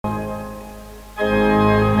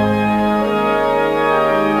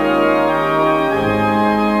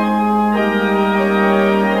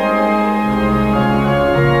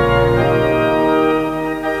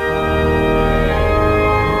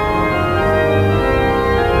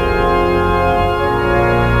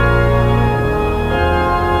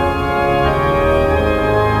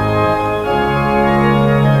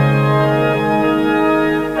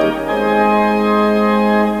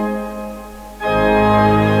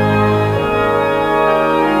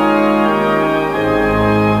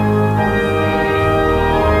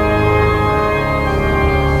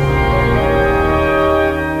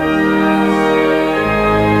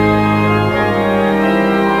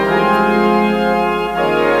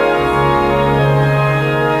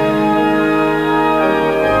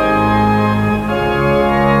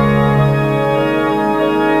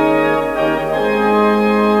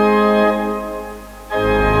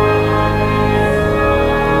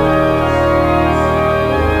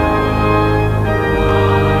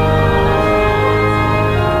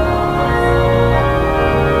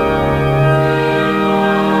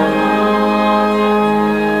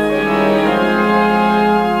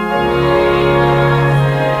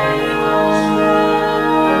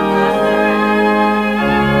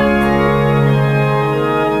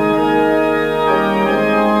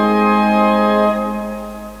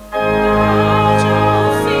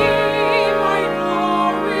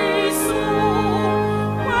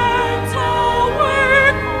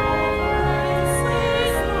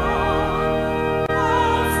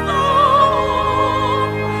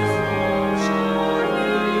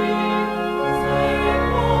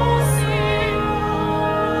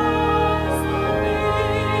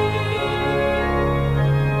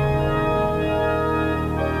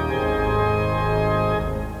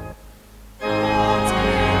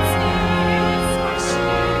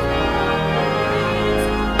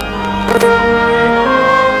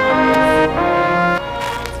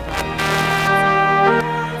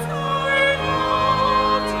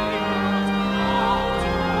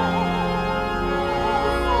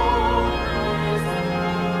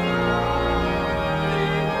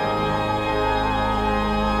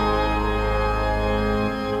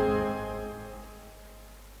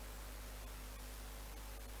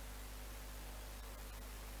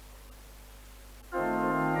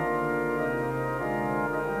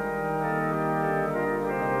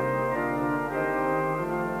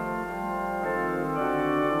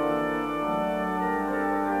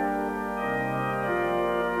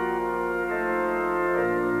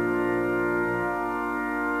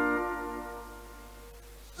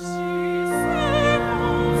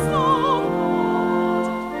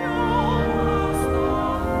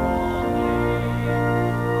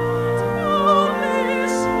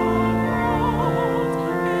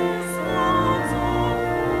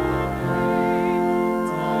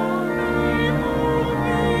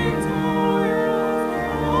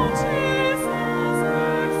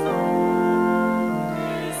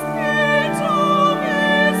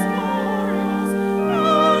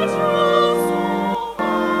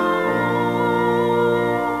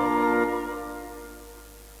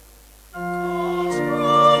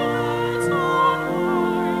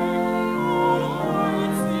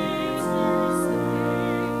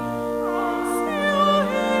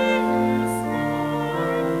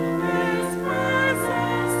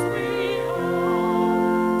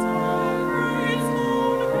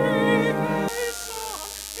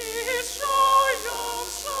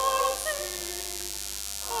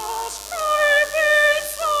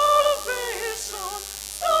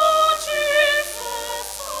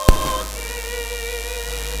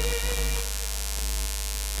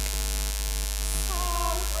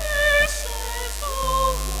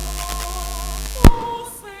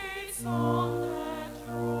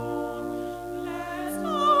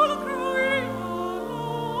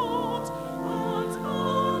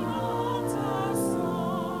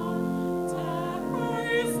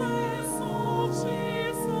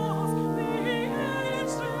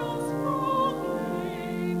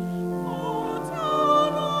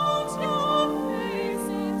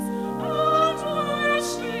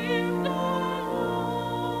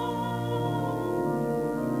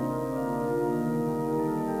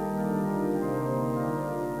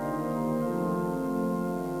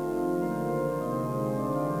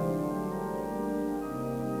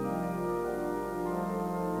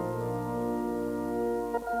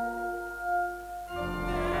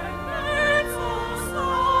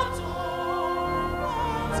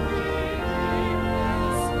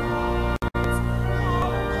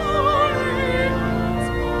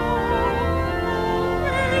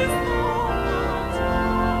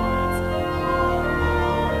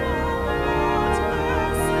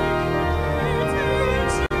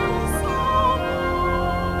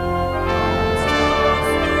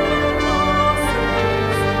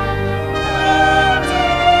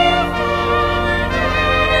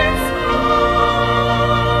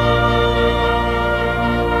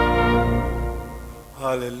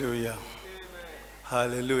Hallelujah.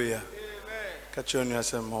 Hallelujah. Catch on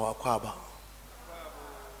yourself more aquaba.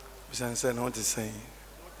 We say no to say.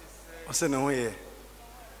 I say no way.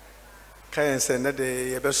 Can say that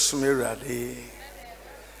the best sumera de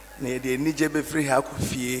ne de nije be free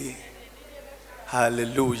hakufi.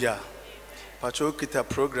 Hallelujah. Pacho kita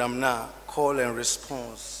program na call and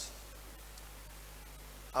response.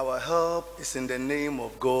 Our help is in the name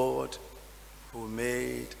of God who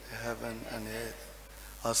made heaven and earth.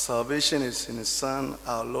 Our salvation is in His Son,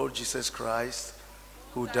 our Lord Jesus Christ,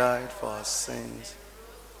 who died for our sins.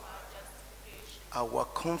 Our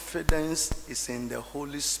confidence is in the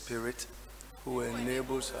Holy Spirit, who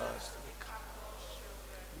enables us.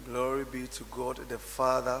 Glory be to God, the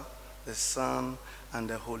Father, the Son, and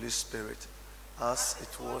the Holy Spirit, as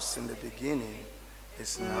it was in the beginning,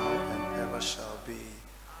 is now, and ever shall be.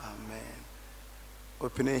 Amen.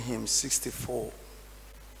 Opening hymn 64.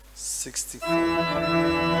 64.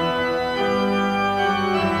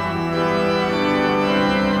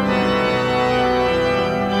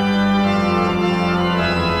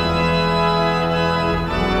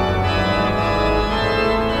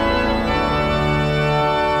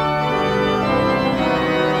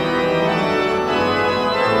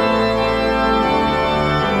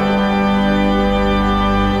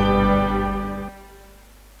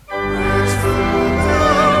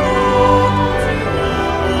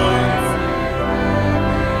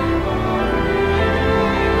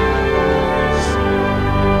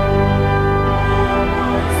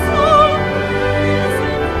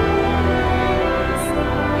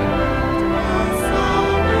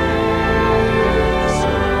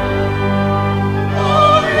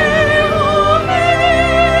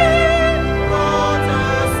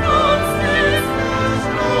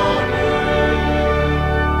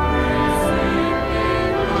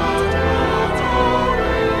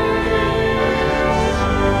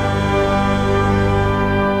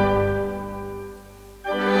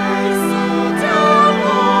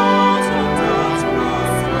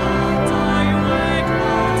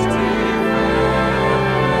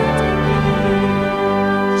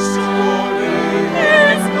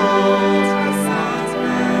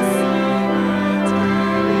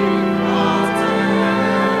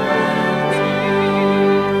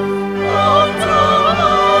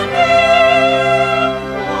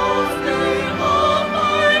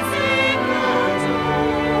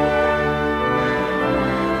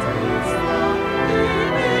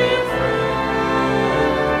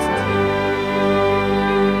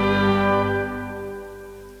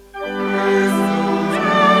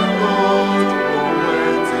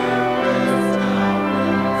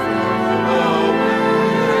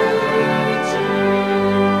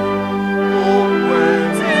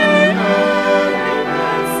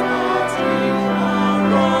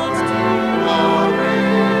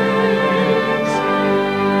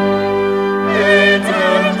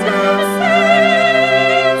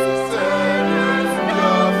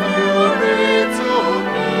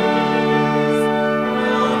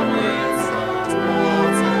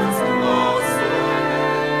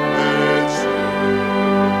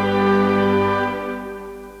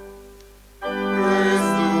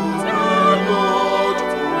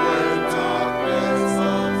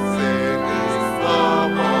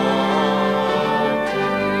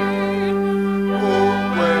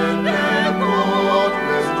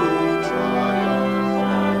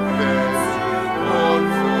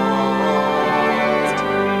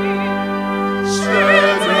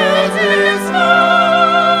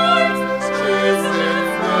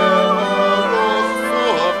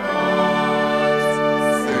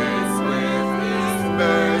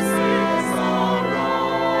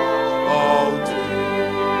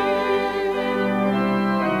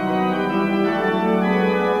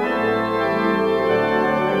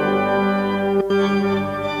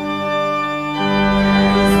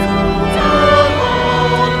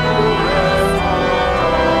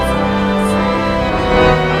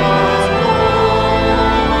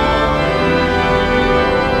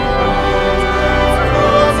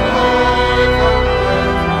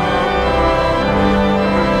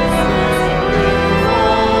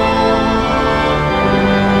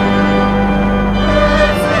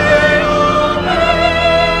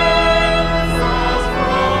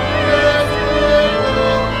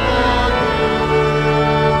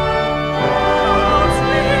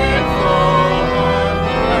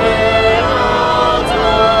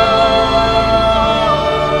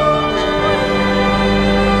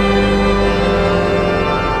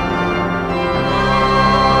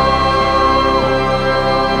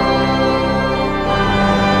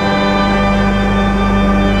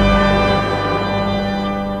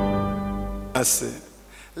 say,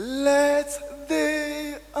 let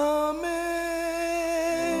the Amen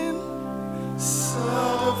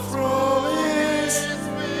sound from his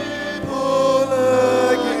people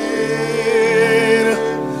again,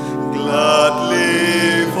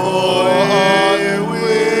 gladly for we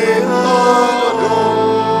adore.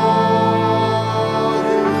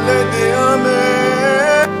 Let the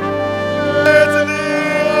Amen, let the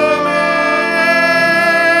Amen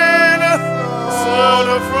sound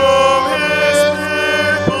from his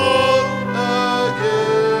people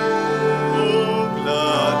again, oh,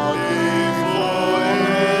 gladly for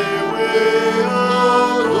we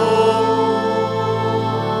adore.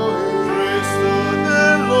 Praise to the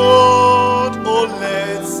Lord, oh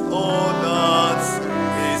let's all that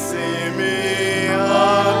is in me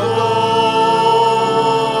adore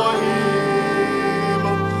him.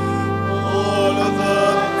 All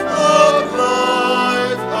that of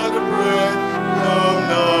life and breath come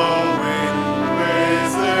now with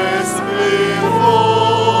praises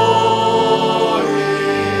before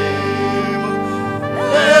him.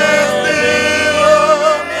 Let the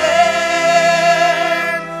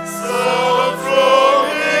Amen sound from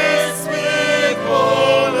his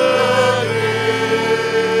people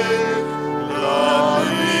again,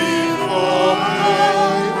 gladly for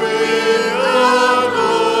we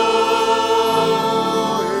adore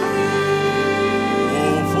him.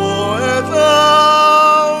 Oh, for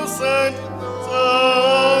 1,000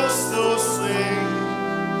 tongues to sing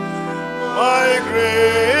my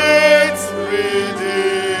great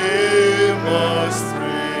Redeemer's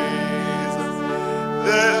praise,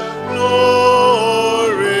 the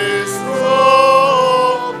glories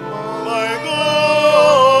of my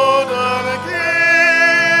God and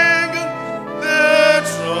King, the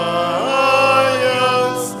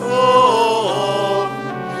triumphs of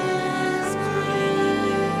his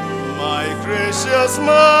grace. My gracious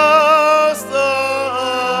Master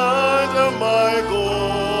and my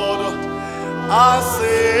God,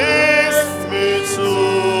 assist me to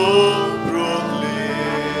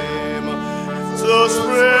proclaim, to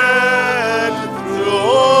spread through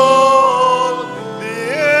all the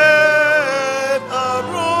earth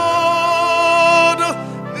abroad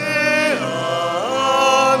the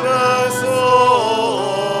honors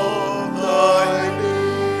of thy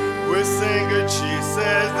name. We sing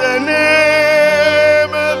Jesus, the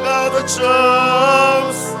name that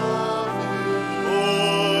charms,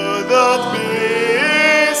 oh, that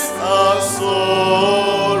peace our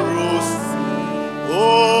sorrows.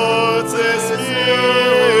 Oh, 'tis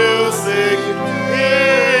music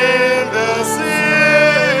in the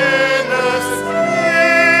sinner's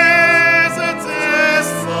ears. It is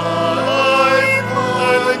life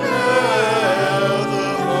and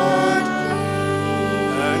gatherment.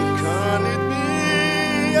 And can it be?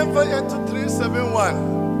 Ever to 371.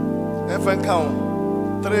 Ever count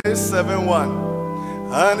 371.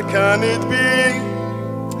 And can it be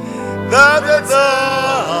that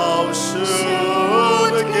thou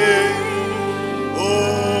should gain,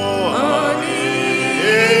 oh,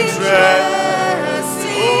 interest,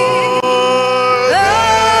 oh, the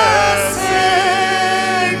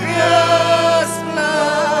Savior's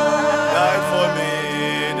blood died for me,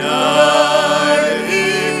 died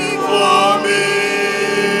for me.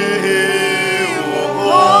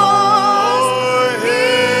 Oh,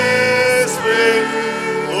 his faith,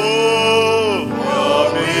 oh, for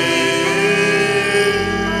me,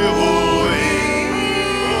 oh,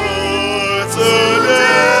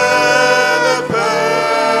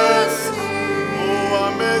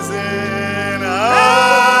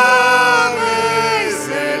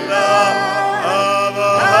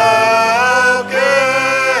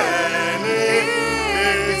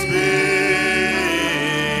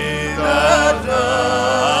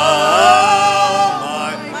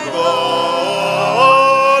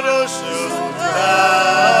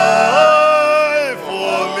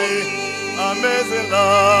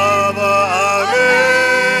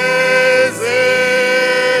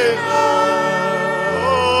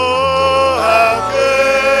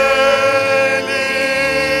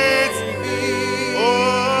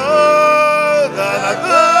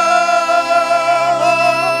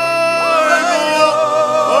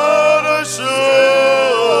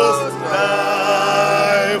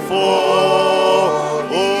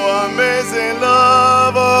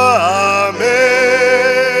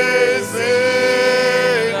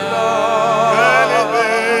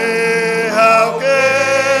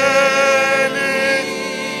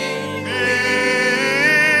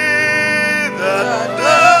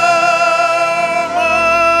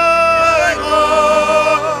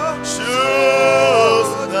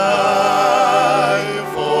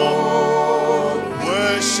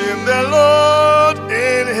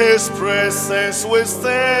 presence we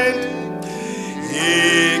stand.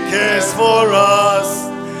 He cares for us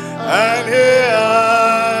and He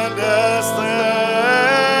understands.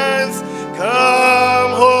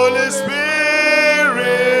 Come, Holy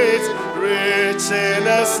Spirit, reach in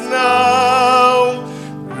us now.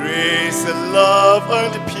 Grace and love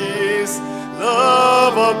and peace,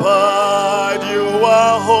 love abide. You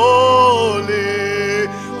are holy,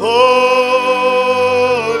 holy.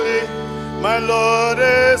 My Lord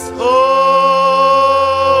is holy,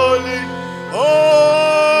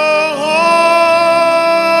 oh,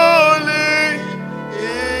 holy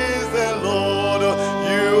is the Lord.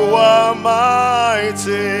 You are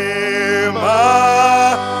mighty, mighty.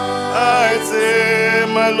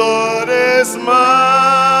 My Lord is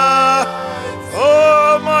mighty,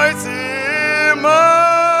 oh, mighty, mighty.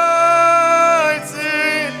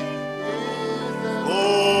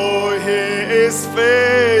 Oh, He is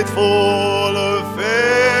faithful,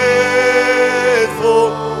 faithful.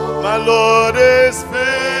 My Lord is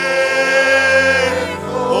faithful,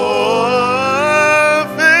 oh,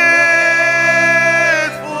 faithful.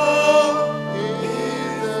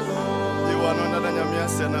 You are another Nyamiya.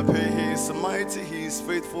 He is mighty, He is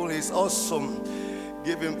faithful, He is awesome.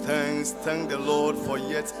 Give Him thanks. Thank the Lord for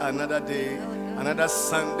yet another day, another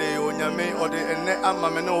Sunday. Onyame ode ene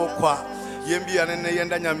amame no kwa. Yembi anene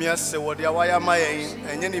yenda Nyamiya se wode awaya mayen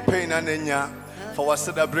enye ni pain anenya. For was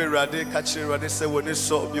the brade catching rade se when you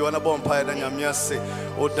saw you on a bonfire than Nyamiya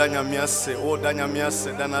o Nyamiya o Nyamiya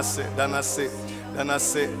danase danase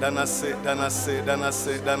danase danase danase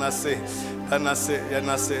danase danase danase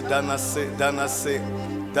danase danase danase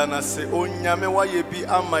danase onyame wa ye bi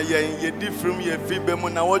ama yen ye di from ye fibe mu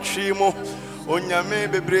na wotwi mu onyame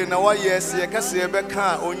bebre na wa yes ye kase ye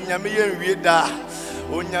beka onyame ye nwie da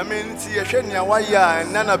onyame nti ye hwe nea waya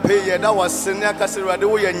na na pe ye da wase ne akasirade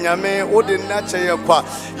wo ye nyame wo de na che ye kwa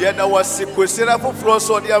ye da wase kwesira foforo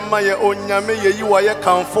so de ama ye onyame ye yi wa ye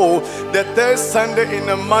kanfo the third Sunday in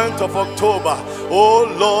the month of October. Oh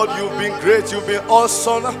Lord, you've been great, you've been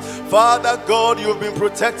awesome. Father God, you've been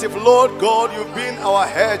protective. Lord God, you've been our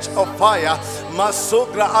hedge of fire.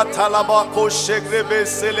 Masogra atalaba ko shegrebe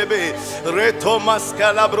selebe reto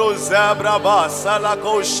maskalabro zabraba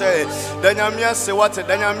salakoshe Nyamiya se wate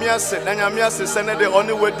Nyamiya se senede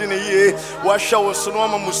oni wedini ye washa wosono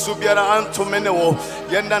ama musubiara antomene wo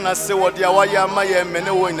yenda na se wodi awaya maye mene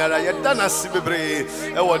wo inara yeda na se bebre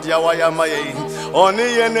e wodi awaya maye oni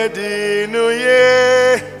yenedi no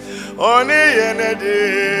ye oni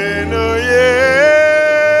yenedi no ye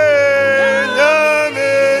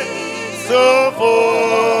nyame so for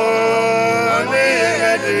oni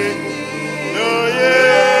yenedi no ye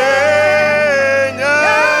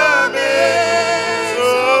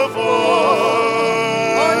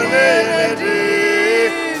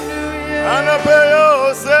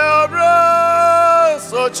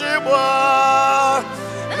Chibwa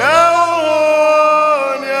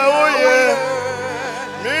now nyawoye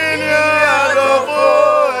minya lobo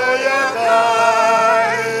ya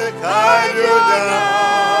kai yuda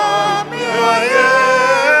miye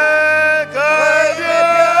kai ya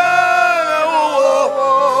wo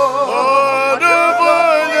odubo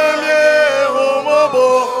nyamye humobo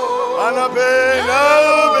anabe na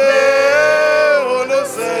ube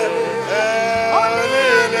onose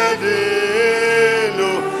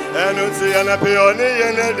Yana pe oni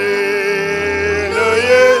yenede no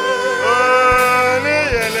ye oni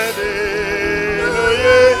yenede no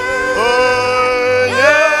ye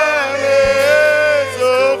onyame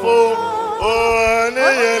sofo oni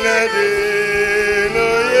yenede no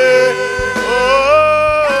ye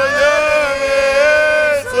onyame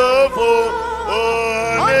sofo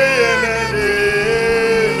oni yenede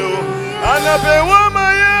no anape wama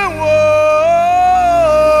yenwo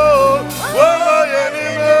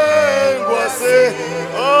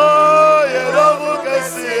oh, you love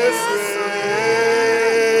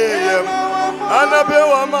Anabe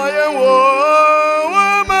wa mayenwo,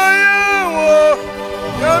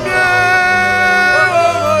 yamye wa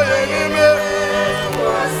mayenime,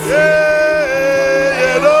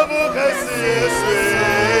 ye love kasi Yesu.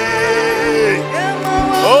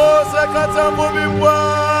 Oh, sakata mubimwa,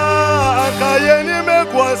 akayenime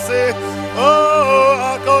kwase. Oh,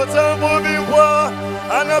 akota mubimwa.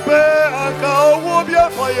 Anabe aka owo bi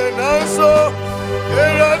afaye nanso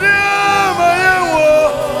erade amayewo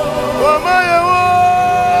wa mayewo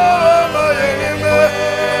mayenime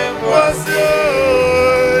wasi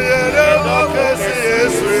yere bakasi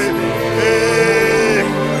Yesu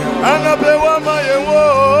anabe wa mayewo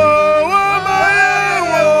wa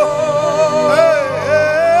mayewo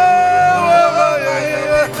wa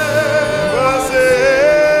mayenime wasi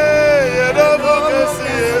yere bakasi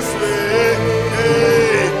Yesu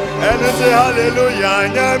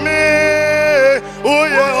nyame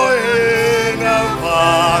uye ohinampa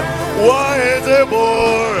waete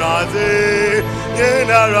boraze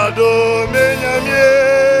yenarado menyame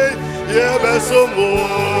yebesomo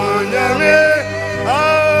nyame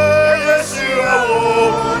ayeshirawo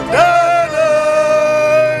dada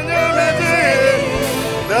nyame di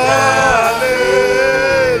dalelo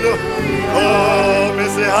oh me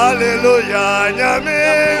say hallelujah nyame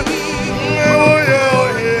uye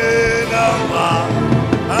ohinampa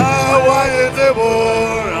waete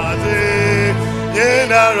boraze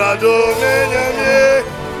yenarado menyame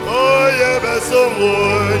oye besomo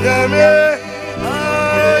nyame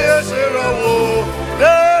ayeshirawo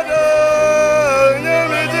dada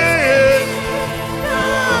nyame di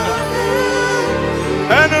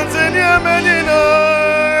enunti nyame nyina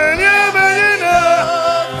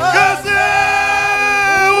kase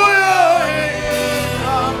uye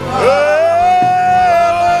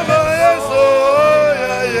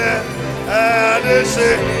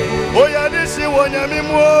oya disi wonyami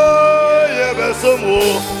mo ye besomo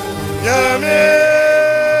nyame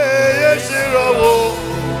yeshirawo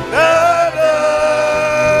dada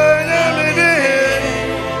nyame di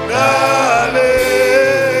dale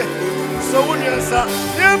so unyasa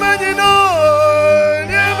nyame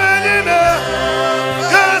nyina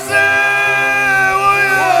kase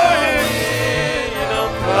uye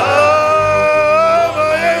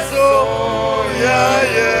yeso ya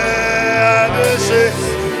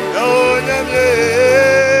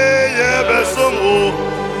yebesomo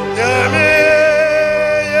nyame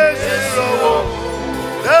yeshirawo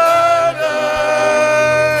dada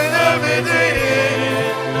nyame di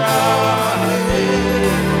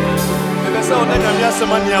ebesa ona nyame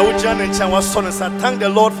asema nia ujia ne ncha waso ne sa thank the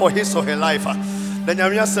Lord for his or her life da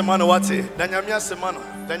nyame asema no wate da nyame asema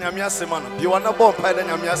no biwana bompa da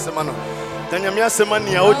nyame asema no da nyame asema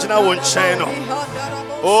nia ujina wo nchen no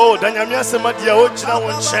oh, Danyamia Semadia, Ochina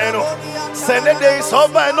won channel. Send the days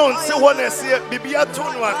of by noon, see one as Bibia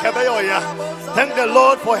Tunwa Kabayoya. Thank the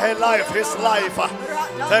Lord for her life, his life.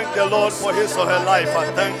 Thank the Lord for his or her life.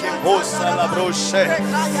 Thank him, Bosa Labroshe,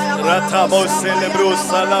 Ratabo Celebro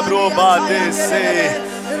Salabro Badese.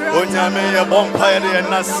 Onyame ya bompire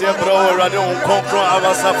na se bro rade on konkro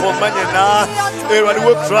awasa for manyana e rade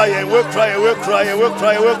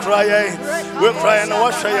we cry na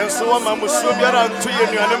washa yen so ma musu biara nto ye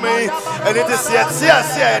nuane mai and it is yet dia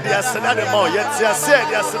asena de mo yet dia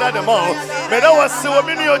asena de mo me da wase wo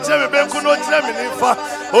mini o jame benku no jina me nifa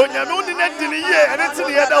onyame uni na dini ye and it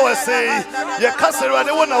ye da wase ye kasere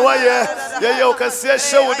rade wona wa ye o kase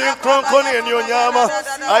hye wo din kronkro ne ni onyama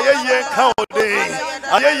aye ye nka odin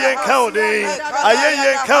aye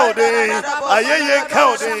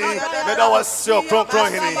counting. Meda was so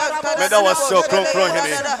cronkrohini. Meda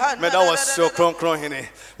was so cronkrohini.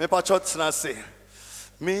 Me pachot na say.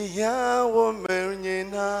 Me ya wo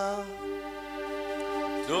mernyina.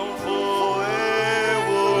 Don't for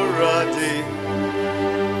ever radi.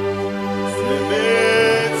 Me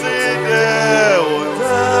de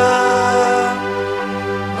ota.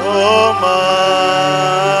 Oh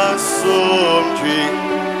my soul tree.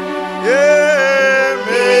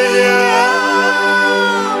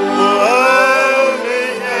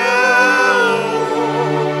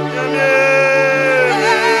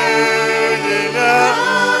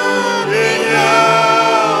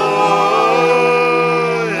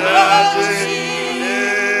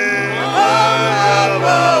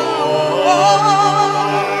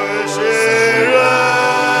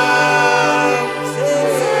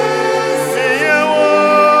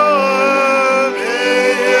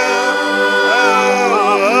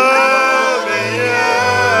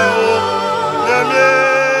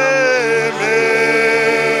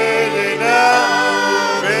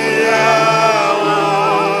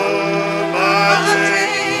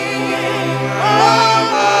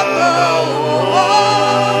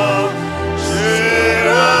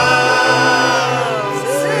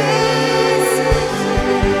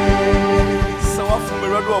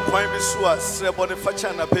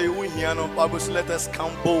 Let us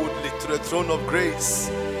come boldly to the throne of grace.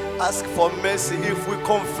 Ask for mercy if we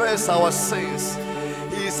confess our sins.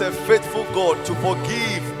 He is a faithful God to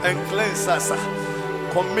forgive and cleanse us.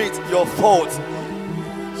 Commit your faults,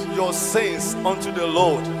 your sins unto the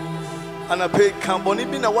Lord. And I pay Camboni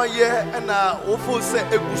been a 1 year and I awful say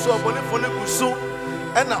a guso bonifone guso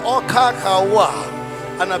and all kakawa.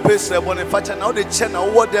 And I pay Bonifacha now the channel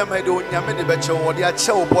what them I do Yammy the Betcher or the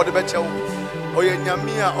Acho or the Betcher. Or your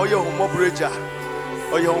Yamia or your homo bridger,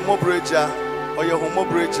 or your homo bridger, or your homo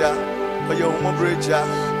bridger, or your homo bridger,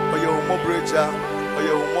 or your homo bridger, or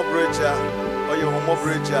your homo bridger, or your homo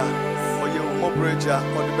bridger, or your homo bridger,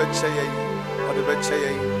 or the betchay, or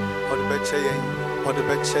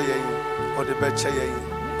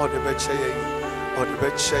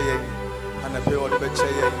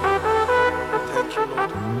Thank you,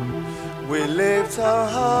 Lord. We lift our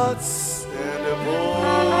hearts and a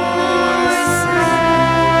voice.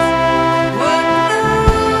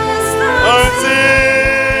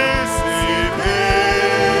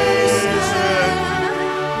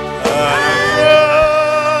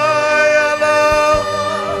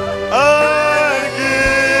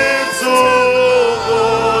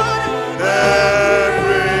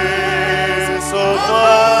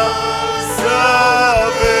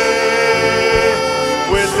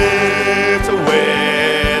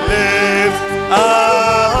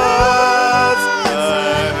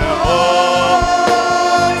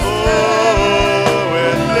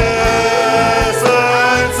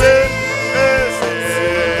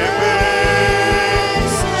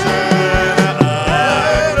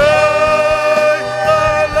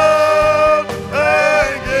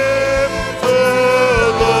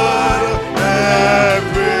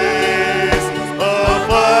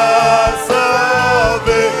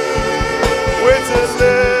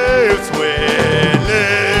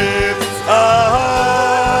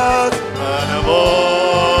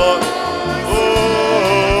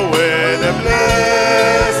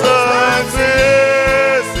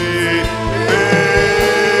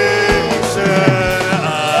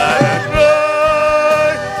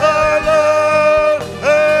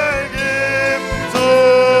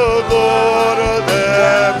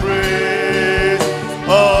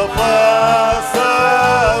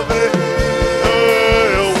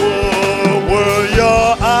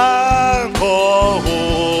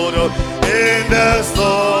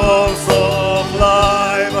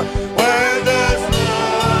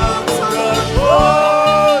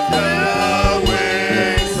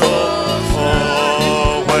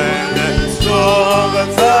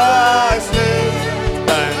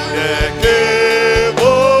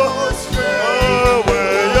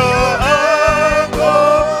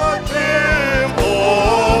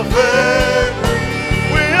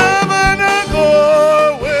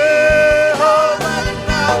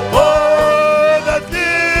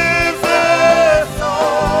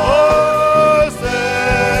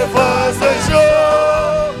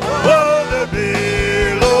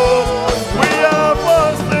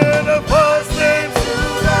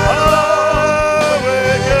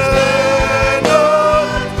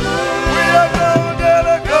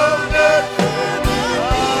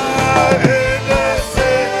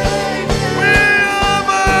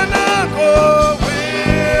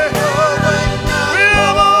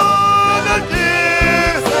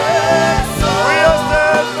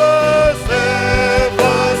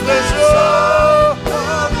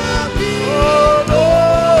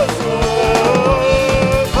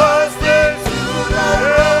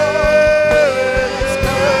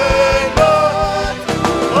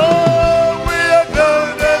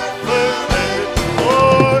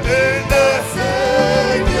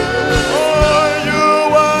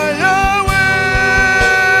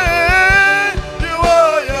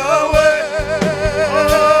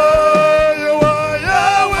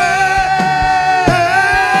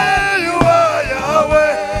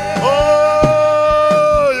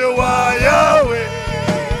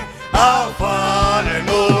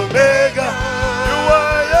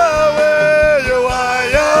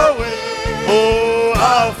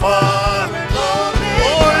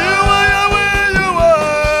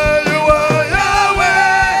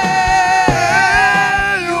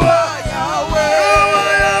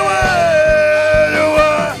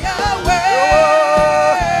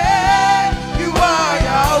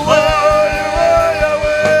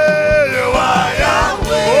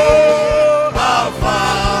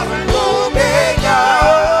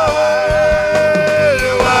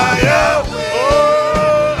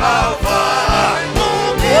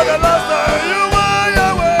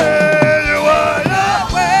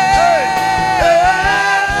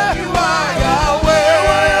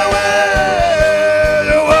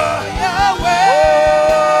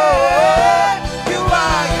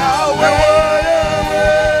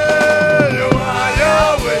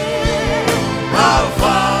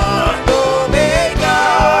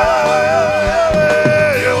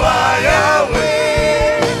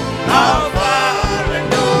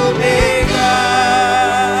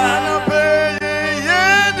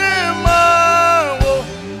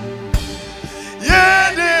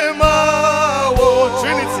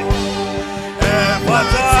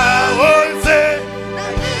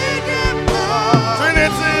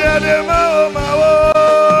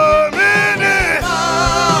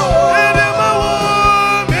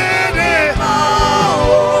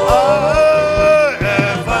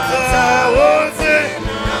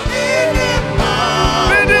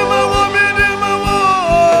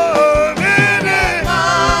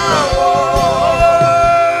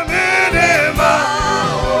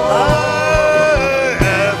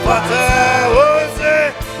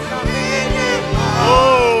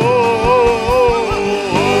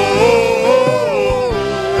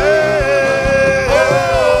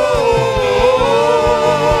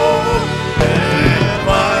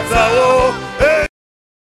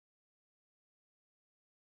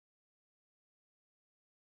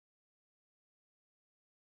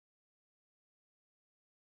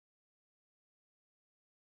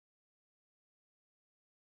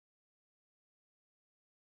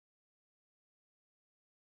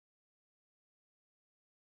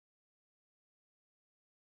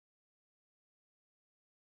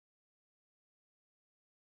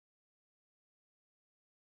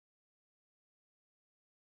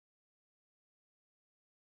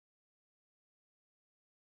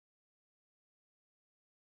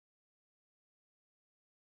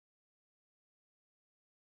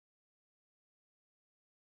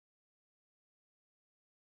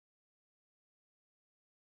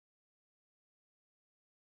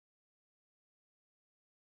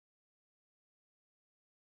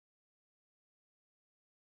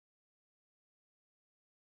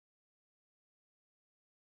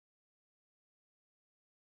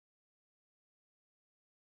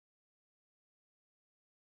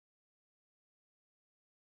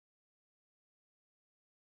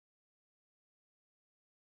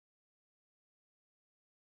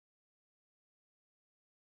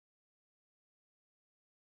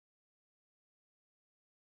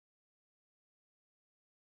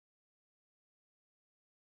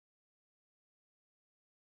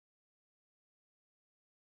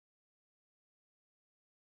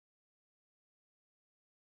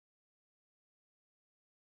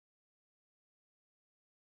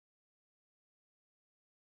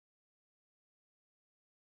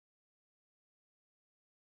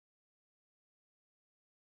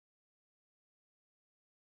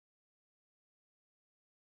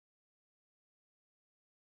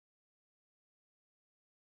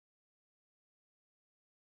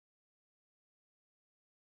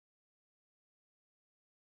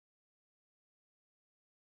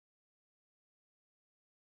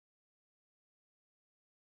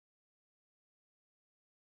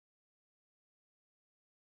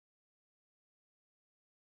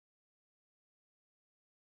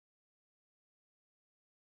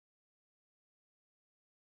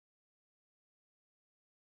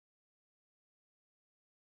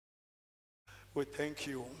 We thank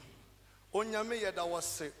you. Onyame yeda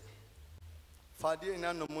wase. Fadi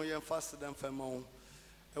ina no mo yen fast dem femo.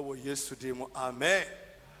 E wo Yesu de mo. Amen.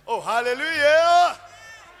 Oh, hallelujah.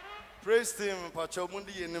 Praise him. Pacho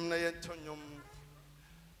mundi yenim na yen tonyom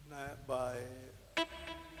na by.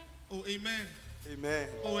 Oh, amen. Amen.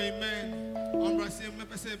 Oh, amen. Ombrasi me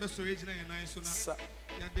pese be so ejina yen nan so na.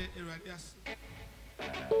 Ya de eradias.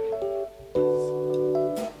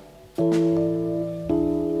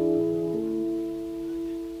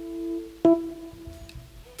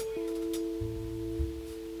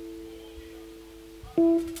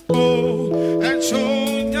 Oh, and show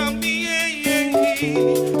me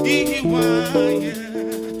why.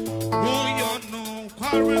 Oh, you know,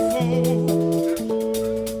 quarrel.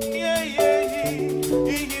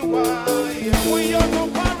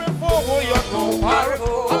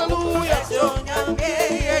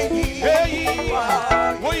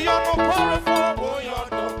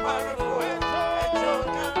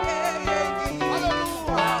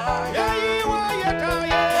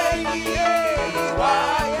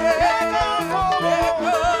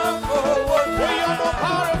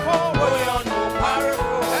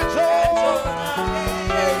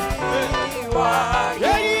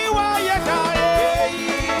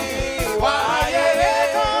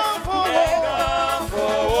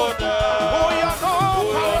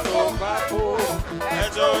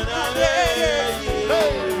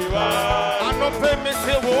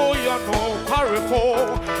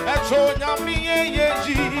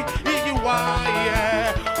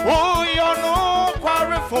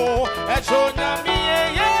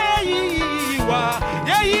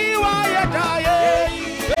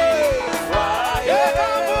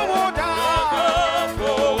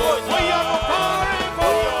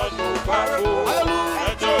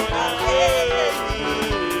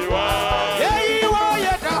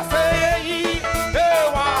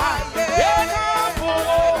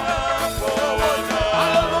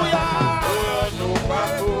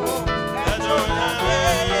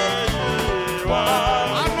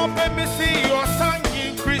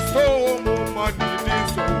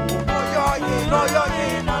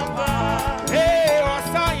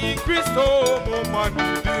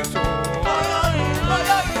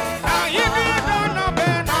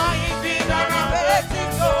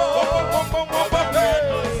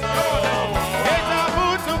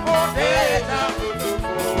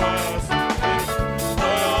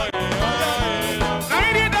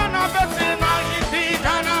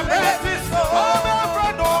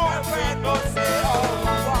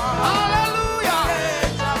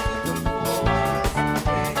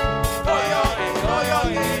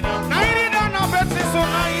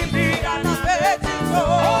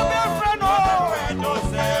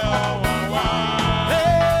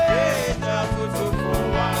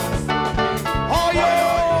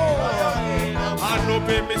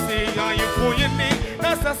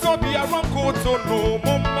 So no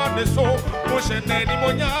mama so motion any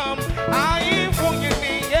monyam I funny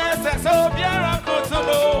yes so biara koto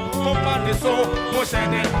no mama so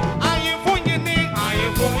motion I funny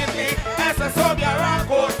yes so biara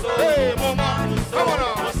koto hey mama come on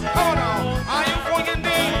I funny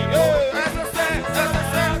yes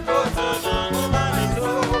koto no mama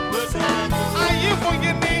so I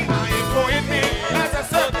funny yes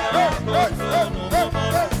so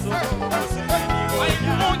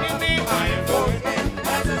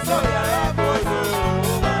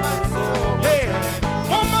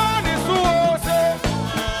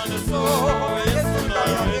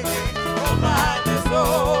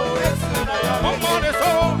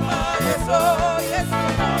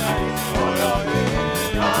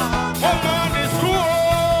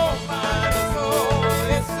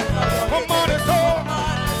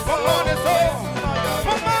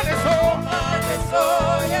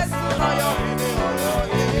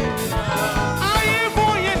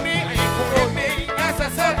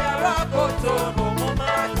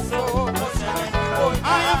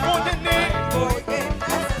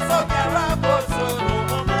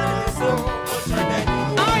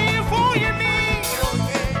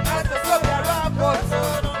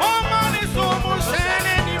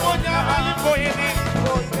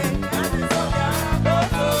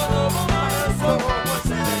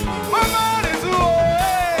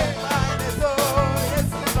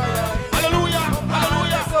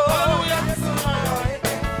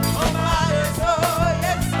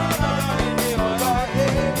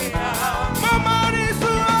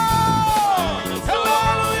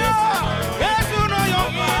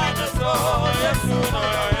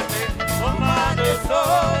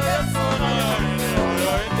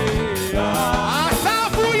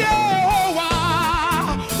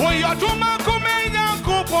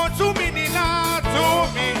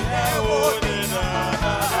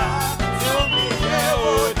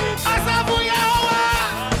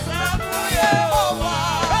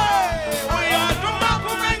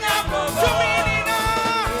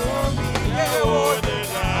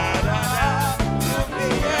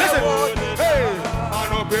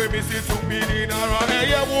Baby, see to me in our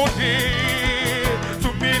area, woody. To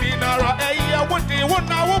me in our area, woody. What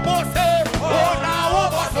now, boss? Oh, now,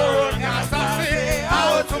 boss,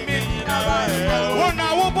 how to me in our area. What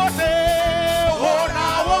now, boss? Oh,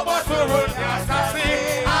 now, boss,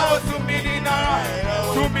 how to me in our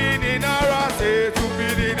area. To me in our say, to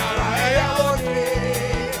me in our area,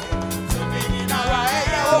 to me in our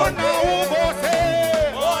area. What now, boss?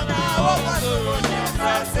 Oh, now,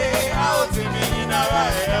 boss, say, how to me in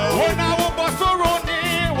our area. What now, boss,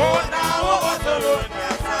 what now, boss,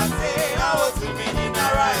 say, how to me in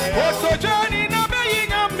our area. What's the journey now, baby?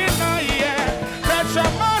 That's a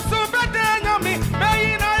massive better than me.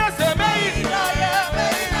 Baby, I say, baby,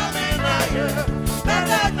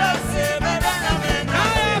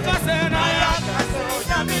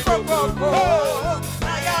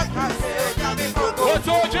 what's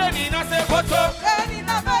your journey? I say, what's your journey?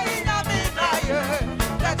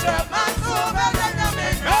 That's a massive better than me.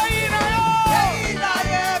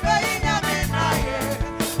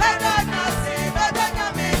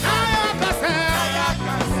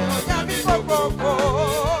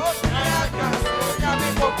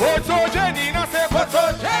 What's your journey? I say, what's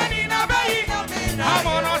your journey? I'm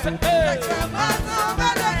on us.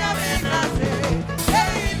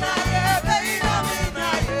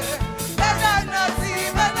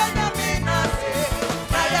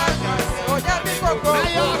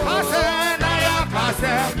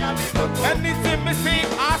 Anything me see,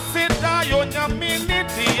 I sit down on your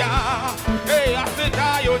minidia. Hey, I sit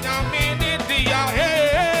down on your minidia.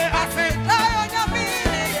 Hey, I sit down on your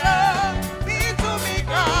minidia. Be to me,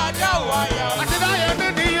 God, I sit down on your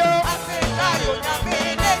minidia. I sit down on your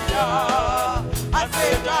minidia. I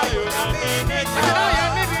sit down on your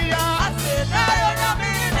minidia. I sit down on your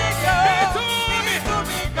minidia. Be to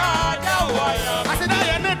me, God, I sit down on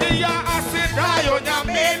your minidia. I sit down on your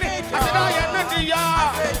minidia. I sit down on your minidia.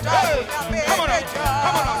 Hey, come on,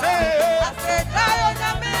 say. I said, I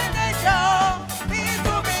am manager. Be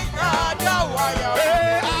to me, God,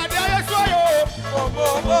 hey, I dare you. Bo, bo,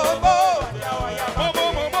 bo, bo. Bo, bo,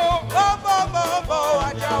 bo, bo. Bo, bo, bo, bo.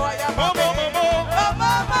 Bo, bo, bo, bo.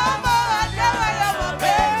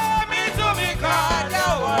 Hey, me to me, God, I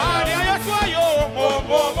dare you. Bo,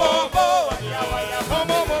 bo, bo, bo. Bo,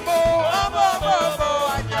 bo, bo, bo. Bo, bo, bo, bo.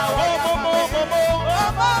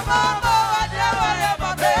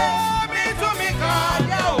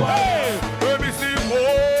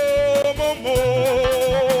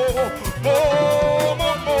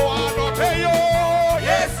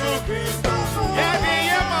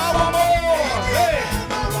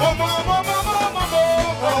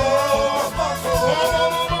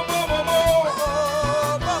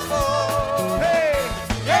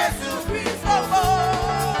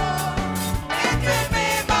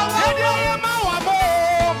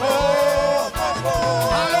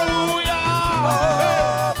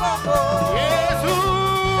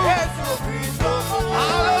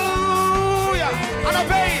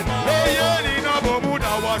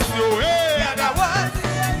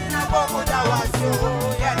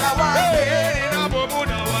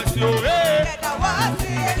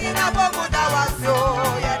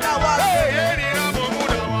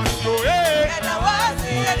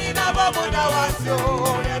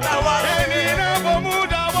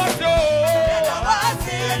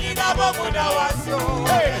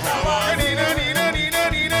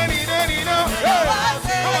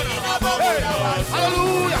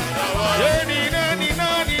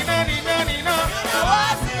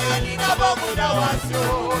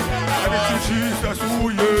 Jesus, oh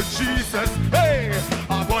yeah, Jesus, hey,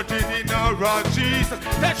 I'm body in around Jesus.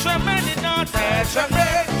 That's your man in our, that's your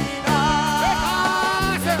man in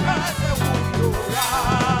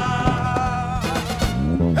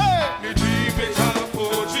hey, me dream it up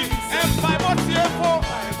for G, and five what's here for?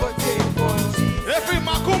 Every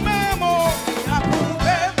Makumemo, because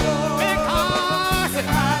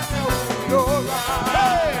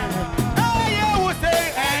hey, you would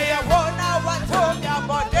say, hey, I want now what told your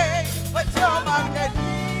body.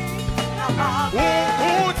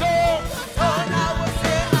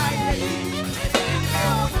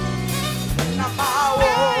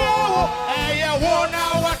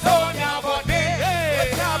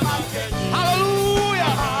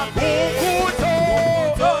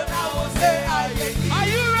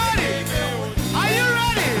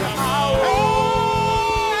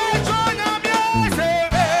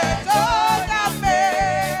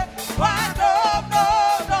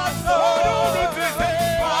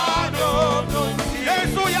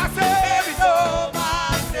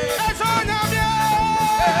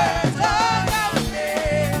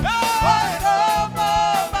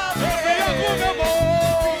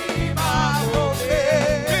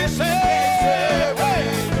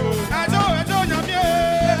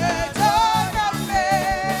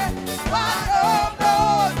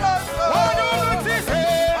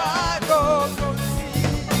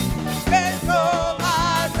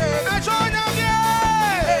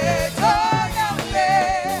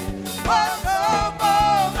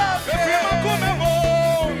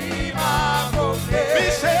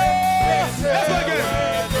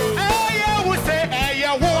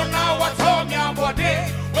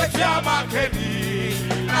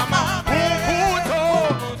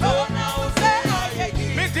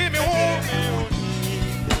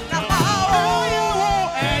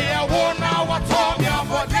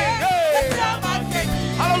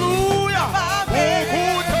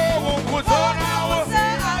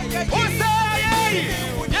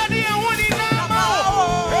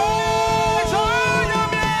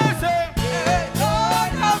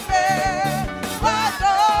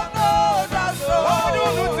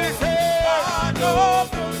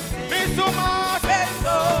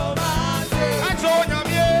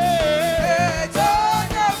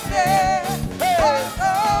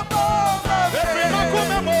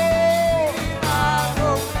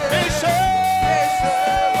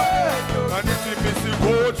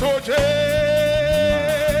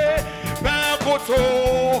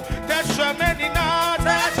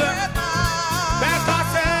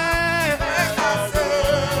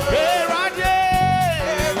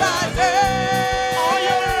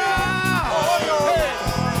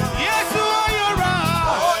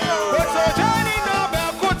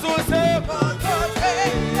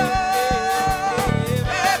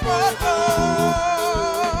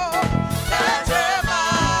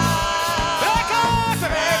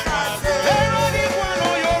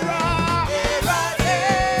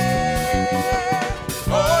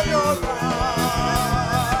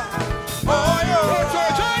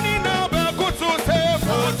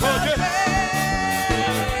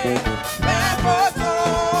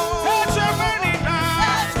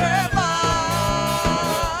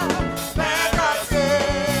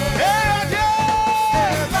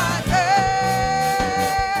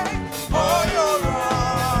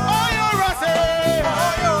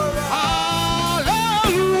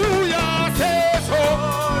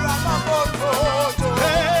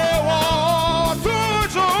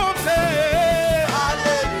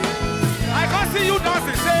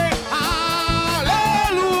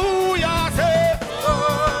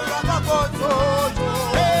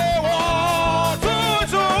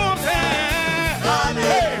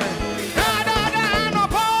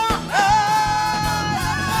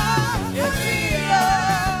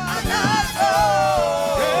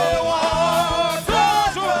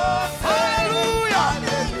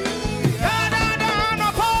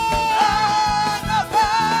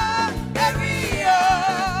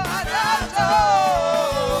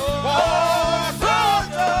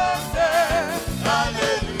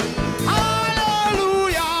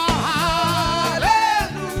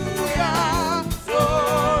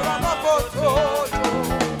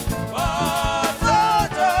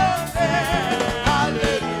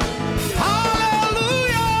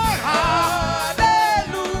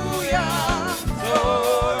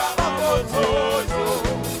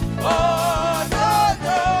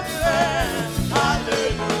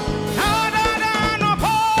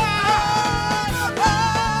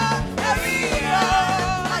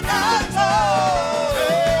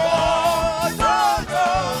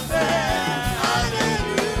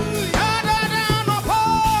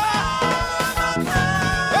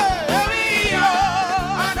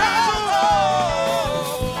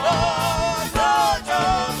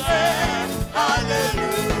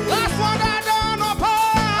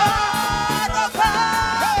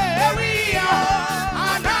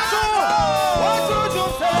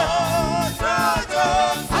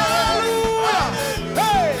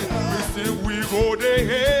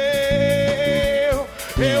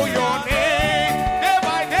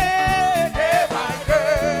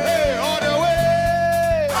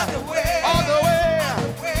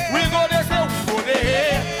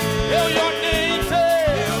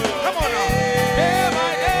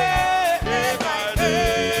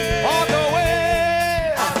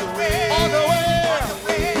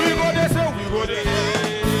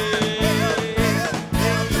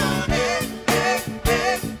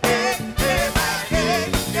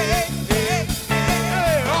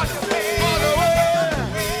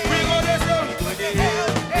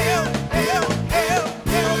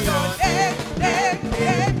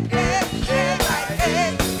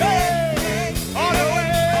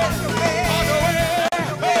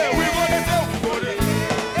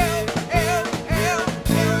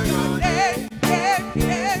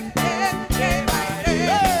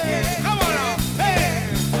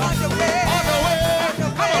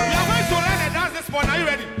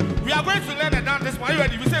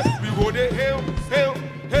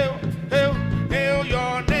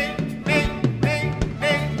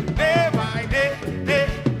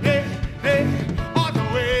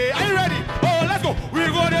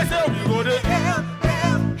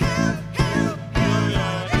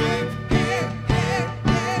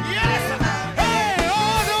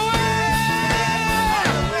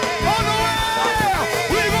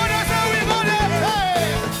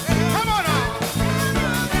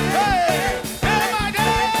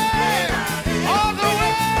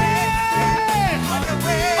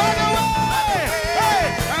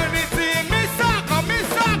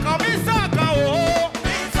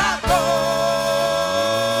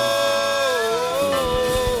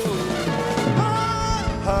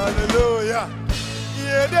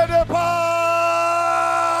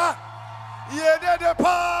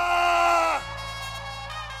 Yepa!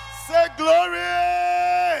 Say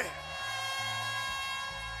glory!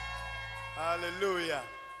 Hallelujah.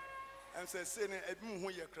 I'm saying, I didn't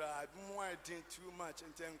hear you cry. I didn't want to think too much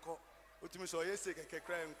and then call. What you saw yesterday, I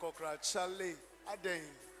cry and call cry. Charlie, I didn't.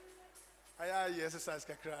 I exercise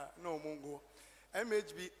kakra no mungo.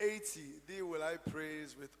 MHB 80. Thee will I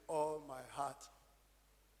praise with all my heart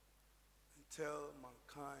and tell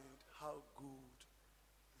mankind how good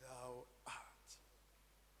thou art.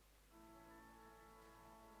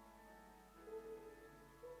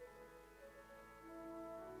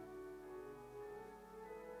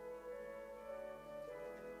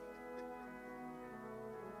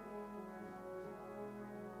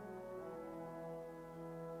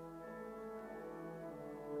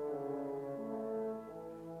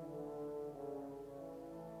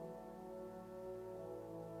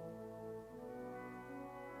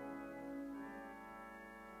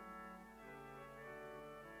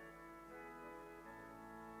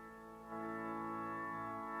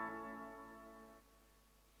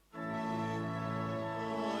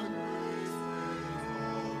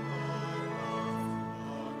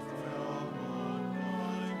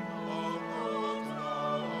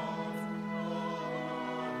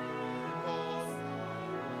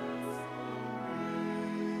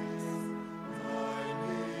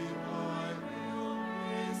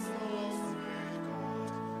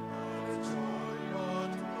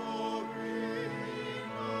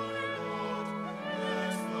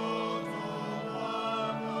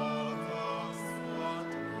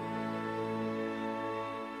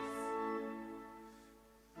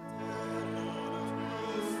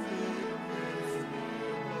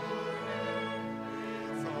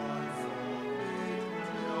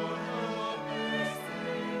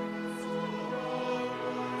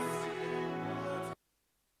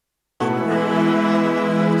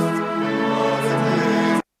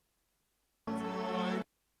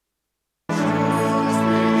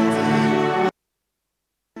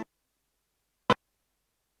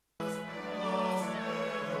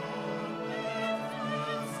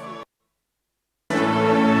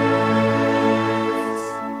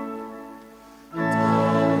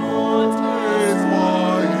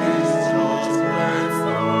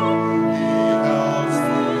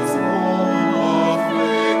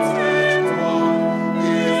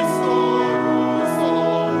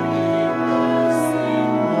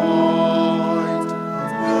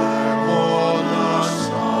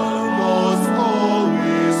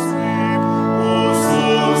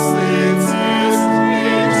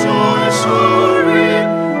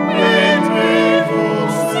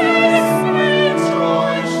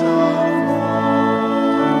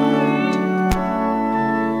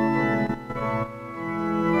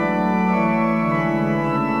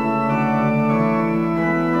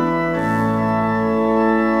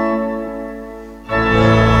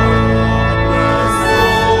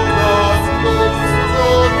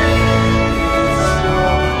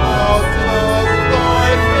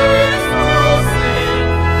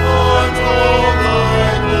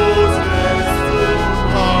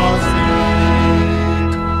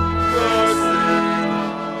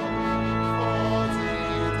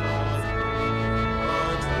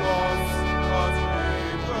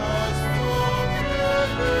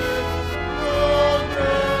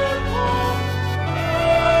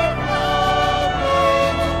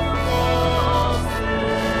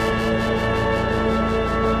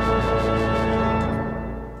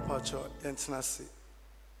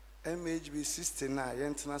 MHB 69,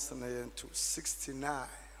 Yentanasi to 69.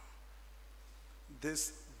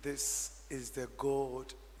 This is the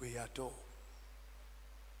God we adore.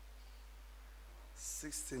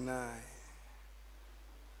 69.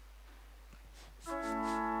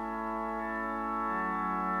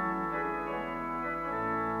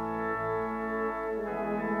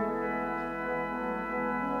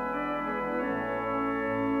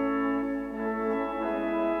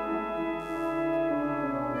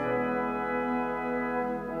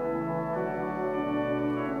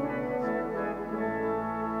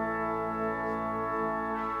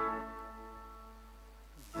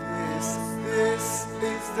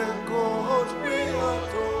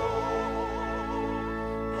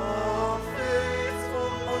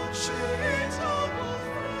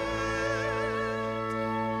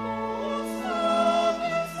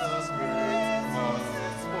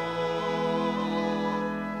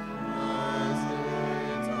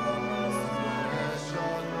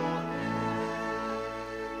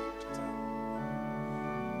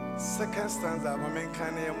 Second stanza,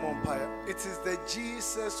 it is the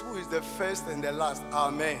Jesus who is the first and the last.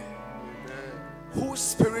 Amen. Amen. Whose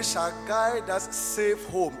spirit shall guide us safe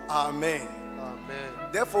home. Amen. Amen.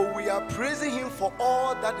 Therefore, we are praising him for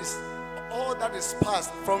all that is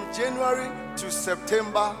past from January to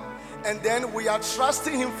September, and then we are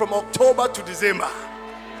trusting him from October to December.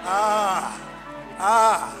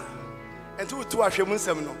 And to Ashemu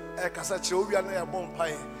no, Kasachi, we are not a bomb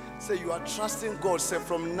pie. Say you are trusting God. Say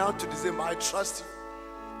from now to December, I trust you.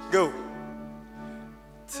 Go.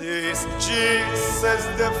 Tis Jesus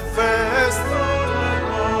the first.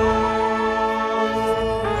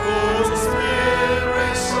 Whose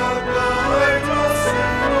spirit shall guide us.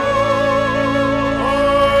 Oh,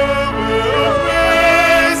 we'll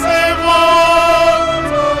praise him all.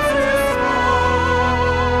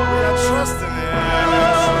 We are trusting him.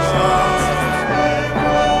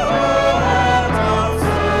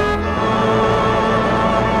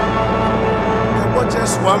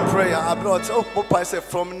 Just one prayer. I brought I said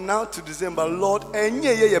from now to December, Lord, and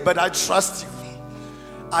but I trust you.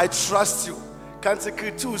 I trust you. Can't say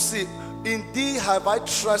to see, in thee have I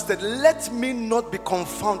trusted. Let me not be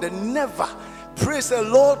confounded. Never. Praise the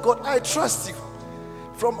Lord God, I trust you.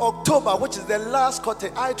 From October, which is the last quarter,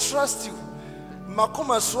 I trust you.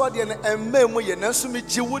 Makoma swadi and memo yenasu mi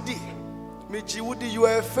jiwudi. Mi jiwudi, you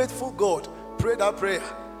are a faithful God. Pray that prayer.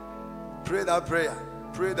 Pray that prayer.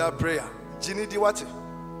 Pray that prayer. Jinidi what?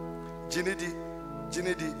 Jinidi.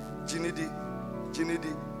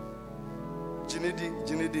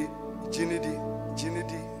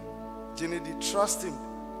 Trust him.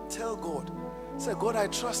 Tell God. Say, God, I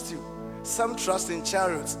trust you. Some trust in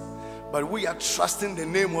chariots, but we are trusting the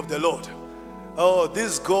name of the Lord. Oh,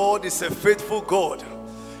 this God is a faithful God.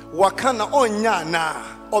 Wakana onya na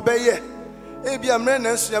obeye. Ebi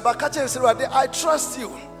amrena nsuya bakache nsirade. I trust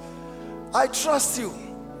you. I trust you.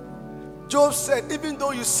 Job said, even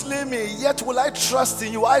though you slay me, yet will I trust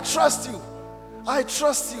in you. I trust you. I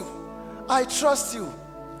trust you. I trust you.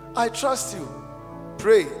 I trust you.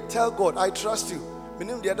 Pray. Tell God, I trust you.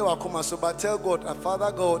 But tell God,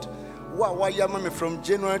 Father God, why me from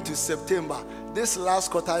January to September, this last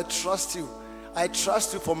quarter, I trust you. I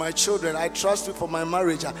trust you for my children. I trust you for my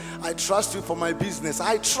marriage. I trust you for my business.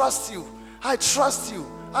 I trust you. I trust you.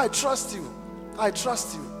 I trust you. I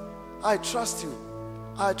trust you. I trust you.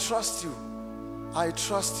 I trust you. I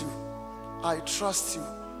trust you. I trust you.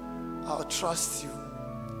 I trust you.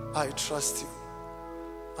 I trust you.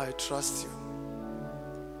 I trust you.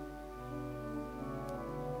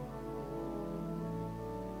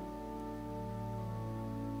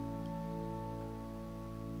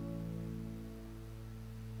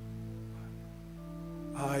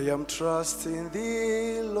 I am trusting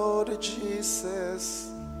thee, Lord Jesus.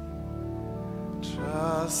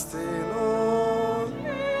 Trusting on,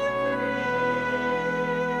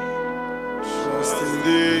 trusting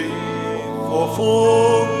thee for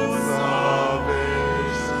full salvation.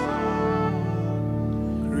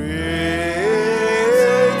 Great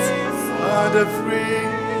and free,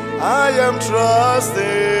 I am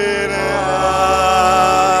trusting.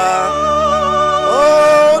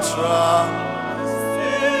 Oh,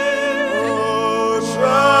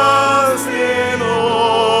 trusting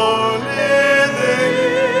only thee.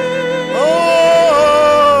 Oh,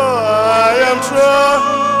 I am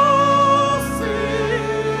trusting.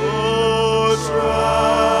 Oh, trusting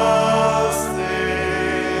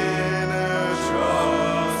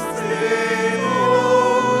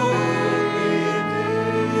only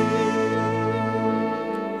thee.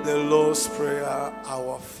 The Lord's Prayer.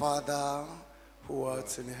 Our Father, who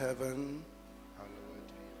art in heaven, Hallowed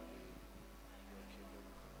be your name. Your kingdom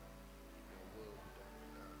come. Your will be done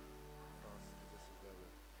on earth as it is in heaven.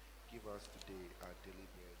 Give us today our daily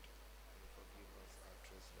bread, and forgive us our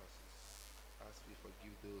trespasses, as we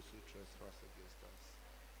forgive those who trespass against us.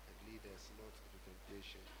 And lead us not into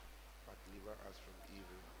temptation, but deliver us from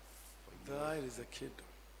evil. For you thine is the kingdom,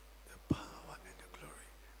 the power, and the glory,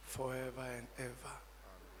 forever and ever.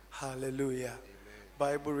 Hallelujah. Amen.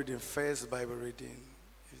 Bible reading, first Bible reading.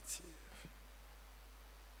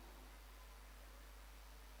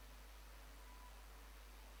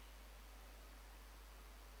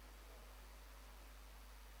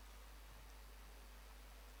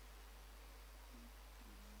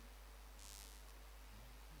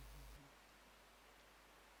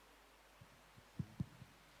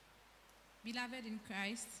 Beloved in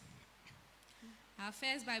Christ, our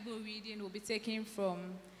first Bible reading will be taken from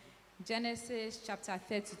Genesis chapter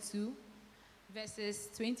 32, verses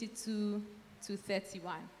 22 to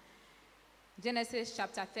 31. Genesis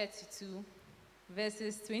chapter 32,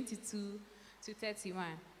 verses 22 to 31.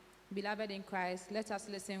 Beloved in Christ, let us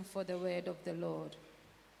listen for the word of the Lord.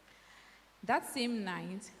 That same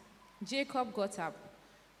night, Jacob got up,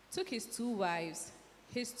 took his 2 wives,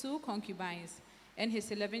 his 2 concubines, and his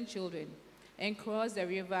 11 children, and crossed the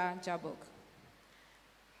river Jabbok.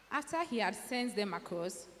 After he had sent them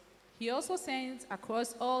across, he also sent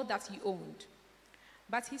across all that he owned.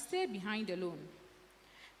 But he stayed behind alone.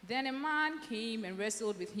 Then a man came and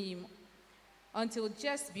wrestled with him until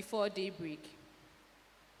just before daybreak.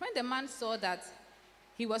 When the man saw that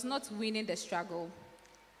he was not winning the struggle,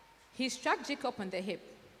 he struck Jacob on the hip,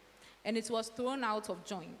 and it was thrown out of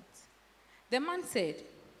joint. The man said,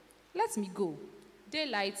 "Let me go.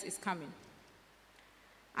 Daylight is coming."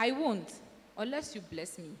 "I won't, unless you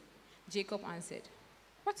bless me," Jacob answered.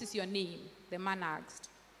 "What is your name?" the man asked.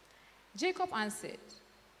 Jacob,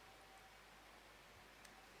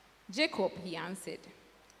 he answered.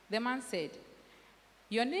 The man said,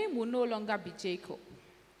 "Your name will no longer be Jacob.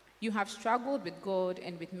 You have struggled with God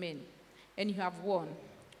and with men, and you have won,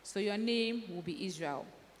 so your name will be Israel."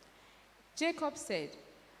 Jacob said,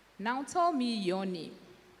 "Now tell me your name."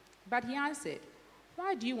 But he answered,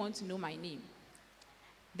 "Why do you want to know my name?"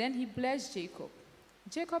 Then he blessed Jacob.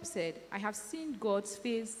 Jacob said, "I have seen God's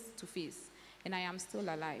face to face, and I am still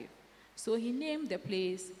alive." So he named the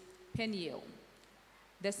place Peniel.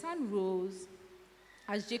 The sun rose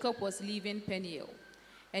as Jacob was leaving Peniel,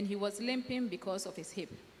 and he was limping because of his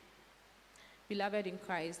hip. Beloved in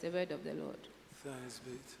Christ, the word of the Lord. Thanks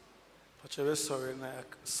be. But you're sorry,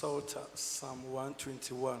 Psalter, Psalm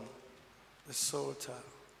 121. The Psalter.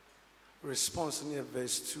 Response near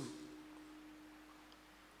verse 2.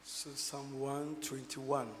 So Psalm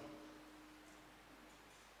 121.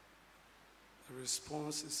 The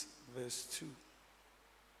response is verse 2.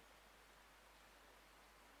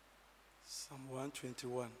 Psalm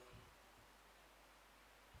 121.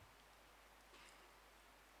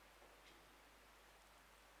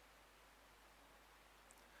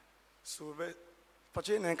 So,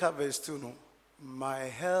 verse 2, no? My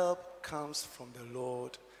help comes from the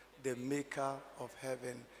Lord, the maker of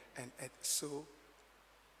heaven and earth. So,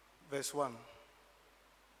 verse 1.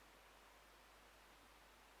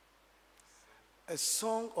 A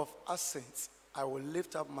song of ascent, I will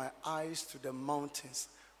lift up my eyes to the mountains.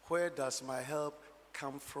 Where does my help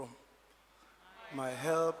come from? My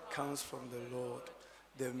help comes from the Lord,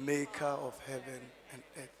 the maker of heaven and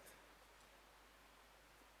earth.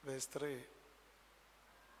 Verse 3.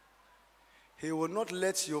 He will not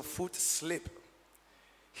let your foot slip.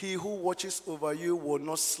 He who watches over you will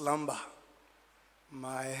not slumber.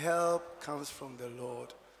 My help comes from the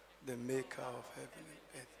Lord, the maker of heaven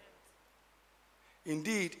and earth.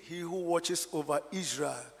 Indeed, he who watches over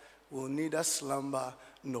Israel will neither slumber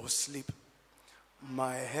nor sleep.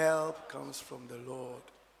 My help comes from the Lord.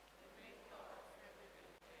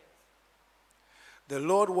 The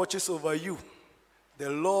Lord watches over you. The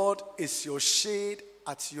Lord is your shade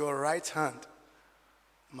at your right hand.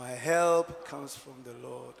 My help comes from the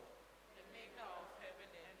Lord. The maker of heaven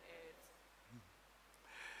and earth.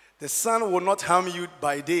 The sun will not harm you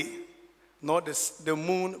by day, nor the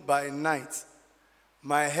moon by night.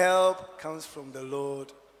 My help comes from the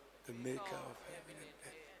Lord, the maker of heaven and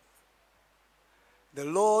earth. The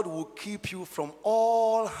Lord will keep you from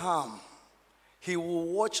all harm. He will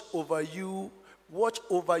watch over you.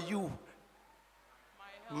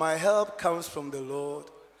 My help comes from the Lord.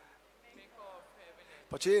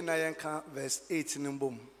 Verse 8 in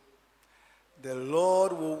the The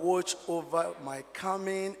Lord will watch over my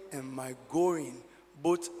coming and my going,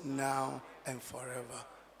 both now and forever.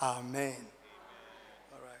 Amen.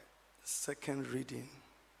 All right. Second reading.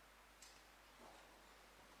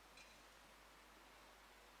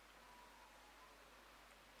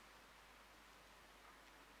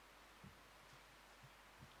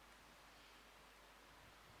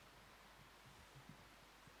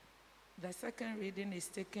 The second reading is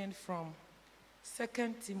taken from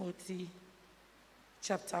 2 Timothy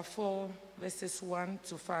chapter 4, verses 1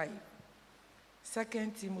 to 5.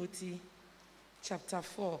 2 Timothy chapter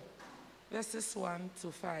 4, verses 1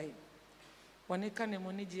 to 5. Wanika ne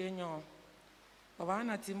moni dienyo.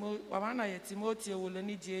 Wawana ye Timothy wolo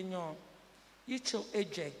ni dienyo. Icho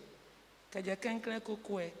eje. Kaja kenkle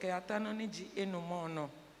kukwe ke atano ni ji enumono.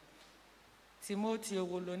 Timothy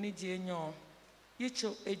wolo ni dienyo.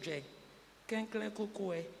 Icho eje. Kenkle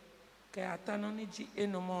kukwe ke atano ni ji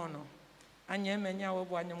enumono. Anye menya wo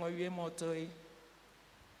bwa nyango wie motoi.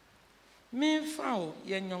 Minfao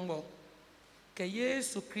ye nyongo ke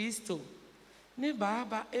Yesu Kristo ni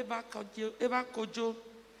baba eba kojo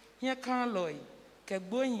ye kan loy ke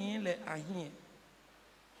gboyin le ahie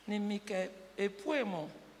ni mi ke epuemo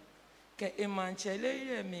ke emanchele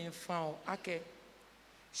ye minfao ake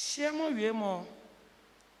shemo wie mo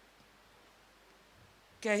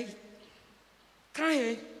ke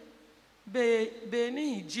kahe be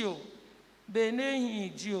ni hijio be ne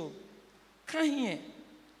hijio Kahie,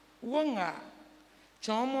 Wonga,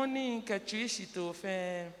 Chomoni, Katrishito,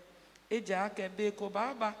 Fair, Ejake Beko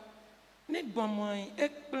Baba, Nick Bomoy,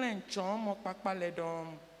 eggplant, Chom, Papa Ledom,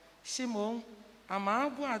 Shimon,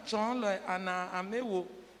 Amabu, Chon, Anna, Amewo,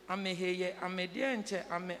 Ameheye, Amediente,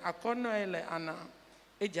 Ame Akonoele, Anna,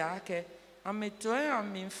 Ejake, Ame Toe,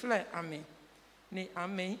 Ame Fle, Ame, Ni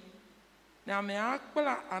Ame, Ni Ame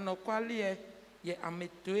Akpala, Anoqualie, Ye Ame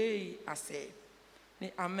Toe, Ase,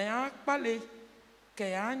 Ni Ame Akpale,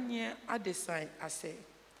 Kayanye Adesai, Ase,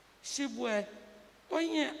 Shibwe,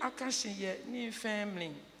 Oye Akashi, ye, Ni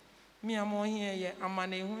family, Mi Amoye, ye,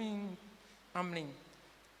 Amane Wing, Amling.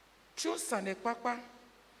 Chusa de Papa,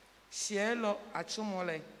 Shielo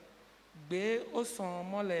Achumole, Be Oson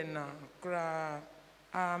Molena, Kra,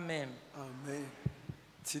 Amen. Amen.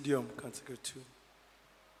 Tidium, Canticle 2.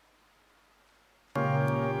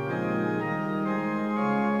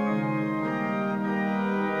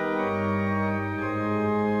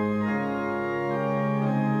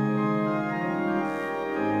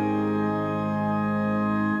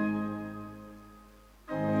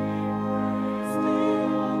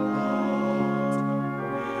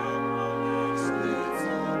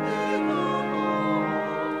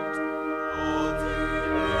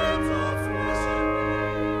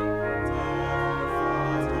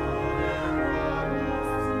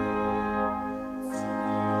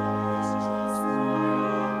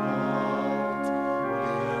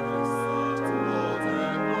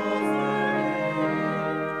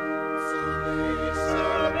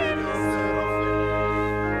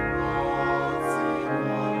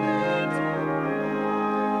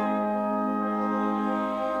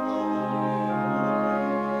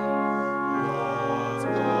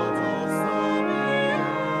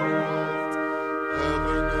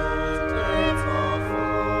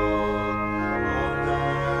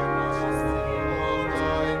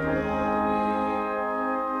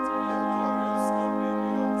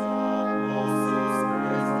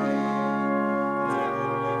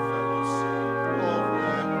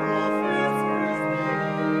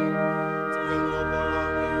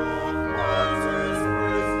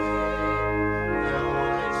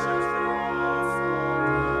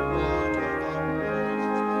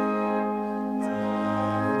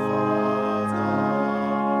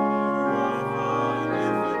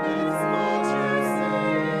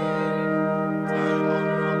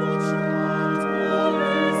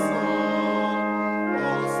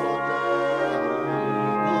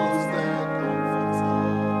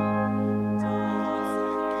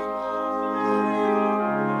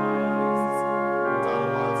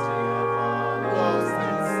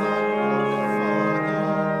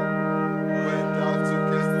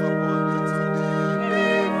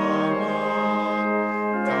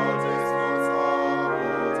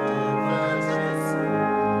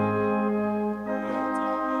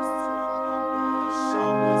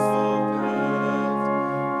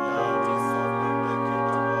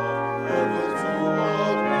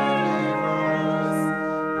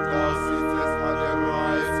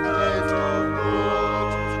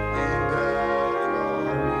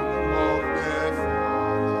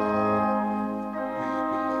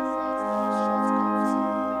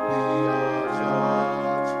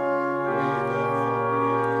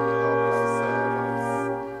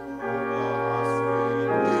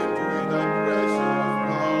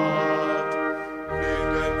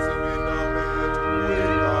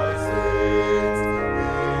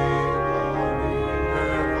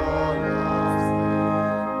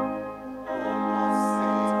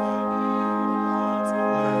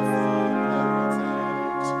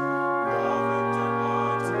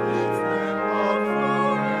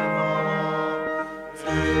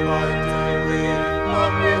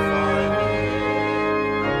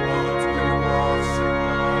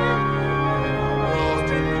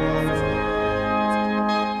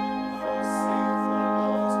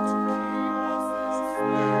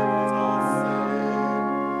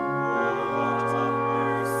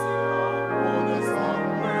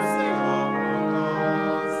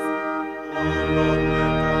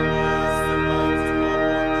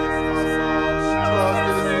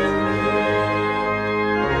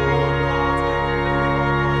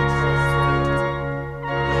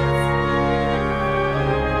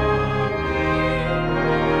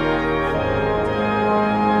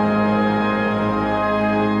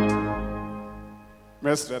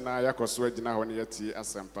 Mestre na yakoso agina ho ne yati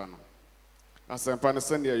asempa no. Asempa no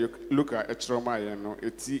send ya Luka echroma ye no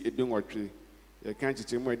eti edinwotwe. Ye kan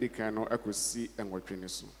chichemu edikan no akosi enwotwe ne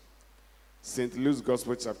so. St. Luke's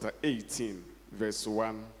Gospel chapter 18 verse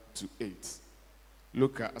 1 to 8.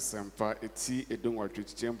 Luka asempa eti edinwotwe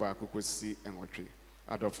chichemu akokosi enwotwe.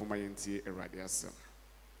 adɔfo ma yɛntie Awurade asɛm.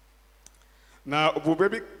 Na obobe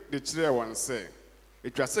bi de kyerɛ wɔn sɛ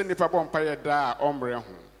etwa sɛ nnipa bɔ mpaeɛ daa a ɔmmerɛ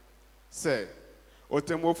ho sɛ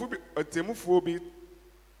ɔtemmufoɔ bi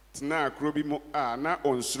tenaa kuro bi mu a na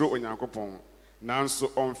ɔnsuro Onyankopɔn nanso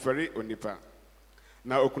ɔmfɛre onipa.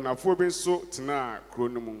 Na okunafoɔ bi nso tenaa kuro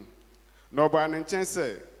no mu. Na ɔbaa ne nkyɛn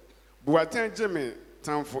sɛ buaten gye me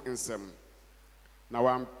tamfo nsɛm. Na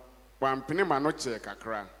wampene ma no kyɛɛ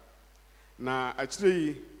kakra. Na akyire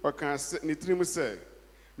yi ɔka sɛ ne tirim sɛ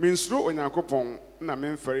mensuro Onyankopɔn na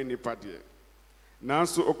memfɛre nipa deɛ.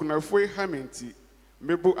 Nanso okunafoɔ yi ha me nti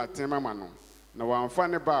mebu atɛn ama no. Na wamfa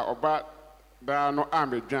ne ba a ɔba daa no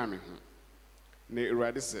amedwan me ho. Na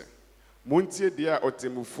Awurade sɛ montie deɛ a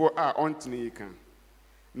ɔtemmufoɔ a ɔntene yi ka.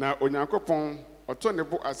 Na Onyankopɔn ɔtɔ ne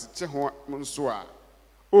bo asekyɛ ho nso a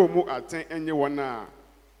ɔmmu atɛn enye wɔn a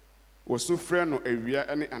wɔsu frɛ no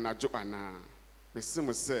awia ne anadwo anaa. Mese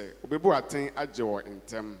mo sɛ obebu atɛn agye wɔ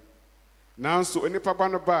ntɛm. Nanso onipa ba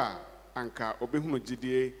no ba a anka obehunu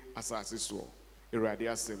gyidie asase soɔ. Awurade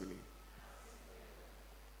asɛm ni.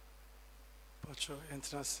 Pacho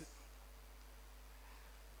entrance.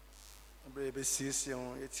 Abrebe siesie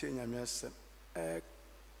ho etie nyame asɛm.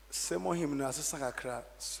 Semo him no asesa kakra.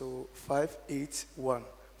 So 581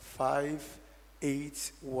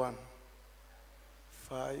 581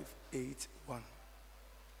 581.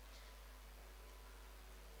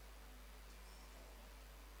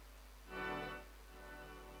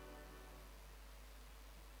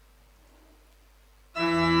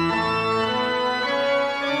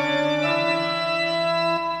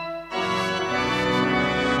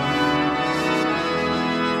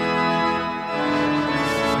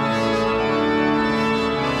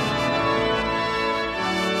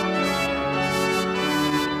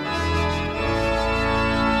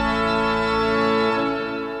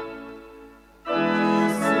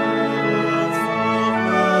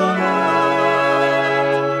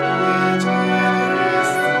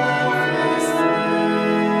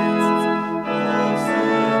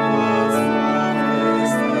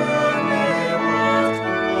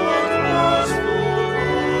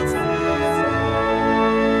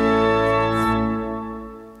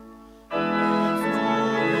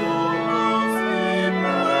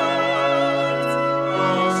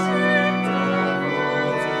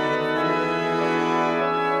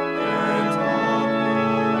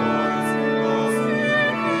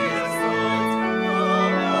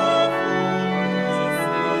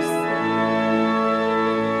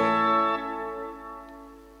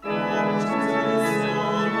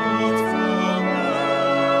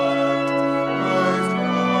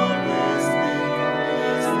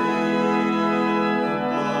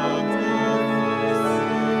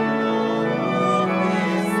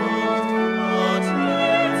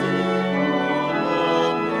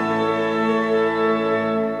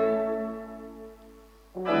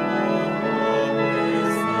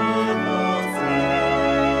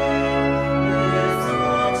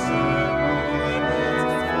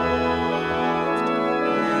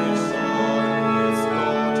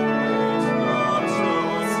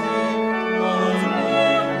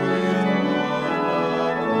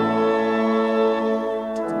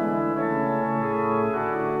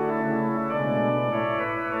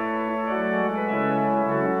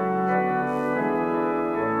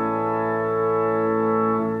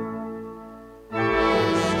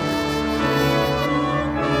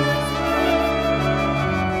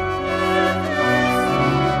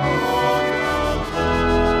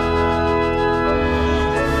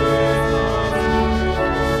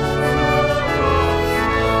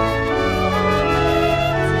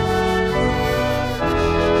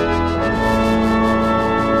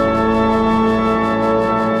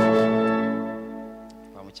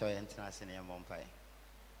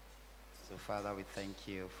 So, Father, we thank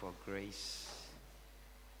you for grace.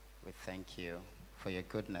 We thank you for your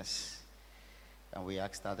goodness. And we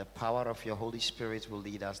ask that the power of your Holy Spirit will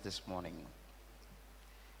lead us this morning.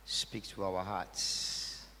 Speak to our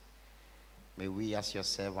hearts. May we as your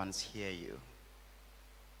servants hear you.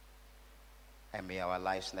 And may our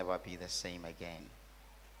lives never be the same again.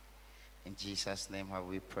 In Jesus' name have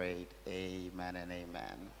we prayed. Amen and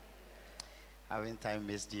amen. Haven't I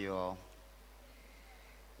missed you all?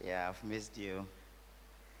 Yeah, I've missed you.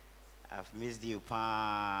 I've missed you,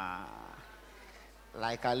 pa.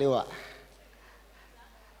 Like Aliwa.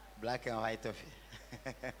 Black and white of you.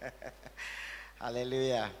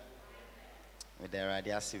 Hallelujah. With the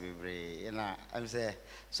radiasi vibre. You know, I'm saying,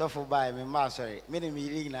 so for by me, sorry. Many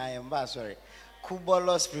meeting I am sorry.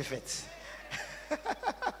 Kubolos prefect.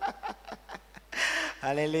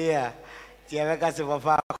 Hallelujah.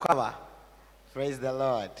 Praise the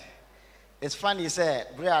Lord. It's funny, say,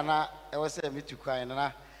 Brianna, I was saying me to cry, and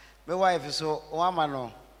my wife is so one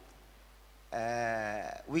man.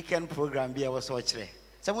 Weekend program be I was watching.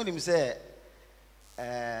 Someone him say,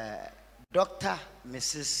 Dr.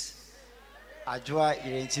 Mrs. Ajwa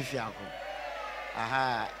Irenchifianko.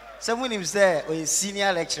 Aha. Someone him say, oh,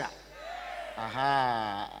 senior lecturer.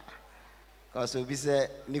 Aha. Because we say,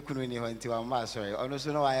 Nikunu ni wanti wa ma sorry. Ono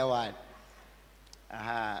so no I want.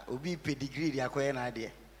 Aha. Obi pedigree ya kwa na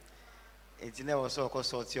de. Enti na was so ko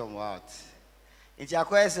sort you out. Enti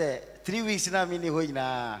akwa say 3 weeks na me ni ho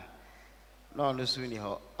nyina. No, no, soon,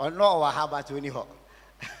 ho. Or no, what about when you ho?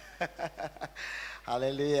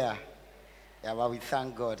 Hallelujah. Yeah, but we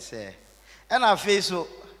thank God, say. And our face, so,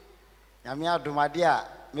 Yamia Dumadia,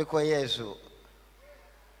 Miko Yesu,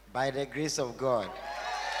 by the grace of God.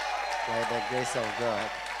 By the grace of God.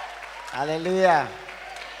 Hallelujah.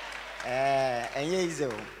 And easy.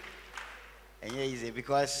 And easy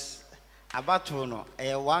because about to know,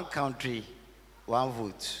 one country, one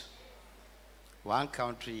vote. One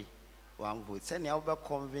country, one vote. Send you over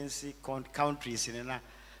convincing countries in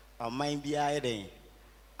a mind be a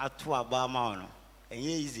at two Obama, and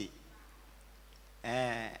easy.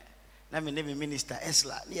 Now, my name is Minister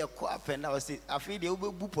Esla, near Co-op, and I was I feel the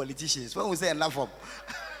Ubu politicians. When we say enough of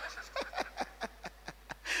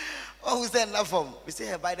when we say enough of, we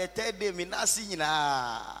say by the third day, me not seeing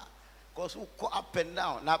because who go up and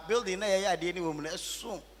down. Now, building a year, the woman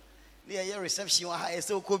soon near your reception, I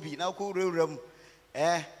so could be now, cool room.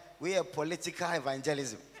 We are political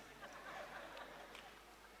evangelism.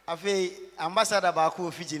 I feel Ambassador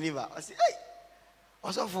Baku Fiji Geneva. I say, hey,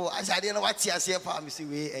 also for as I didn't know what you say, I see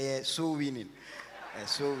we so winning,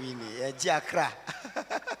 so winning, Jakra.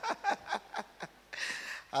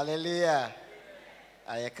 Hallelujah.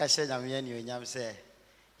 I catch him say,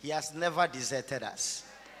 he has never deserted us.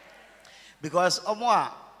 Because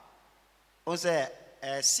Omoa, on say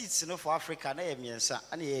seats no for Africa, na yemiensa,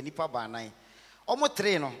 ani nipa ba nine. Omo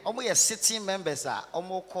three no, omo ye sitting members are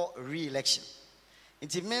omo call re-election.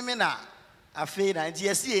 Inti meme na afei na inti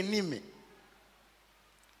yesi enime.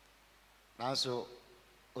 Nanso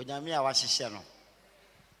onyame a wahihye no.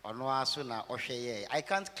 Ono aso na ohwe ye. I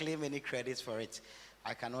can't claim any credit for it.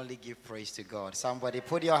 I can only give praise to God. Somebody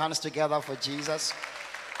put your hands together for Jesus.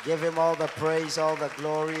 Give him all the praise, all the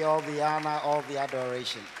glory, all the honor, all the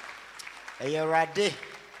adoration. Eyerade.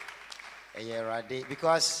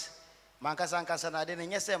 Because Mankasa na didn't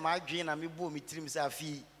yes, my dream and me boom, me trim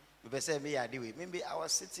safi, me say me I do it. Maybe I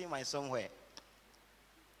was sitting my somewhere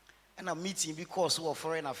and a meeting because of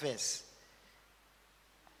foreign affairs.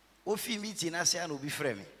 Ofi meeting, I say, I will be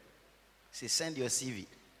frame. Say, send your CV.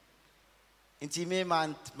 Inti me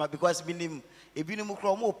man, because minim, a binum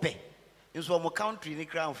cromo pay. In so more country, ni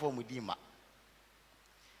crown for Mudima.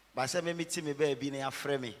 But say, me meeting me baby, a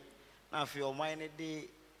frame. Now, for your mind,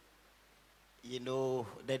 you know,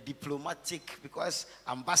 the diplomatic, because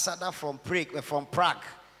ambassador from Prague,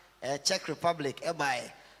 Czech Republic,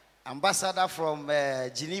 ambassador from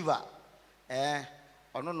Geneva,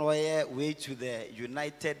 on our way to the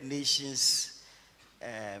United Nations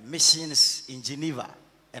missions in Geneva,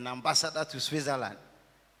 an ambassador to Switzerland.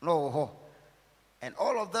 No, and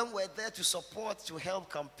all of them were there to support, to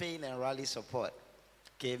help campaign and rally support.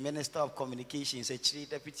 Okay, Minister of Communications,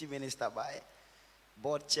 Deputy Minister by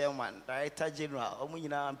Board Chairman, Director General,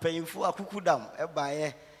 I'm paying for a kukudam, a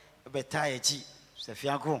betaye,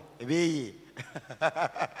 Sefianko,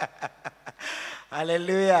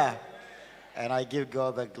 hallelujah. And I give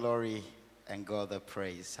God the glory and God the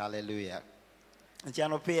praise. Hallelujah. And you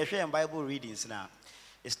know, pay Bible readings now.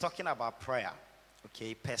 It's talking about prayer,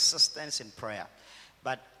 okay, persistence in prayer.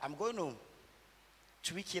 But I'm going to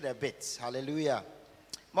tweak it a bit. Hallelujah.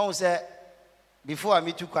 Mom said, before I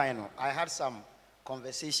meet you, I had some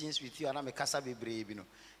conversations with you, and I'm a casa be brave, you know,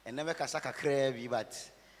 and never casaka crave,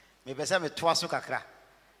 but maybe some twaso kakra.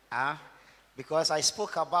 Because I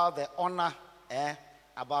spoke about the honor,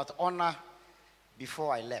 about honor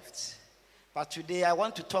before I left. But today I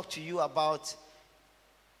want to talk to you about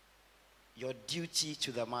your duty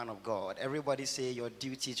to the man of God. Everybody say your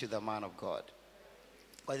duty to the man of God.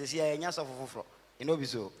 Because you see, you know,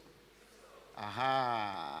 so.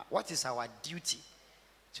 What is our duty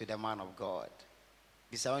to the man of God?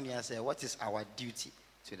 Bisaonia say, what is our duty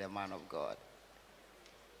to the man of God?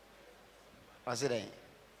 What's it?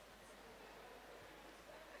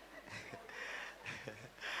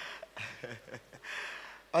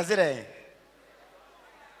 What's it?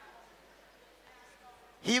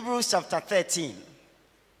 Hebrews chapter 13.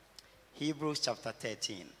 Hebrews chapter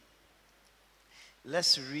 13.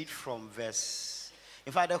 Let's read from verse.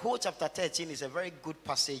 In fact, the whole chapter 13 is a very good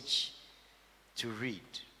passage to read.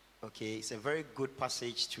 Okay, it's a very good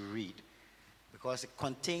passage to read because it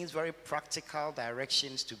contains very practical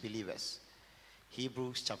directions to believers.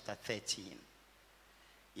 Hebrews chapter 13.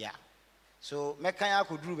 Yeah. So, mekanya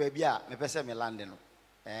kudru baby a me pese me land no.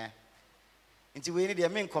 Nti we need the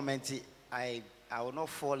main comment. I will not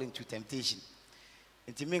fall into temptation.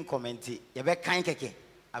 Nti main comment. Ye be kan keke.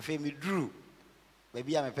 Afi me dru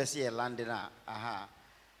baby a me pese ye land na. Aha.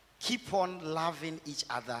 Keep on loving each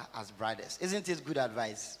other as brothers. Isn't it good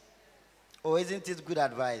advice? Oh, isn't it good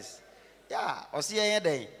advice? Yeah. Osi ye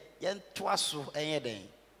den. Yen twaso ye den.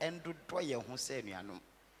 Endu do ye ho se nuanom.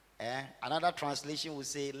 Another translation will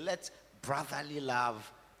say, let brotherly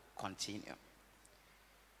love continue.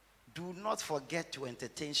 Do not forget to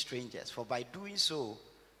entertain strangers, for by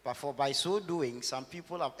so doing, some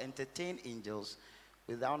people have entertained angels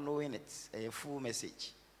without knowing it. A full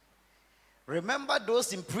message. Remember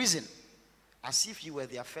those in prison as if you were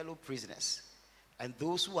their fellow prisoners, and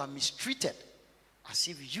those who are mistreated as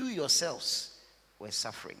if you yourselves were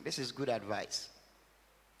suffering. This is good advice.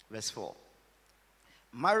 Verse 4.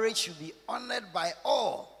 Marriage should be honored by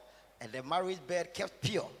all, and the marriage bed kept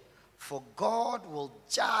pure, for God will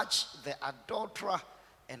judge the adulterer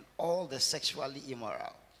and all the sexually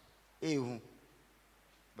immoral.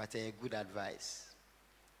 But a good advice.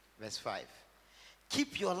 Verse 5.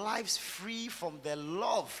 Keep your lives free from the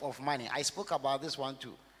love of money. I spoke about this one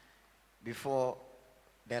too before,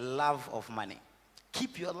 the love of money.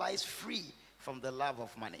 Keep your lives free from the love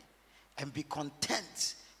of money and be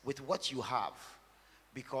content with what you have.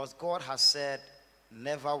 Because God has said,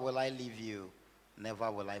 never will I leave you,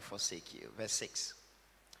 never will I forsake you. Verse 6.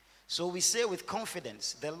 So we say with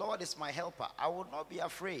confidence, the Lord is my helper. I will not be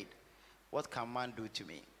afraid. What can man do to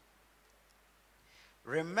me?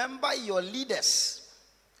 Remember your leaders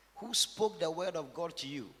who spoke the word of God to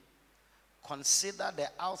you. Consider the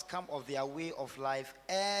outcome of their way of life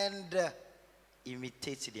and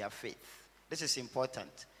imitate their faith. This is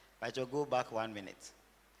important. I shall go back 1 minute.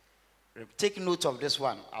 Take note of this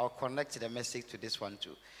one. I'll connect the message to this one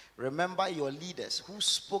too. Remember your leaders who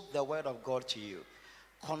spoke the word of God to you.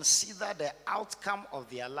 Consider the outcome of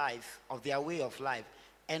their life, of their way of life,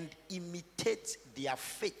 and imitate their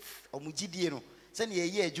faith. Send ye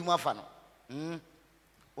ye juma fano.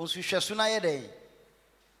 Onsu hwesuna ye den.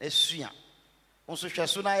 Esua. Onsu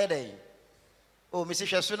hwesuna ye den. Oh, me se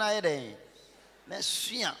hwesuna ye den. Na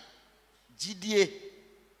esua. Gidie.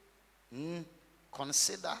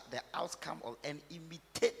 Consider the outcome of and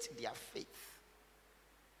imitate their faith.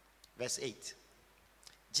 Verse 8.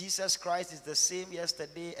 Jesus Christ is the same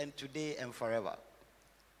yesterday and today and forever.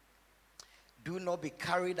 Do not be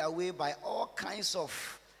carried away by all kinds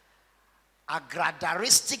of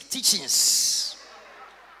agradaristic teachings.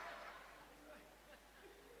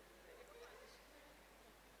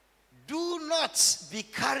 Do not be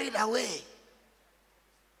carried away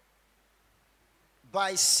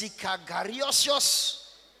by Sicagariosios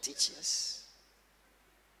teachings.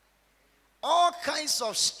 All kinds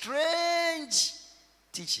of strange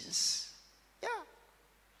teachings. Yeah.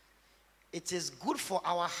 It is good for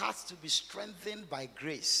our hearts to be strengthened by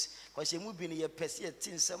grace. Because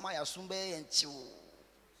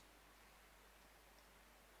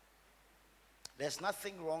there's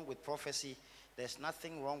nothing wrong with prophecy. There's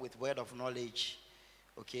nothing wrong with word of knowledge.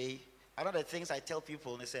 Okay? One of the things I tell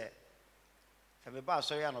people, they say, if I'm about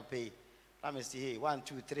sorry, I don't pay. Let me see, 1,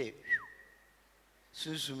 2, 3.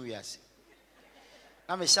 Soon we are.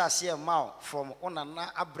 Let me see a mouth from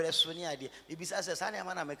Onana Abresuni idea. Maybe says, I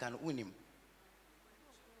man American unim.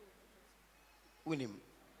 Unim.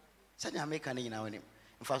 Sani American in our name.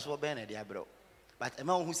 In fact, so Ben idea, bro. But a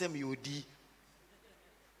man who said you D.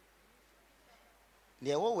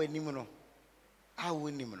 Near what we nimuno. I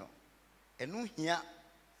will nimuno. And no here.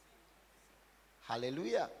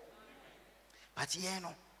 Hallelujah. But yeah,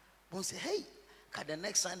 no. One say, hey, can the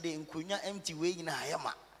next Sunday in Kunya empty way in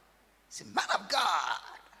Hayama? Say, man of God.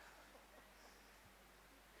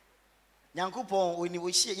 Nyankopon, when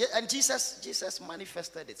we share, and Jesus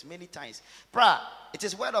manifested it many times. It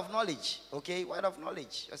is word of knowledge, okay? Word of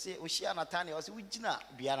knowledge. You see, we share Natani. I say, we jina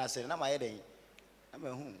biana say, na my head. I'm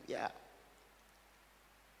a whom, yeah,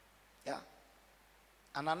 yeah.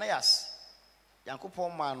 Ananias,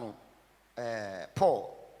 Nyankopon manu,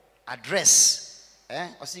 Paul, address.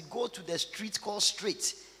 I say, go to the street called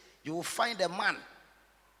Straight. You will find a man.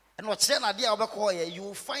 And what's then idea you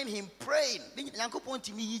will find him praying.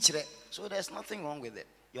 So there's nothing wrong with it.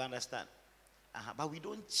 You understand? But we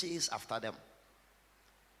don't chase after them.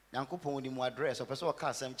 Yankopon ni address.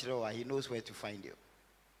 He knows where to find you.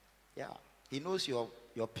 Yeah. He knows your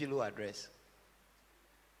pillow address.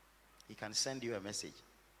 He can send you a message.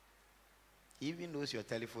 He even knows your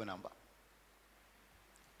telephone number.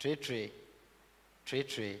 Trey.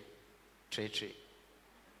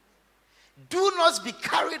 Do not be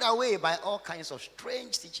carried away by all kinds of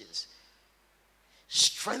strange teachings.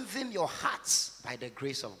 Strengthen your hearts by the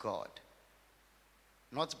grace of God,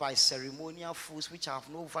 not by ceremonial foods which have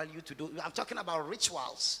no value to do. I'm talking about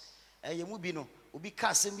rituals.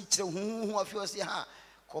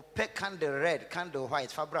 Candle red, candle white,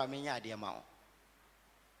 fabra menya de amount.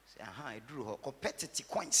 Say, I drew her competitive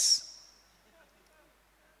coins.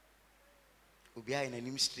 Ubi in a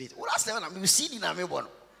new street. What last time you see in a mebon?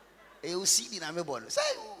 You see in a mebon. Say,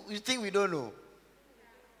 you think we don't know?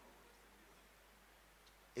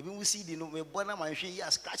 Even we see the no mebona man, she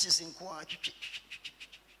has scratches in corn.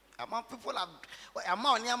 Among people have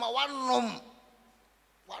amount near one num.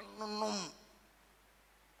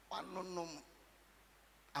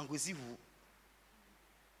 And we see who.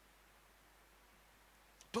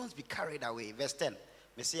 Don't be carried away. Verse 10.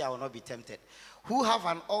 May say I will not be tempted. Who have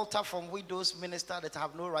an altar from which those minister that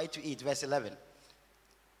have no right to eat. Verse 11.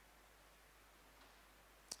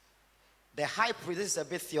 The high priest, this is a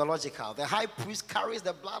bit theological. The high priest carries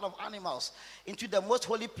the blood of animals into the most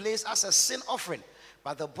holy place as a sin offering,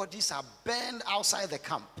 but the bodies are burned outside the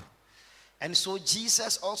camp. And so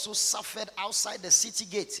Jesus also suffered outside the city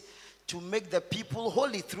gate to make the people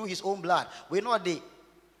holy through his own blood. We know the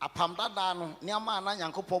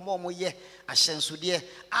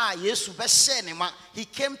he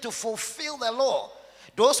came to fulfill the law.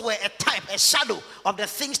 Those were a type, a shadow of the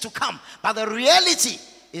things to come, but the reality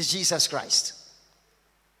is Jesus Christ.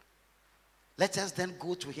 Let us then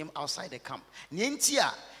go to him outside the camp.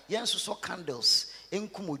 Nyentia yensu so candles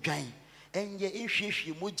enkumodwan enye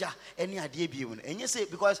ehwehwe moja ene ade biemu. And you say,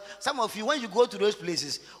 because some of you, when you go to those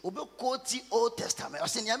places, obe quote Old Testament.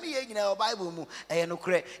 Ose nyame ye nyina Bible mu e no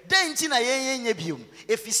kre. Den ti na ye biemu.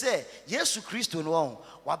 If he say Yesu Kristo no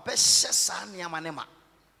wa be sa nyama nema.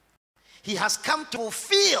 He has come to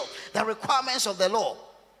fulfill the requirements of the law.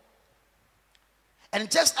 And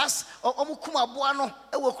just as you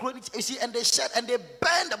see, and they shed and they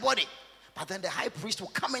burned the body. But then the high priest will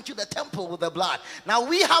come into the temple with the blood. Now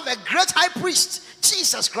we have a great high priest,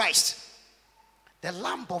 Jesus Christ, the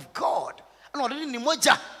Lamb of God.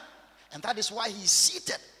 And that is why he is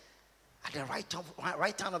seated at the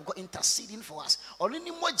right hand of God, interceding for us.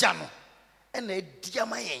 And a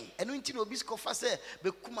diamayen, and until Obisco Fase,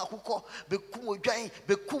 Bekuma Huko, Bekum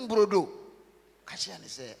Bekum Brodo. Kashian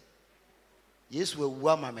say, yes, we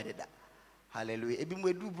wama mededa. Hallelujah. Ebim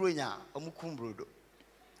we do bronya, omukum brodo.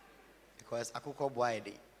 Because akuko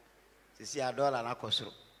boyde. See a dollar and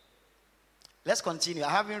akosro. Let's continue. I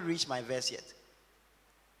haven't reached my verse yet.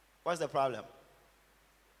 What's the problem?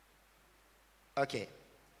 Okay.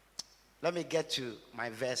 Let me get to my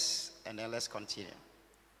verse and then let's continue.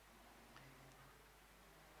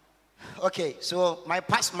 Okay, so my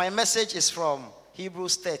message is from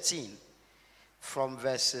Hebrews 13, from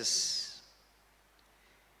verses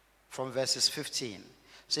 15.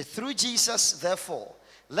 So through Jesus, therefore,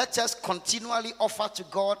 let us continually offer to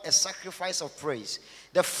God a sacrifice of praise,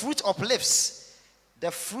 the fruit of lips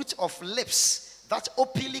that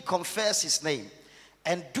openly confess his name.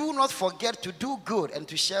 And do not forget to do good and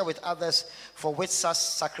to share with others, for which such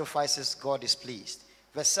sacrifices God is pleased.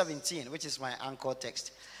 Verse 17, which is my anchor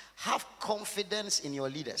text. Have confidence in your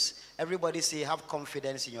leaders. Everybody say, have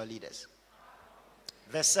confidence in your leaders.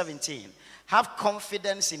 Verse 17. Have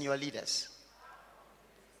confidence in your leaders.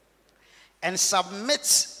 And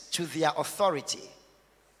submit to their authority.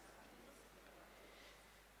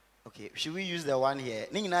 Okay, should we use the one here?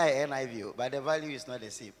 NIV, but the value is not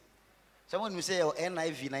the same. Someone will say your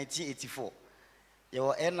NIV 1984.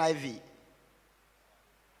 Your NIV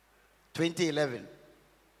 2011.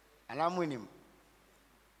 And I'm winning.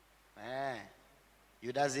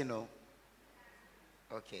 You doesn't know.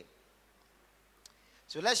 Okay.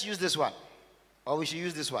 So let's use this one. Or we should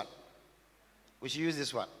use this one. We should use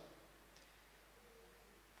this one.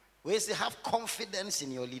 We say have confidence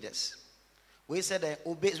in your leaders. We said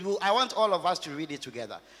obey. I want all of us to read it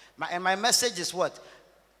together. My message is what?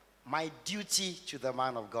 My duty to the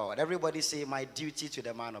man of God. Everybody say my duty to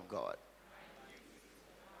the man of God.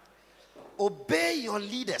 Obey your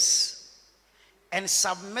leaders and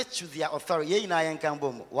submit to their authority.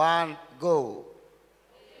 One, go.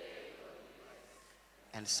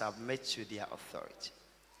 And submit to their authority.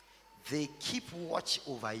 They keep watch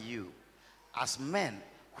over you as men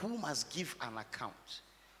who must give an account.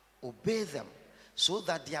 Obey them so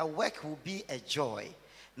that their work will be a joy,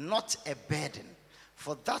 not a burden,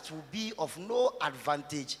 for that will be of no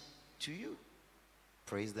advantage to you.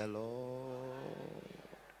 Praise the Lord.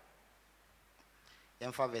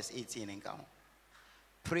 verse 18 in count.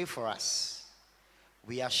 Pray for us.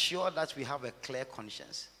 We are sure that we have a clear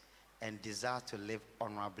conscience and desire to live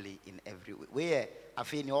honorably in every way.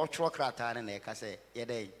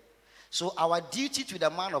 So our duty to the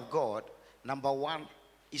man of God, number one,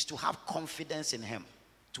 is to have confidence in him,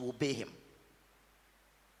 to obey him.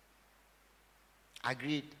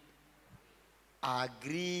 Agreed?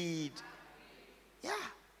 Agreed. Yeah.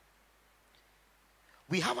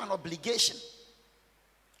 We have an obligation.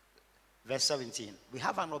 Verse 17. We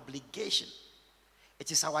have an obligation.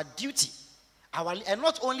 It is our duty. And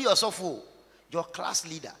not only yourself, your class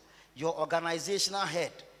leader, your organizational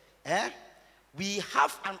head. We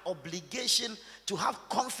have an obligation to have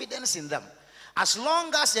confidence in them. As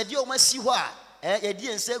long as you do see what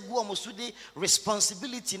you say go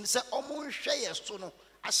responsibility say omo hwe so no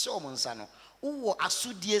ase omo nsa no wo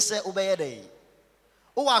asudie se obeyede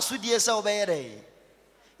wo asudie se obeyede.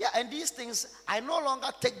 Yeah, and these things I no longer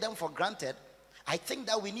take them for granted. I think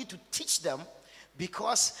that we need to teach them,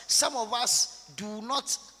 because some of us do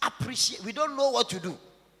not appreciate, we don't know what to do,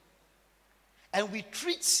 and we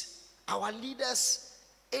treat our leaders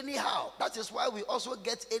anyhow. That is why we also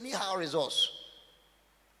get anyhow results.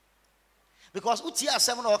 Because utia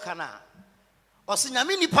asem na okana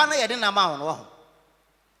osinyame nipa na yede na ma no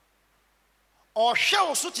o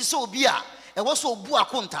hwe so ti se obi a e wo so obu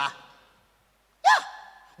akonta. Yeah,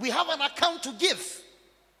 we have an account to give.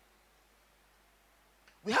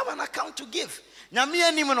 We have an account to give. Nyame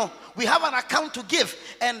anim no, we have an account to give.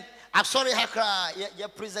 And I'm sorry, Hakra, you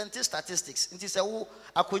presenting statistics. Nti se wo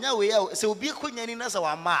akonya we se obi akonya ni na se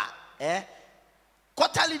wa ma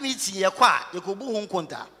quarterly meeting ye kwa ye ko bu hu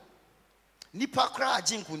nkonta. Nipa kra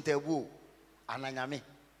agin kuntabu ananyame.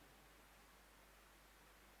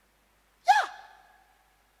 Yeah.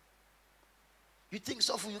 You think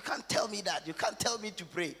so? You can't tell me that. You can't tell me to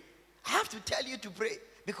pray. I have to tell you to pray,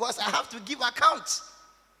 because I have to give accounts.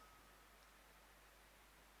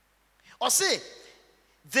 Or say,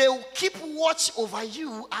 they will keep watch over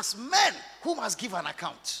you as men who must give an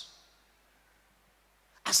account.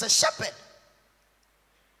 As a shepherd.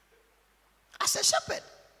 As a shepherd.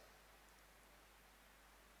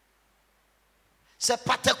 Se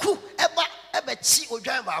pataku eba chi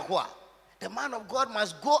odwan ba ho a, the man of God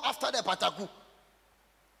must go after the pataku.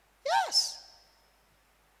 Yes.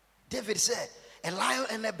 David said, a lion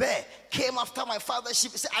and a bear came after my father's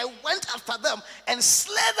sheep. He said, I went after them and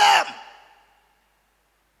slay them.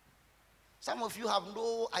 Some of you have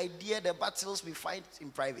no idea the battles we fight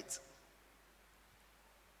in private.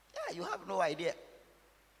 Yeah, you have no idea.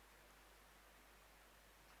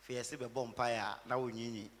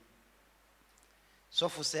 So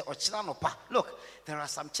for say, look, there are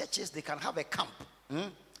some churches, they can have a camp.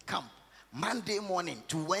 Camp. Monday morning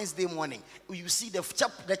to Wednesday morning. You see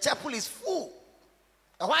the chapel is full.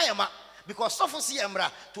 Why am I? Because so for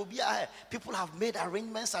to be people have made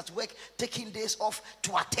arrangements at work, taking days off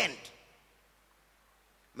to attend.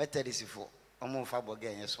 Methodist for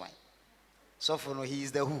so for no, he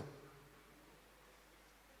is the who.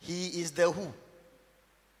 He is the who.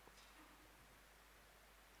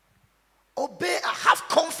 Obey, have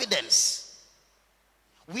confidence.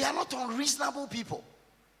 We are not unreasonable people.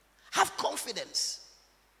 Have confidence.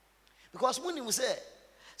 Because when you say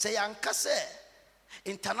Yankase,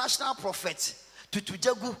 international prophet,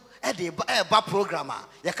 Tutujagu, Eba programmer,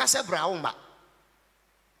 Yakase Brauma.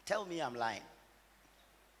 Tell me I'm lying.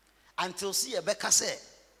 Until see a Bekase,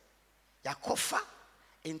 Yakofa,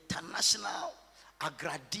 international,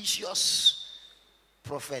 agradicious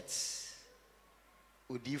prophet,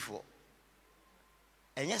 Udifo.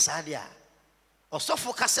 And yes, Adia. Also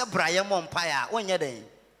focus a Brian Mompire when you're there.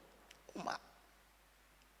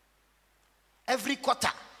 Every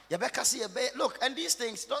quarter, you see a look, and these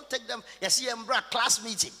things don't take them. You see a class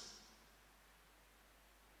meeting.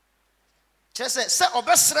 Just say,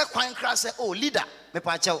 obesre kwan kra say, oh leader, me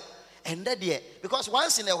pacho. And that day, because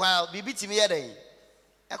once in a while, bibi timi ya dey.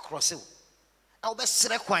 E cross it.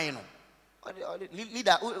 Obesre kwan no.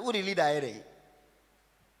 Leader, who the leader here?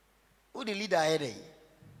 Who the leader here?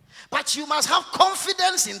 But you must have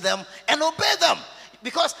confidence in them and obey them.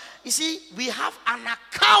 Because, you see, we have an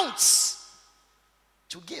account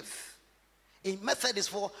to give. In Methodist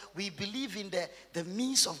for, we believe in the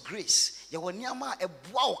means of grace.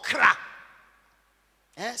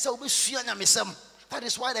 That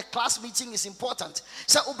is why the class meeting is important.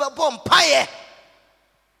 That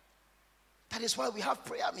is why we have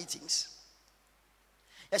prayer meetings.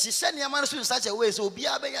 Yes, she sent your man in such a way. So be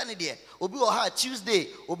a beyanide. Obi oha Tuesday.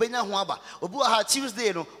 Obenya huaba. Obi oha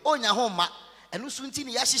Tuesday no. Onya homa. And usunti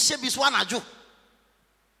ni yashi shebis wana ju.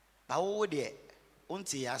 Ba wo de.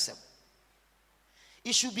 Unti yasem.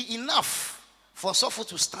 it should be enough for Sopho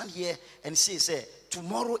to stand here and say,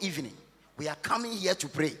 tomorrow evening, we are coming here to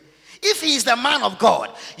pray. If he is the man of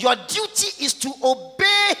God, your duty is to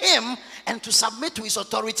obey him and to submit to his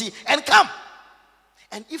authority and come.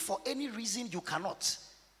 And if for any reason you cannot,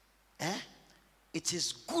 it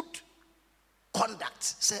is good conduct.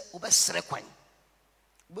 Say, ube srekwan.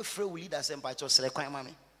 Ube free will lead us and by srekwan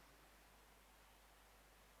mami.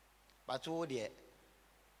 But oh dear.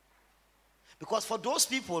 Because for those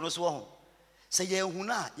people, those who say ye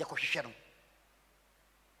huna ye kohwehwe no.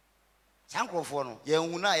 Sankrofo no ye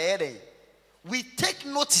huna ye dey. We take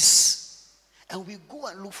notice and we go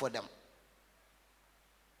and look for them.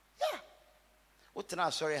 Yeah.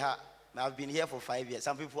 Sorry, I've been here for 5 years.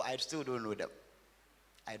 Some people, I still don't know them.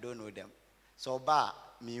 I don't know them. So, ba,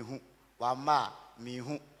 mi hu, wama, mi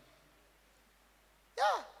hu. Yeah.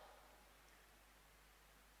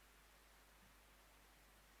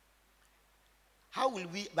 How will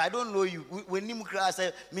we, but I don't know you. When you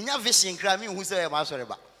say, minya vision cry, me who say, I'm sorry,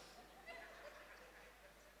 ba.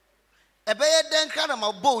 Ebeye den kana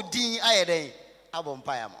ma bo din ayeden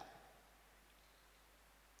abompaya mo.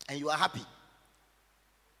 And you are happy.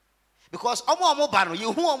 Because omo ba no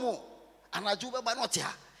you hu omo anaju be ba no te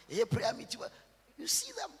ha e prayer meeting you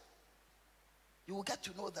see them, you will get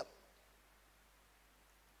to know them.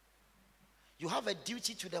 You have a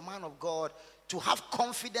duty to the man of God to have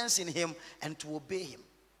confidence in him and to obey him.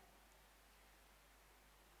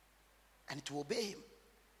 And to obey him.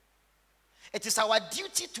 It is our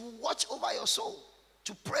duty to watch over your soul,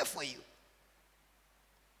 to pray for you.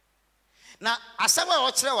 Now, as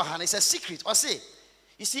it's a secret. Or say,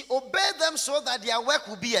 you see, obey them so that their work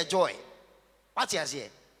will be a joy. What is here?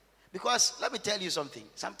 Because let me tell you something.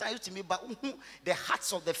 Sometimes to me, but the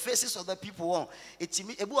hearts of the faces of the people, it's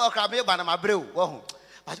me. But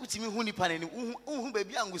to me, who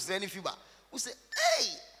baby any fever. Who say, hey,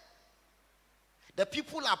 the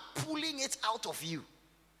people are pulling it out of you.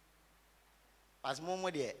 As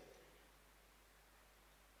Momo there.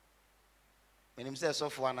 When him says so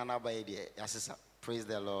for one another idea, praise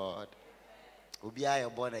the Lord. Ubi I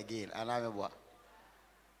born again, and I'm a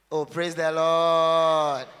oh, praise the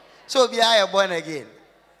Lord. So be I born again.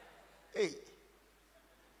 Hey,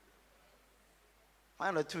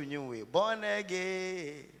 one or two new way. Born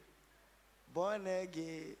again. Born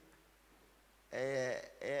again.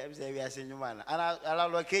 I'm saying we are saying man. And I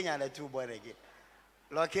love Kenya and the two born again.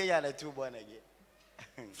 Lord Kenya and the two born again.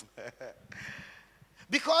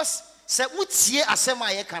 Because se utie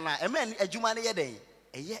asema ye kana amen adwuma ne ye den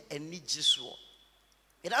eye anigiso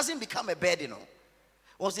it doesn't become a burden no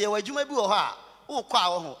was ye adwuma bi wo ha wo kwa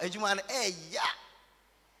wo ho adwuma ne ya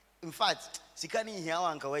in fact sika ni hia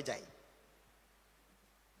wanka wajai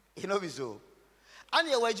you know biso and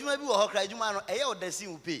ye adwuma bi wo ho kra adwuma no eye odasi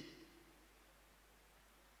upe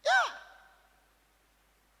yeah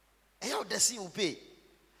eye odasi upe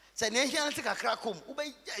se ne hia na tika kra kom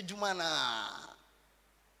ube adwuma na.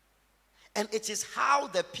 And it is how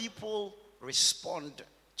the people respond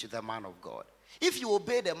to the man of God. If you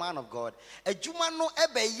obey the man of God, a jumano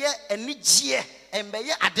ebeye enijie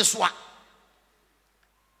embeye adeswa.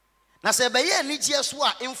 Na se ebeye enijie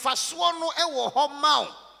swa infasuo no ewo ho.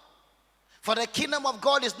 For the kingdom of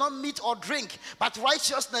God is not meat or drink, but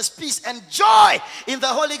righteousness, peace, and joy in the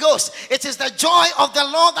Holy Ghost. It is the joy of the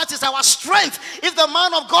Lord that is our strength. If the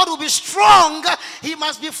man of God will be strong, he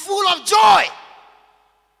must be full of joy.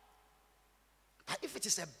 If it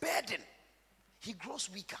is a burden, he grows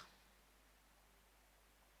weaker.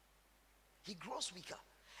 He grows weaker.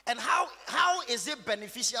 And how is it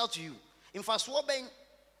beneficial to you? In fact,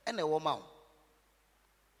 and a woman.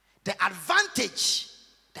 The advantage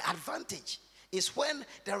is when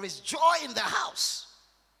there is joy in the house.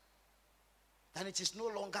 Then it is no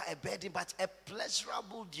longer a burden, but a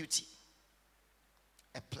pleasurable duty.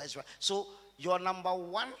 A pleasure. So your number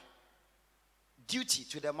one duty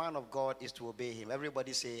to the man of God is to obey him.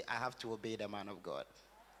 Everybody say, I have to obey the man of God.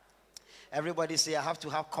 Everybody say, I have to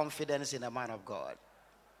have confidence in the man of God.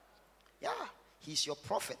 Yeah, he's your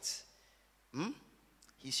prophet.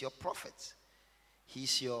 He's your prophet.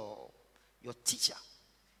 He's your teacher.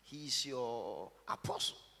 He's your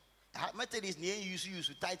apostle. Methodist near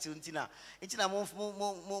use title untina mon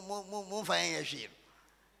fire shame.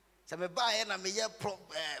 Some buy and I'm a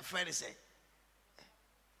friend say,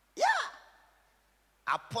 yeah.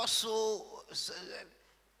 Apostle, I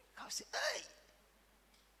say, hey,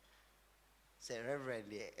 say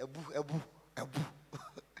Reverend, Ebu.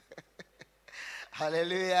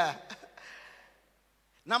 Hallelujah.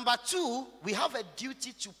 Number 2, we have a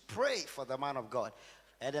duty to pray for the man of God.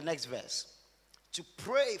 And the next verse, to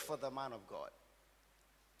pray for the man of God.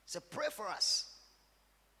 Say, pray for us.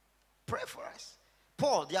 Pray for us.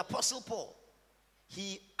 Paul, the Apostle Paul,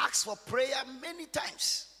 he asked for prayer many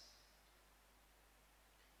times.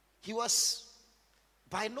 He was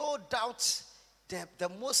by no doubt the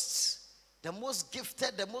most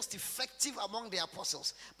gifted, the most effective among the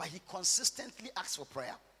apostles, but he consistently asked for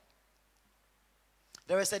prayer.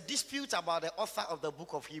 There is a dispute about the author of the book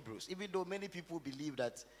of Hebrews, even though many people believe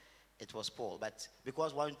that it was Paul, but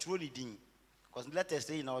because one truly didn't. Because let us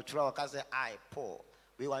say in our trial, I say, I, Paul,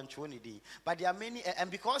 we want truly didn't. But there are many,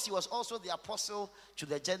 and because he was also the apostle to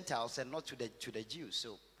the Gentiles and not to the Jews,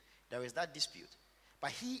 so there is that dispute.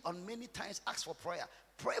 But he on many times asked for prayer.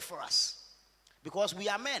 Pray for us. Because we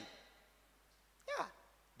are men. Yeah,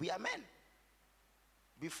 we are men.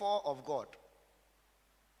 Before of God.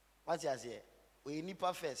 What's he say? We need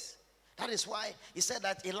first. That is why he said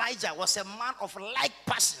that Elijah was a man of like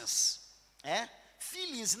passions.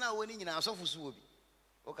 Feelings now when in our soft will be.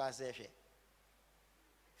 Okay, I say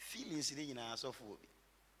feelings in our soft will be.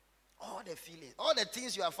 All the feelings, all the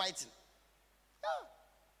things you are fighting.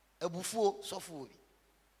 Yeah. A buffo soft will be.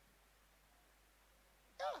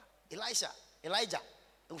 Yeah. Elijah.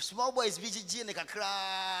 Small boys VGG and a cry.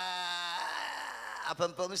 Up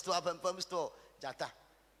and store, Jata.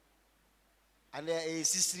 And there is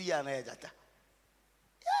sister and a Jata.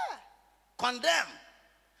 Yeah. Condemn.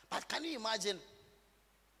 But can you imagine?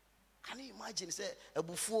 Say a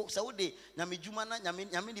buffo, Saudi, Namijumana,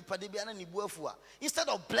 Yamini Padebiana, Nibuafua. Instead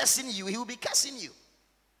of blessing you, he will be cursing you.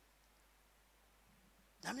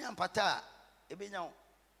 Namian Pata, Ebenyao.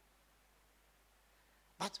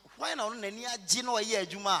 But why not Nenia Gino ye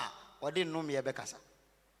Juma or didn't know me a Bekasa?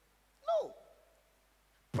 No.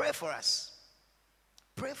 Pray for us.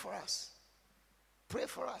 Pray for us. Pray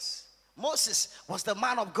for us. Moses was the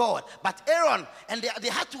man of God, but Aaron, and they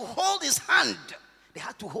had to hold his hand. They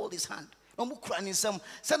had to hold his hand.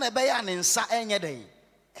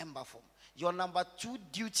 Your number 2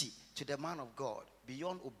 duty to the man of God,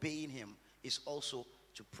 beyond obeying him, is also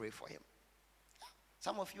to pray for him.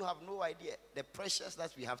 Some of you have no idea the pressures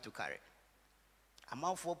that we have to carry.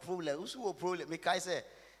 Amount for problem. Who's who problem? Make I say,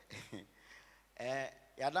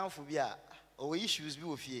 Yadam phobia or issues be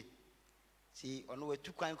with you. See, on we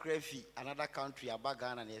two country, another country, a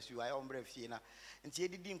bagan and yes, you are ombre fina. And she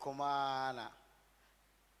didn't come on.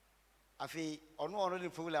 I feel on one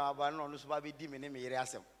problem about no baby demon in me,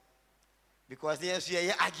 because there's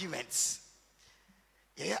arguments.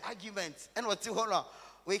 Yeah, arguments. And what you hold on?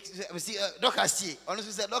 We see Docasty.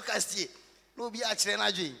 Honestly, said Docasty. No be actually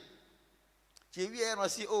energy. JV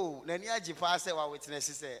and see, oh, Naniaji pass our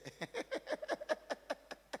witnesses say.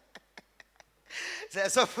 Say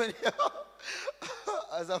so funny.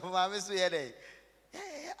 As of Mamma's way,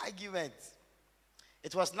 argument.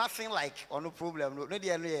 It was nothing like, no problem. No,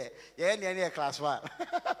 yeah, class 1.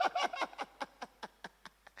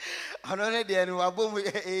 Already,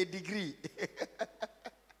 a degree.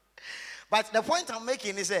 But the point I'm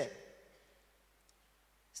making is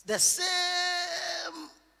the same.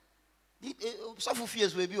 Some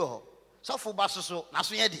fears will be all. Some for Basso,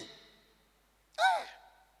 Nasuyedi.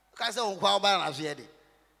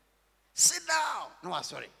 Sit down. No, I'm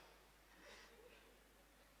sorry.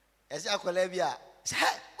 As I call Levia,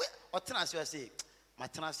 what can I say? My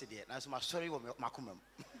tenacity, and I'm sorry, Macumum.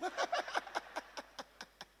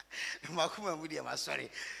 Macumum, with you, I'm sorry.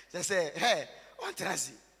 They say, hey, what can I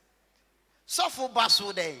say? Suffer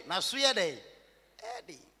Basso day, Nasuya day,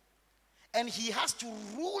 Eddie. And he has to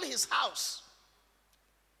rule his house.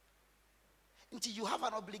 Until you have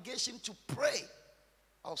an obligation to pray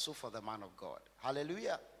also for the man of God.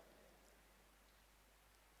 Hallelujah.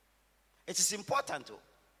 It is important too.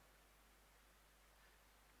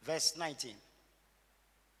 Verse 19.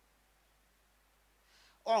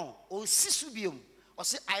 On Osisubium, or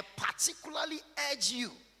say, I particularly urge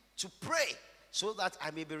you to pray so that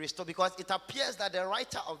I may be restored. Because it appears that the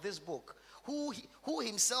writer of this book, who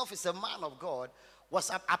himself is a man of God,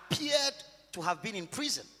 appeared to have been in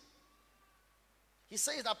prison. He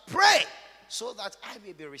says that pray so that I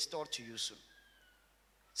may be restored to you soon.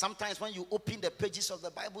 Sometimes when you open the pages of the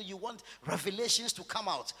Bible, you want revelations to come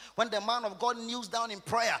out. When the man of God kneels down in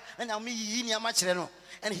prayer, and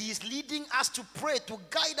he is leading us to pray, to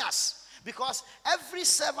guide us. Because every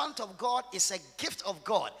servant of God is a gift of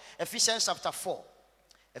God. Ephesians chapter 4.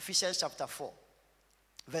 Ephesians chapter 4.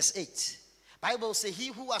 Verse 8. Bible says, he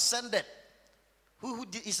who ascended, who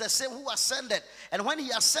is the same who ascended. And when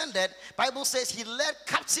he ascended, Bible says he led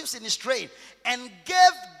captives in his train and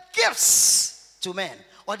gave gifts to men.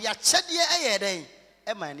 Or the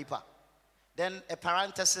then a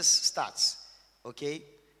parenthesis starts. Okay?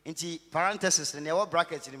 Into parenthesis, and there were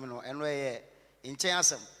brackets in the and in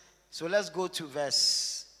Chansam. So let's go to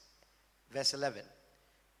verse verse 11.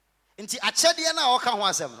 Inti akyɛdeɛ na ɔka ho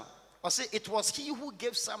asɛm no. Ɔse it was he who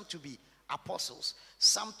gave some to be apostles,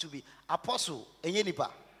 some to be apostle ɛnyɛ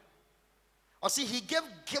nipa. Ɔse he gave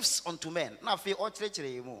gifts unto men. Na afei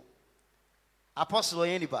ɔkyerɛkyerɛ mu. Apostle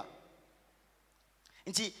ɛnyɛ nipa.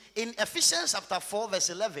 In Ephesians chapter 4 verse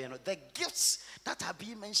 11, the gifts that are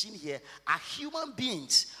being mentioned here are human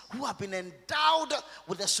beings who have been endowed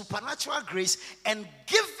with the supernatural grace and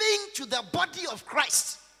giving to the body of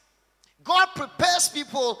Christ. God prepares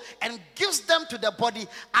people and gives them to the body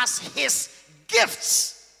as his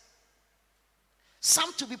gifts.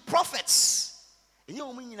 Some to be prophets,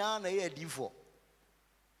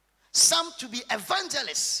 some to be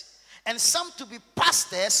evangelists, and some to be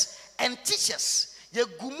pastors and teachers. Ye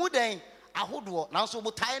gumuden ahodo now so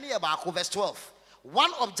mutayani about verse 12.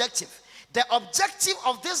 One objective. The objective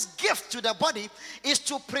of this gift to the body is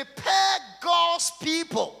to prepare God's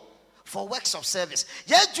people for works of service.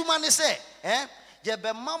 Ye jumani say, ye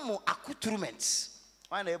be mamu accoutrements.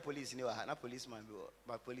 Why na police ni wa na policeman bi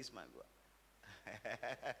but policeman bi.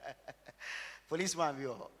 Policeman bi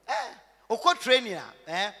oko training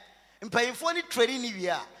mpayimfo ni training ni wi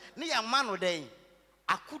a ne ya mano den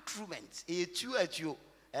accoutrement etu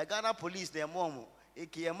Ghana police the mom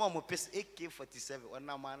AK-47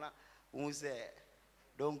 onamana who say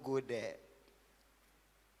don't go there.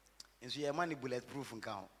 And so your money bulletproof in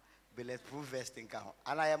count, bulletproof vest in count.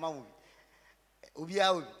 And I am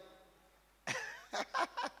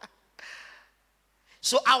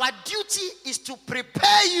so our duty is to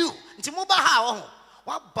prepare you.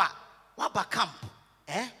 Waba camp.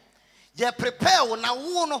 They prepare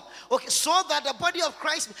now, okay, so that the body of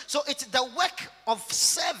Christ, so it's the work of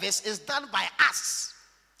service is done by us.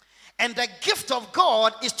 And the gift of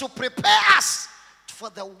God is to prepare us for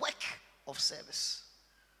the work of service.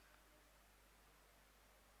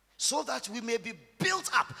 So that we may be built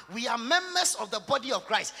up. We are members of the body of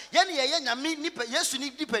Christ.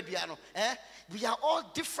 We are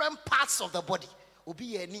all different parts of the body.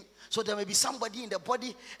 So there may be somebody in the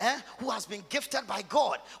body who has been gifted by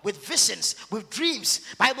God with visions, with dreams.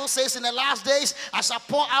 Bible says in the last days, I shall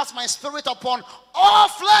pour out my spirit upon all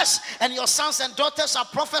flesh, and your sons and daughters shall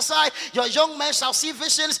prophesy, your young men shall see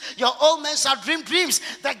visions, your old men shall dream dreams.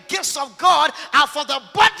 The gifts of God are for the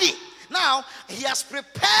body. Now, he has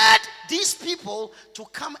prepared these people to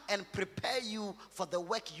come and prepare you for the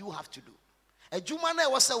work you have to do. And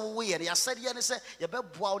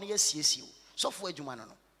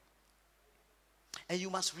you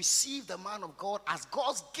must receive the man of God as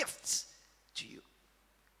God's gift to you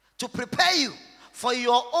to prepare you for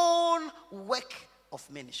your own work of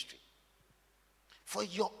ministry, for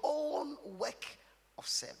your own work of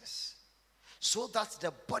service, so that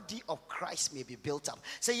the body of Christ may be built up.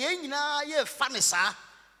 Say ye fanisa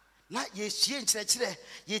na ye chere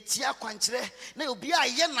ye tia kwanchere na obi a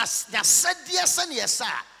ye na sadia sane yesa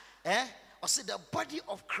or say the body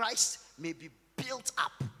of Christ may be built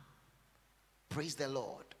up. Praise the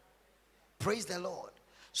Lord. Praise the Lord.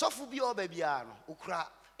 So for be all baby ukra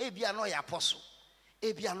ebia no apostle,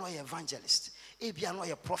 ebia no evangelist, ebia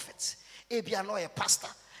no prophet, ebia no pastor.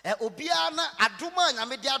 Obia na aduma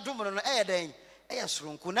nyame de adum no den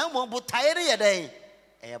sronku na mo butaire den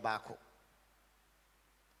baako.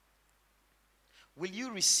 Will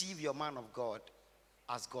you receive your man of God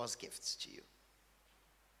as God's gifts to you?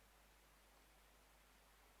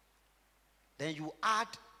 Then you add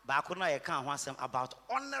about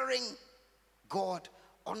honoring God,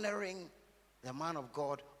 honoring the man of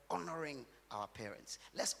God, honoring our parents.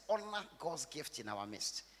 Let's honor God's gift in our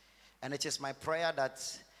midst. And it is my prayer that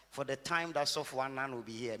for the time that Soph-Wanan will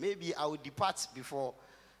be here, maybe I will depart before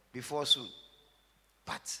soon,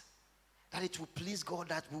 but that it will please God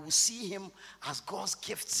that we will see him as God's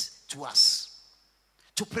gifts to us,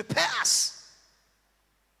 to prepare us.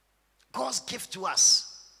 God's gift to us,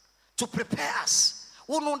 to prepare us.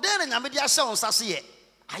 Are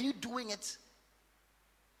you doing it?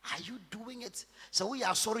 Are you doing it? So we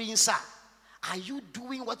are sorry, sir. Are you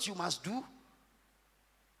doing what you must do?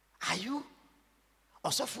 Are you?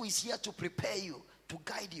 Osofu is here to prepare you, to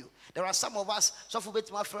guide you. There are some of us, Sofu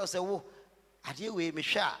bet my friends say, "Oh, adiwe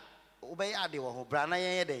mesha, obey adewo brana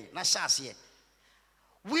yede na shase."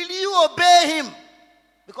 Will you obey him?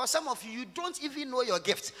 Because some of you don't even know your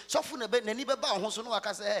gift. Sofu na nani beba ho so no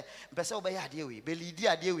aka say, "Mpese obey adewe, belidi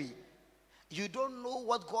adewe." You don't know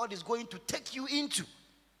what God is going to take you into.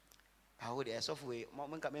 How dey Sofu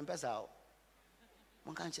monka mpesa o.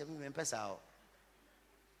 Monka nche mpesa o.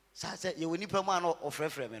 Say you ni pe man of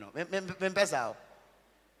frefre me no. Mpesa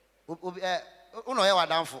o. Uno ye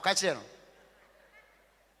wadamfo ka kire no.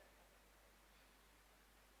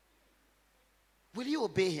 Will you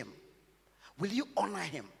obey him? Will you honor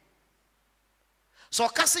him? So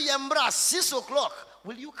kasi yembra 6 o'clock,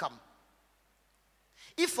 will you come?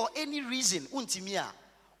 If for any reason untimia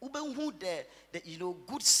ubenhu the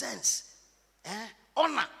good sense,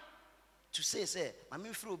 honor to say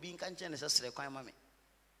mami fro bi nka nche necessary kwan mami.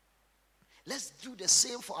 Let's do the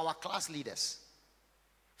same for our class leaders.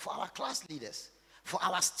 For our class leaders, for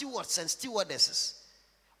our stewards and stewardesses,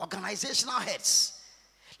 organizational heads.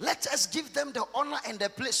 Let us give them the honor and the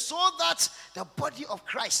place so that the body of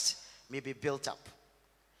Christ may be built up.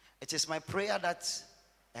 It is my prayer that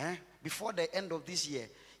before the end of this year,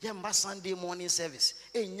 Sunday morning service,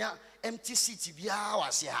 empty seat,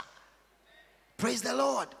 praise the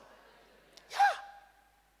Lord. Yeah.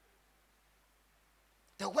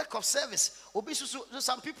 The work of service.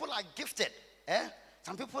 Some people are gifted.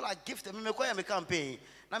 Some people are gifted. Me call me campaign.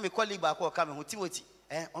 Na me colleague back or come Timothy.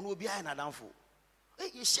 On will be in a downfall.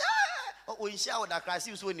 You share. Oh, you share with that Christ.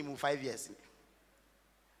 You so 5 years.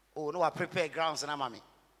 Oh no, I prepare grounds and mommy.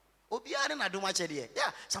 Obi are na do much idea.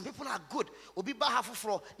 Yeah, some people are good. Obi ba half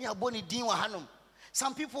fro. Ni aboni din wa hanum.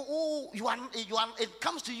 Some people, you are. It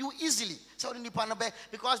comes to you easily. So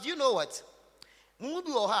because you know what? Mubi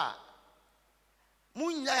oha.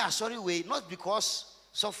 Munya sorry way not because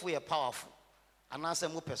software powerful. And answer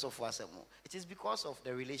more software. It is because of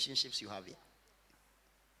the relationships you have here.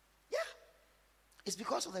 Yeah. It's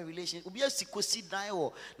because of the relationship. Ubi a sit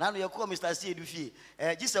down now you call Mr. C. Dufi.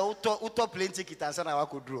 Just a auto plane ticket and I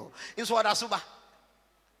could draw. It's what Asuba.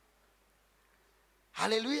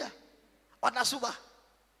 Hallelujah. What Asuba.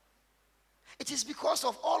 It is because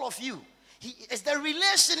of all of you. It's the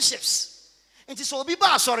relationships. It is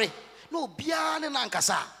Obiba, sorry. No, Bian and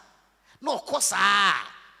Ankasa. No, Kosa.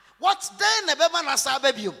 What then a beman as a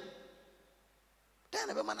baby? Then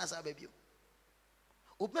a beman as a baby.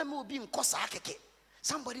 Ubemu being Kosa keke.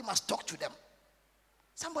 Somebody must talk to them.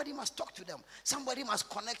 Somebody must talk to them. Somebody must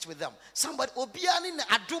connect with them. Somebody Obian in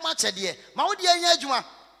Aduma Chedie. Maudia Yajuma.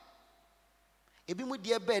 Ebimu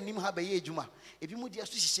dear Ben Nim Habe Yejuma. Ebimu dear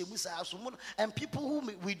Sushi Musa Sumun and people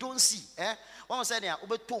whom we don't see. One said,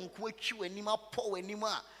 Ubeton Quechu and Nima Po and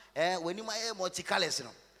Nima. When you might multicolours,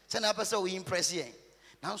 send up so we impress ye.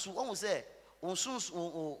 Now, so one say,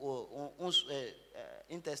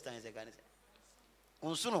 intestines again.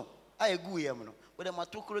 Unsuno, I agree, but I'm a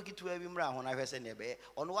too crooked to every round when I was in the bed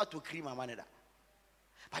on what to cream a manada.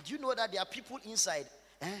 But you know that there are people inside.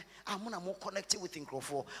 I'm more connected with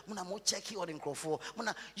Incrofo. I'm more checking on Incrofo.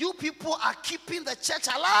 You people are keeping the church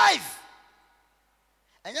alive.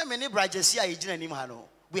 And you many branches here,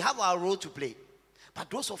 we have our role to play. But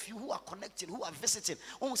those of you who are connected, who are visiting,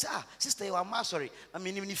 who say, sister, you are sorry. I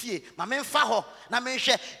mean, if you are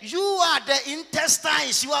the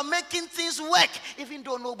intestines, you are making things work, even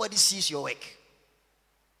though nobody sees your work.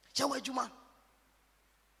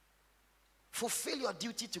 Fulfill your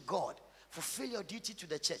duty to God, fulfill your duty to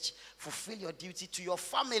the church, fulfill your duty to your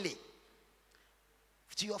family.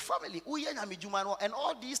 To your family, and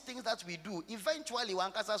all these things that we do, eventually,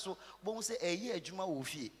 one can say, a year, Juma will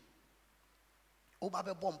fee.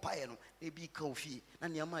 Obabe bompire no ebi kofi na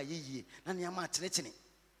niama yeye na niama tenetene.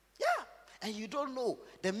 Yeah, and you don't know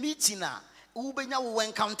the meeting na ubenya wo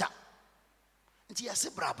encounter. Nti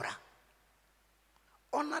yase brabra.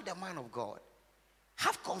 Honor the man of God.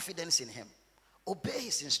 Have confidence in him. Obey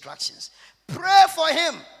his instructions. Pray for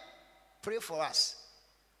him. Pray for us.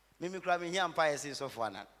 Mimi kra me here empire sin so for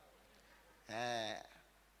na.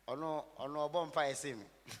 Ono bompire sin.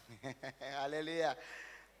 Hallelujah.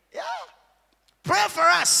 Yeah. Pray for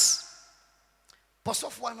us.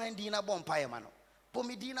 Posof one dina bompire mano.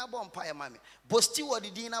 Pomidina bompire mami. Bosti wa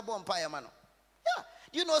dina bompire mano. Yeah.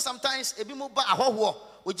 You know sometimes ebimu ba ahoho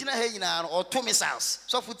ojina he nyina or 2 missiles.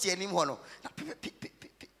 So futi enim ho no.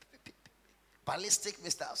 Ballistic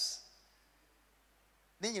missiles.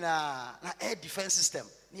 Ni nyina na air defense system.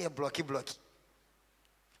 Ni e blocky.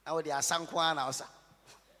 Na we dey asankwa na osa.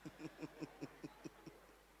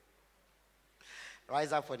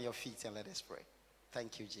 Rise up on your feet and let us pray.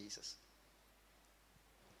 Thank you, Jesus.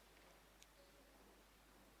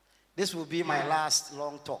 This will be my last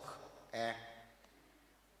long talk.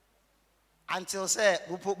 Until say,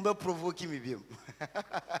 we provoke me.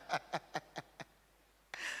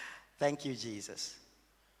 Thank you, Jesus.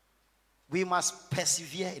 We must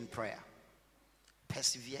persevere in prayer.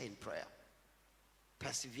 Persevere in prayer.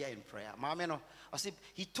 Persevere in prayer.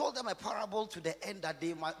 He told them a parable to the end that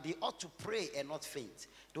they ought to pray and not faint.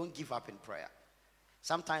 Don't give up in prayer.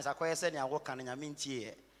 Sometimes I quite say I walk on a minty.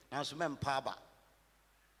 Now so mem papa.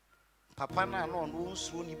 Papa na no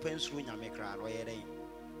nsu ni pensu nyame kra ro yere.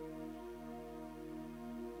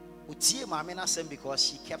 Utie mama na sem because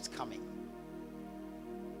she kept coming.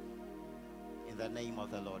 the name of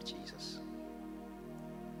the Lord Jesus.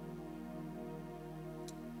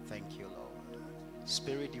 Thank you, Lord.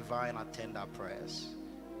 Spirit divine, attend our prayers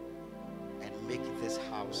and make this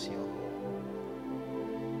house your home.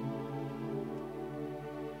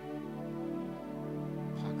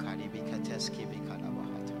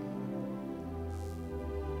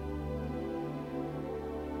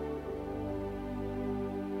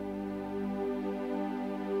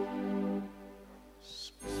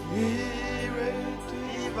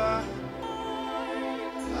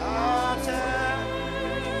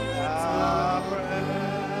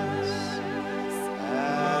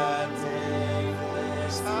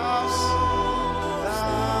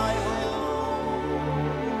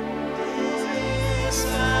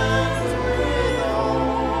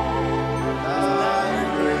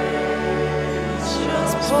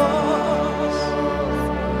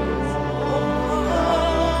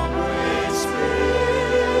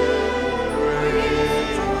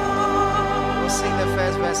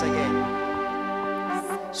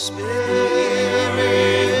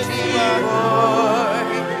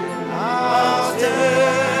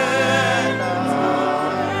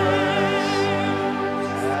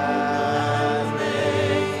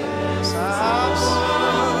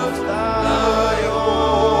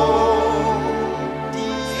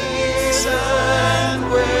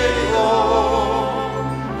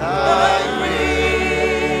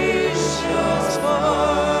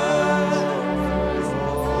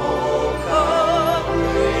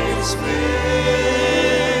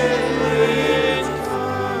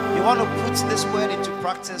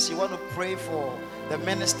 You want to pray for the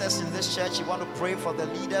ministers in this church. You want to pray for the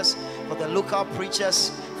leaders, for the local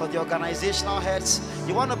preachers, for the organizational heads.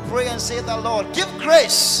 You want to pray and say, the Lord, give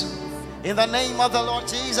grace in the name of the Lord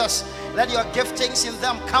Jesus. Let your giftings in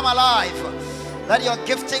them come alive. Let your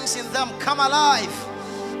giftings in them come alive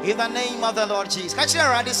in the name of the Lord Jesus. Catch your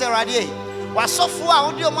radio, say radio. Wasofua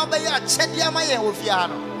audio mabaya chedia maye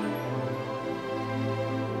ofiano.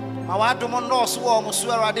 Mawadumono suo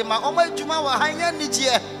musuara de ma oma juma wa hanya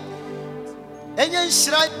nijie. Enye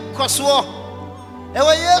nshira kosuo.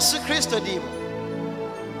 Ewe Yesu Kristo dim.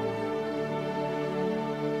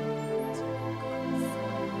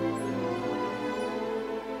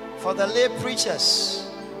 For the lay preachers,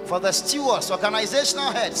 for the stewards,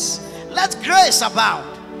 organizational heads, let grace abound.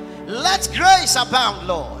 Let grace abound,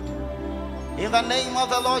 Lord. In the name of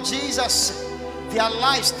the Lord Jesus, their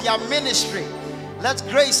lives, their ministry, let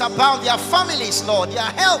grace abound. Their families, Lord, their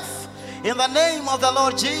health. In the name of the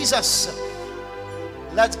Lord Jesus,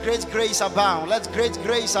 let great grace abound. Let great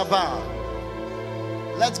grace abound.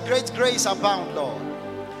 Let great grace abound, Lord.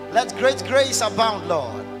 Let great grace abound,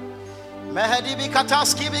 Lord. Let great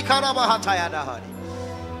grace abound, Lord.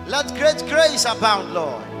 Let great grace abound,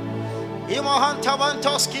 Lord. In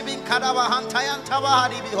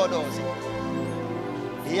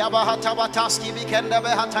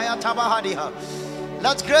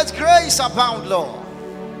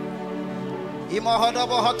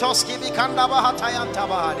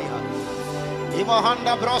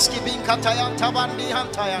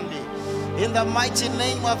the mighty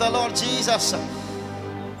name of the Lord Jesus.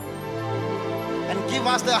 And give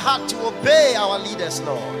us the heart to obey our leaders,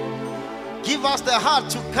 Lord. Give us the heart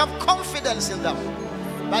to have confidence in them,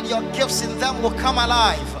 that your gifts in them will come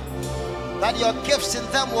alive. That your gifts in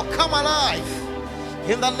them will come alive.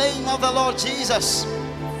 In the name of the Lord Jesus.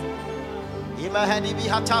 In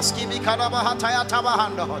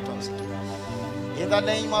the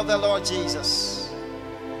name of the Lord Jesus.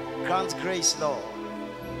 Grant grace, Lord.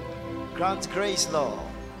 Grant grace, Lord.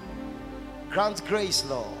 Grant grace,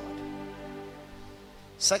 Lord.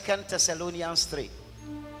 2 Thessalonians 3,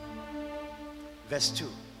 verse 2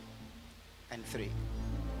 and 3.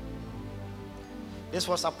 This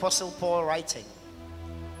was Apostle Paul writing.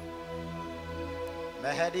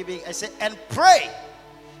 I said, and pray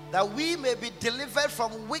that we may be delivered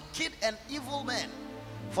from wicked and evil men,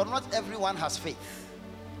 for not everyone has faith.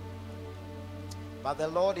 But the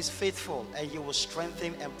Lord is faithful, and he will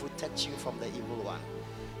strengthen and protect you from the evil one.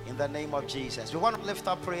 In the name of Jesus. We want to lift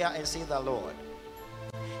up prayer and say, the Lord,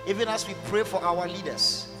 even as we pray for our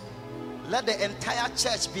leaders, let the entire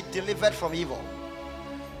church be delivered from evil.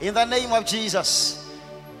 In the name of Jesus.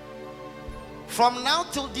 From now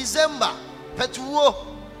till December, Petuo,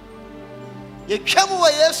 ye kemu wa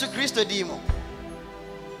Yesu Kristo dimo.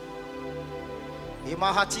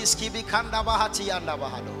 Imahati skibi kanda bahati yanda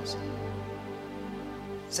bahados.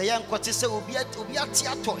 Sayan kwatise ubiati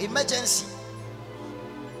ato emergency.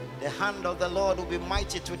 The hand of the Lord will be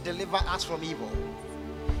mighty to deliver us from evil.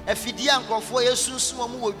 That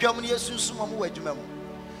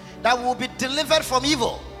will be delivered from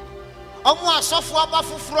evil. Omo asofo aba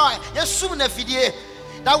fufuro yesum na fidie,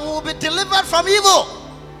 that we will be delivered from evil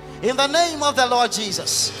in the name of the Lord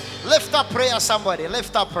Jesus. Lift up prayer, somebody.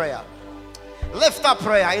 Lift up prayer. Lift up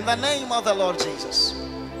prayer in the name of the Lord Jesus.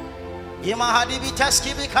 Imahadi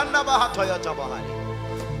bitaski bikanda bahatoya tabahadi.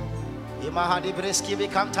 Imahadi briski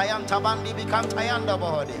bikantayan tabandi bikantayanda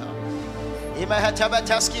bahadiha.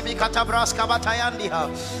 Imahatabateski bikatabraska batayandiha.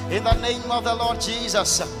 In the name of the Lord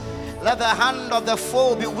Jesus. Let the hand of the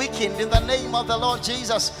foe be weakened in the name of the Lord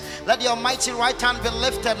Jesus. Let your mighty right hand be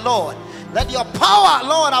lifted, Lord. Let your power,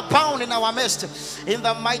 Lord, abound in our midst. In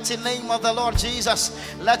the mighty name of the Lord Jesus.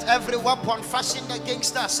 Let every weapon fashioned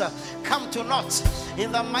against us come to naught.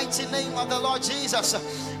 In the mighty name of the Lord Jesus.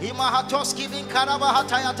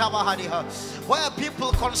 Where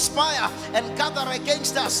people conspire and gather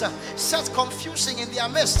against us, set confusion in their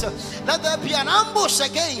midst. Let there be an ambush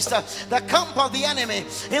against the camp of the enemy.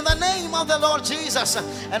 In the name of the Lord Jesus.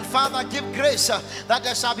 And Father, give grace that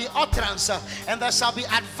there shall be utterance and there shall be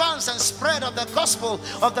advance and spread of the gospel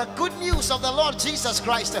of the good news of the Lord Jesus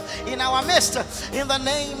Christ in our midst. In the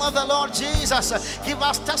name of the Lord Jesus, give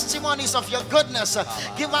us testimonies of your goodness.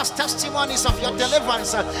 Give us testimonies of your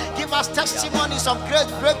deliverance. Give us testimonies of great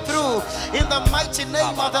breakthrough in the mighty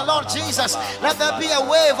name of the Lord Jesus. Let there be a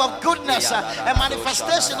wave of goodness, a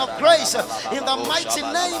manifestation of grace in the mighty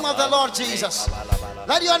name of the Lord Jesus.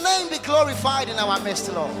 Let your name be glorified in our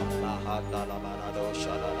midst, Lord.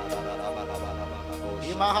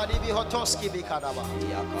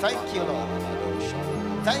 Thank you, Lord.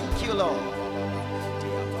 Thank you, Lord.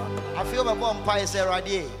 I feel my bomb pie is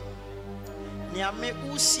ready. Niame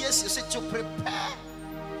usies is to prepare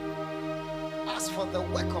us for the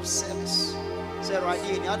work of service. Say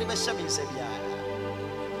ready. Ni adi be shemi sebia.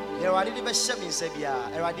 Eradi di be shemi sebia.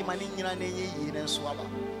 Eradi mani nyina na yi ne nso aba.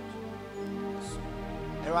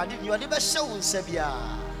 Eradi ni adi be shewu sebia.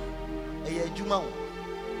 Eye adwuma wo.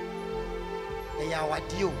 Eye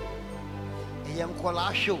awade o. Eye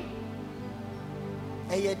nkola hwe o.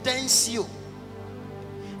 Eye dansi o.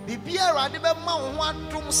 Bibia rade be ma wo ho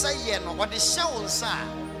adom say no ode hye wo nsa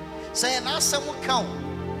say na asem ka wo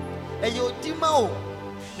eye odima o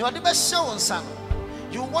ni ode be hye wo nsa.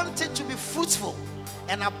 You want it to be fruitful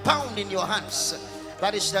and abound in your hands,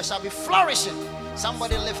 that is, there shall be flourishing.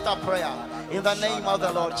 Somebody lift up prayer in the name of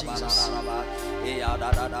the Lord Jesus.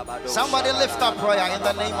 Somebody lift up prayer in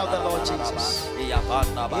the name of the Lord Jesus.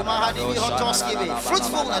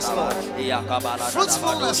 Fruitfulness, Lord.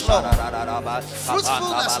 Fruitfulness, Lord.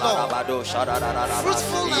 Fruitfulness, Lord.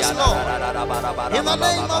 Fruitfulness, Lord. In the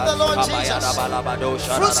name of the Lord Jesus.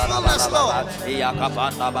 Fruitfulness, Lord.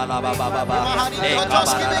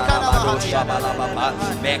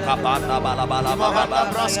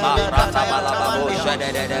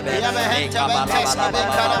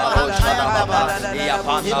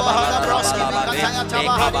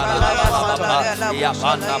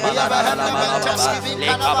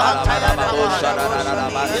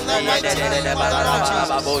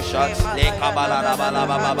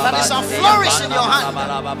 It shall flourish in your hand.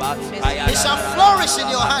 It shall flourish in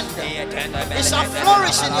your hand. It shall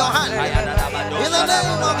flourish in your hand. In the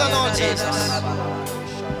name of the Lord Jesus.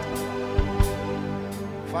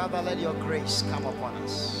 Father, let your grace come upon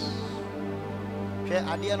us.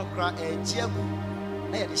 Adiano cry a jiabu,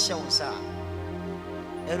 near the shounsa.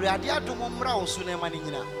 A radiatum umbra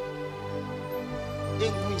sunemanina.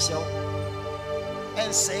 In Quinshell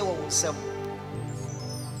and say oneself.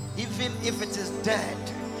 Even if it is dead,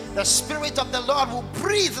 the Spirit of the Lord will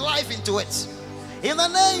breathe life into it. In the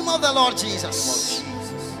name of the Lord Jesus.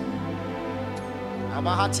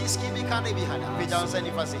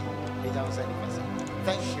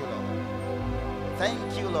 Thank you, Lord.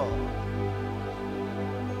 Thank you, Lord.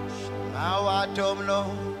 Now I don't know.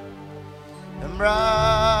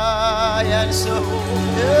 Brian, so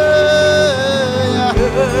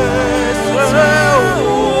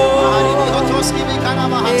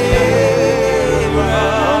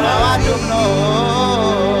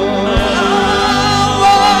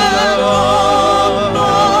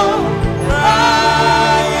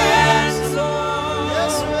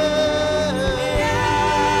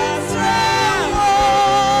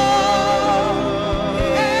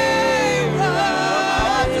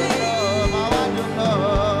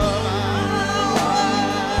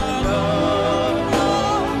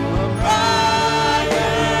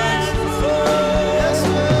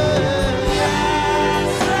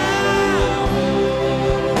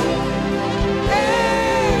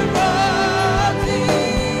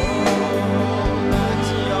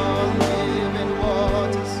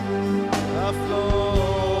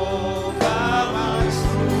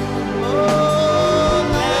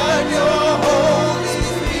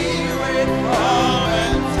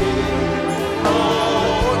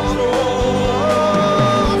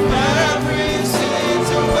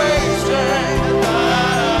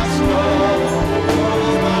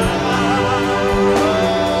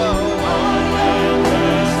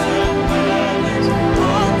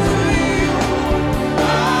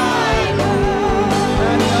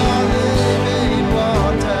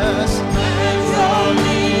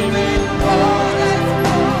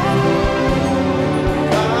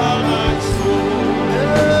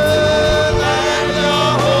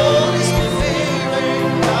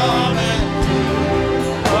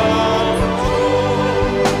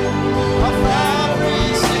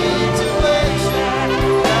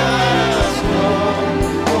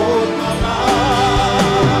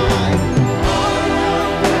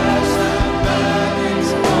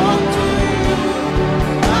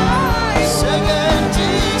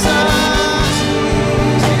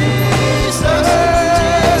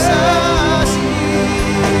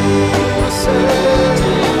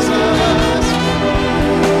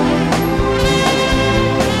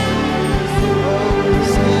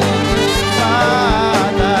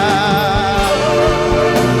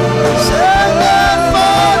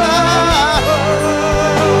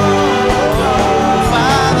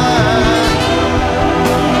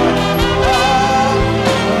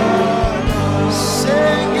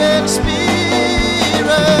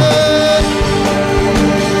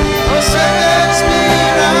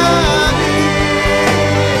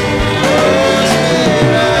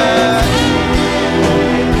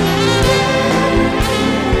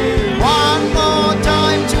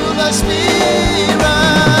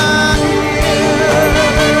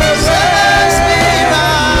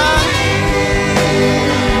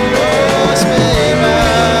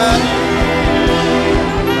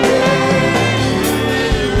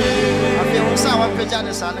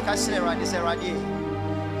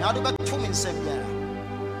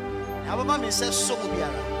says so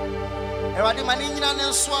biara. Erade mani nyina ne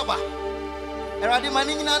nso aba. Erade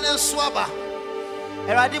mani nyina ne nso aba.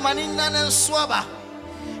 Erade mani nyina ne nso aba.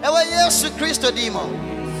 Ewa Yesu Kristo dimo.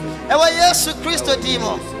 Ewa Yesu Kristo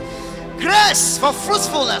dimo. Grace for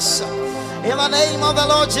fruitfulness. In the name of the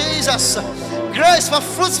Lord Jesus. Grace for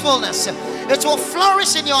fruitfulness. It will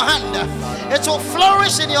flourish in your hand. It will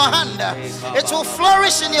flourish in your hand. It will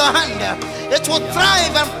flourish in your hand. It will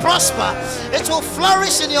thrive and prosper. It will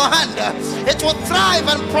flourish in your hand. It will thrive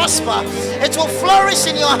and prosper. It will flourish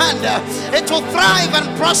in your hand. It will thrive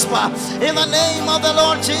and prosper. In the name of the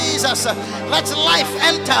Lord Jesus. Let life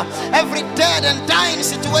enter every dead and dying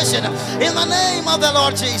situation. In the name of the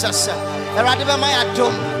Lord Jesus. Eradibe my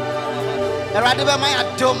adom. Eradibe my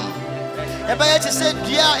adom. Ebaya ti se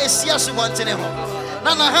dia esia subontene ho.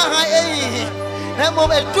 Na na ha eyi. Emo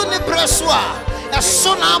eduni preswa.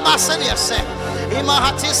 Eso na abase ne se. Ima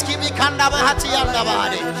hatiski bi kanda ba hati yanda ba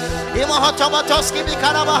de. Ima hotobotoski bi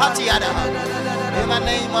kanda ba hati yanda. In the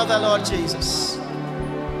name of the Lord Jesus.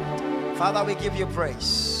 Father, we give you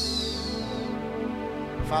praise.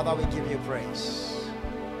 Father, we give you praise.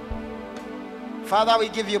 Father, we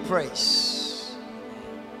give you praise.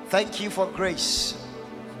 Thank you for grace.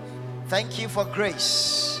 Thank you for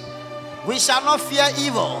grace. We shall not fear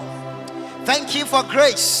evil. Thank you for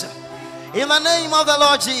grace. In the name of the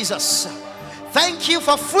Lord Jesus. Thank you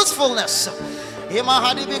for fruitfulness.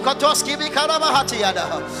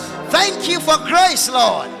 Thank you for grace,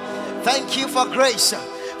 Lord. Thank you for grace.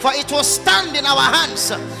 For it will stand in our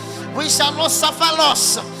hands. We shall not suffer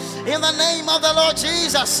loss. In the name of the Lord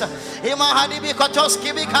Jesus.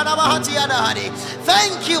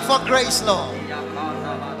 Thank you for grace, Lord.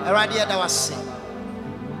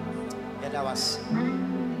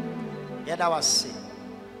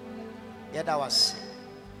 Yadawasi.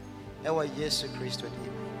 Ewa Yesu Kristo di.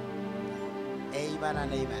 Amen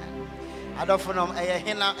and amen. Adofonom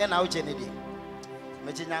hina ena ujenidi.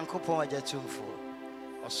 Meji Nyankopon ajatumfo.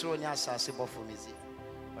 Osoro ni asase bofo mizi.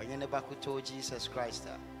 Onye ne bakuto Jesus Christ.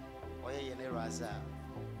 Oye ye ne raza.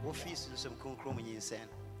 Wo fi sunsum konkrom yinsen.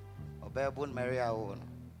 Obebon Maria wo no.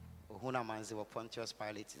 Ohuna manze wo Pontius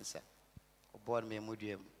Pilate nsa. Obod me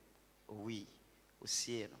muduem. Owi.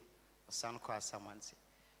 Osie no. Osan kwa asamanti.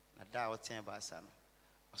 Na da oten ba asa no.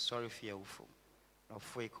 Sorry for your fool. No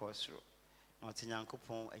free course. Not in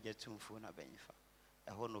Yankopon, I get 2 phone a benefit.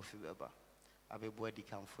 A whole no fever. I be body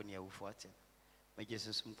come for near Uforten. My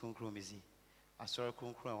Jesus concrum is he. I saw a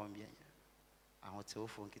concrum on me. I want to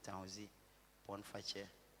phone Kitanzi, Bonfache,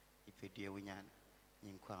 if you dear Winyan,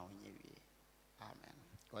 in Crown. Amen.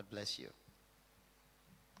 God bless you.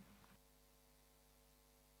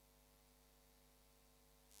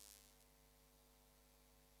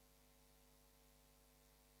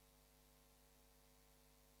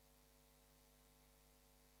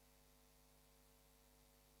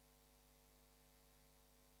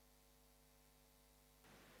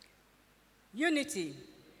 Unity,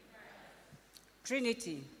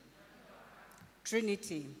 Trinity,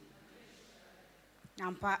 Trinity.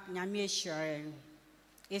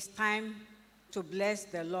 It's time to bless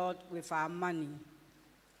the Lord with our money.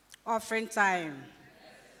 Offering time.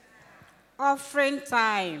 Offering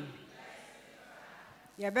time.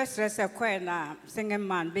 Your best recipe na singing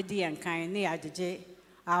man bedi and kind near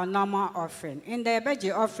our normal offering. In the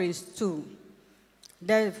budget offerings too.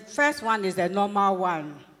 The first one is the normal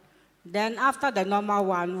one. Then after the normal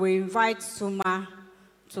one, we invite Suma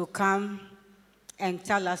to come and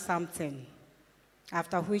tell us something,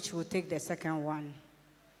 after which we'll take the second one.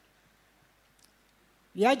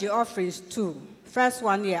 We had the offerings too. First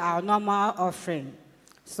one here, our normal offering.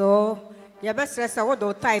 So, you best say what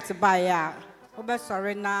do tight by ya. Obe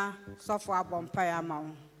sorry na software bumpire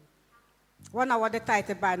amount. 1 hour the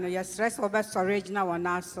tight by no yes stress obe storage na one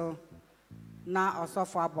also na or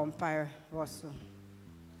software bumpire also.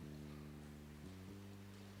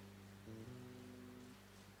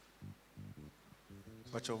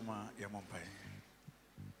 Bachoma ya mompai.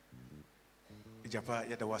 Ijapa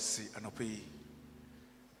ya dawasi anopi.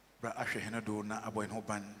 Bra ahwe henado na aboy no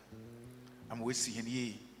ban. Am wesi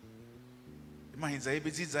henie. Imagine zaibe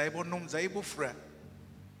zi zaibo nom zaibo fra.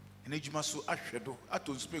 Ene djuma so ahwe do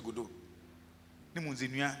ato nsupegodo. Ne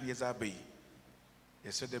munzenua ne yezabe.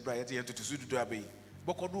 Yese de bra yete yentu tusu dudu abe.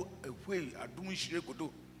 Bokodo ehwe adum nhire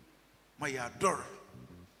godo. Ma ya ador.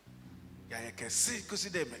 Ya yekese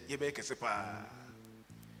kosideme yebe yekese pa.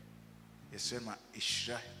 Yes, ma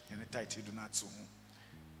ishra and a tight do not so.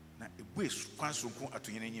 Na a wish kwansonko ato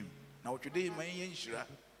yenim. Na otwede ma yen shira.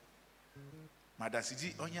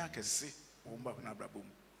 Madasidi onya kese omba na brabom.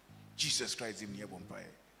 Jesus Christ in near bompae.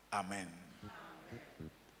 Amen.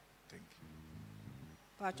 Thank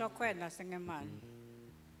you. Pacho kwe na singing man.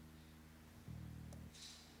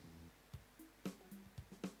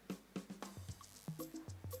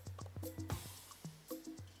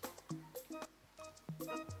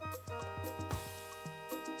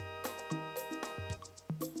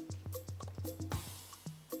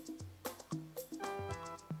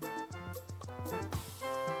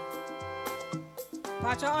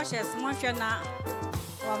 Pacho oshes monshana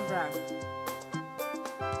wambra.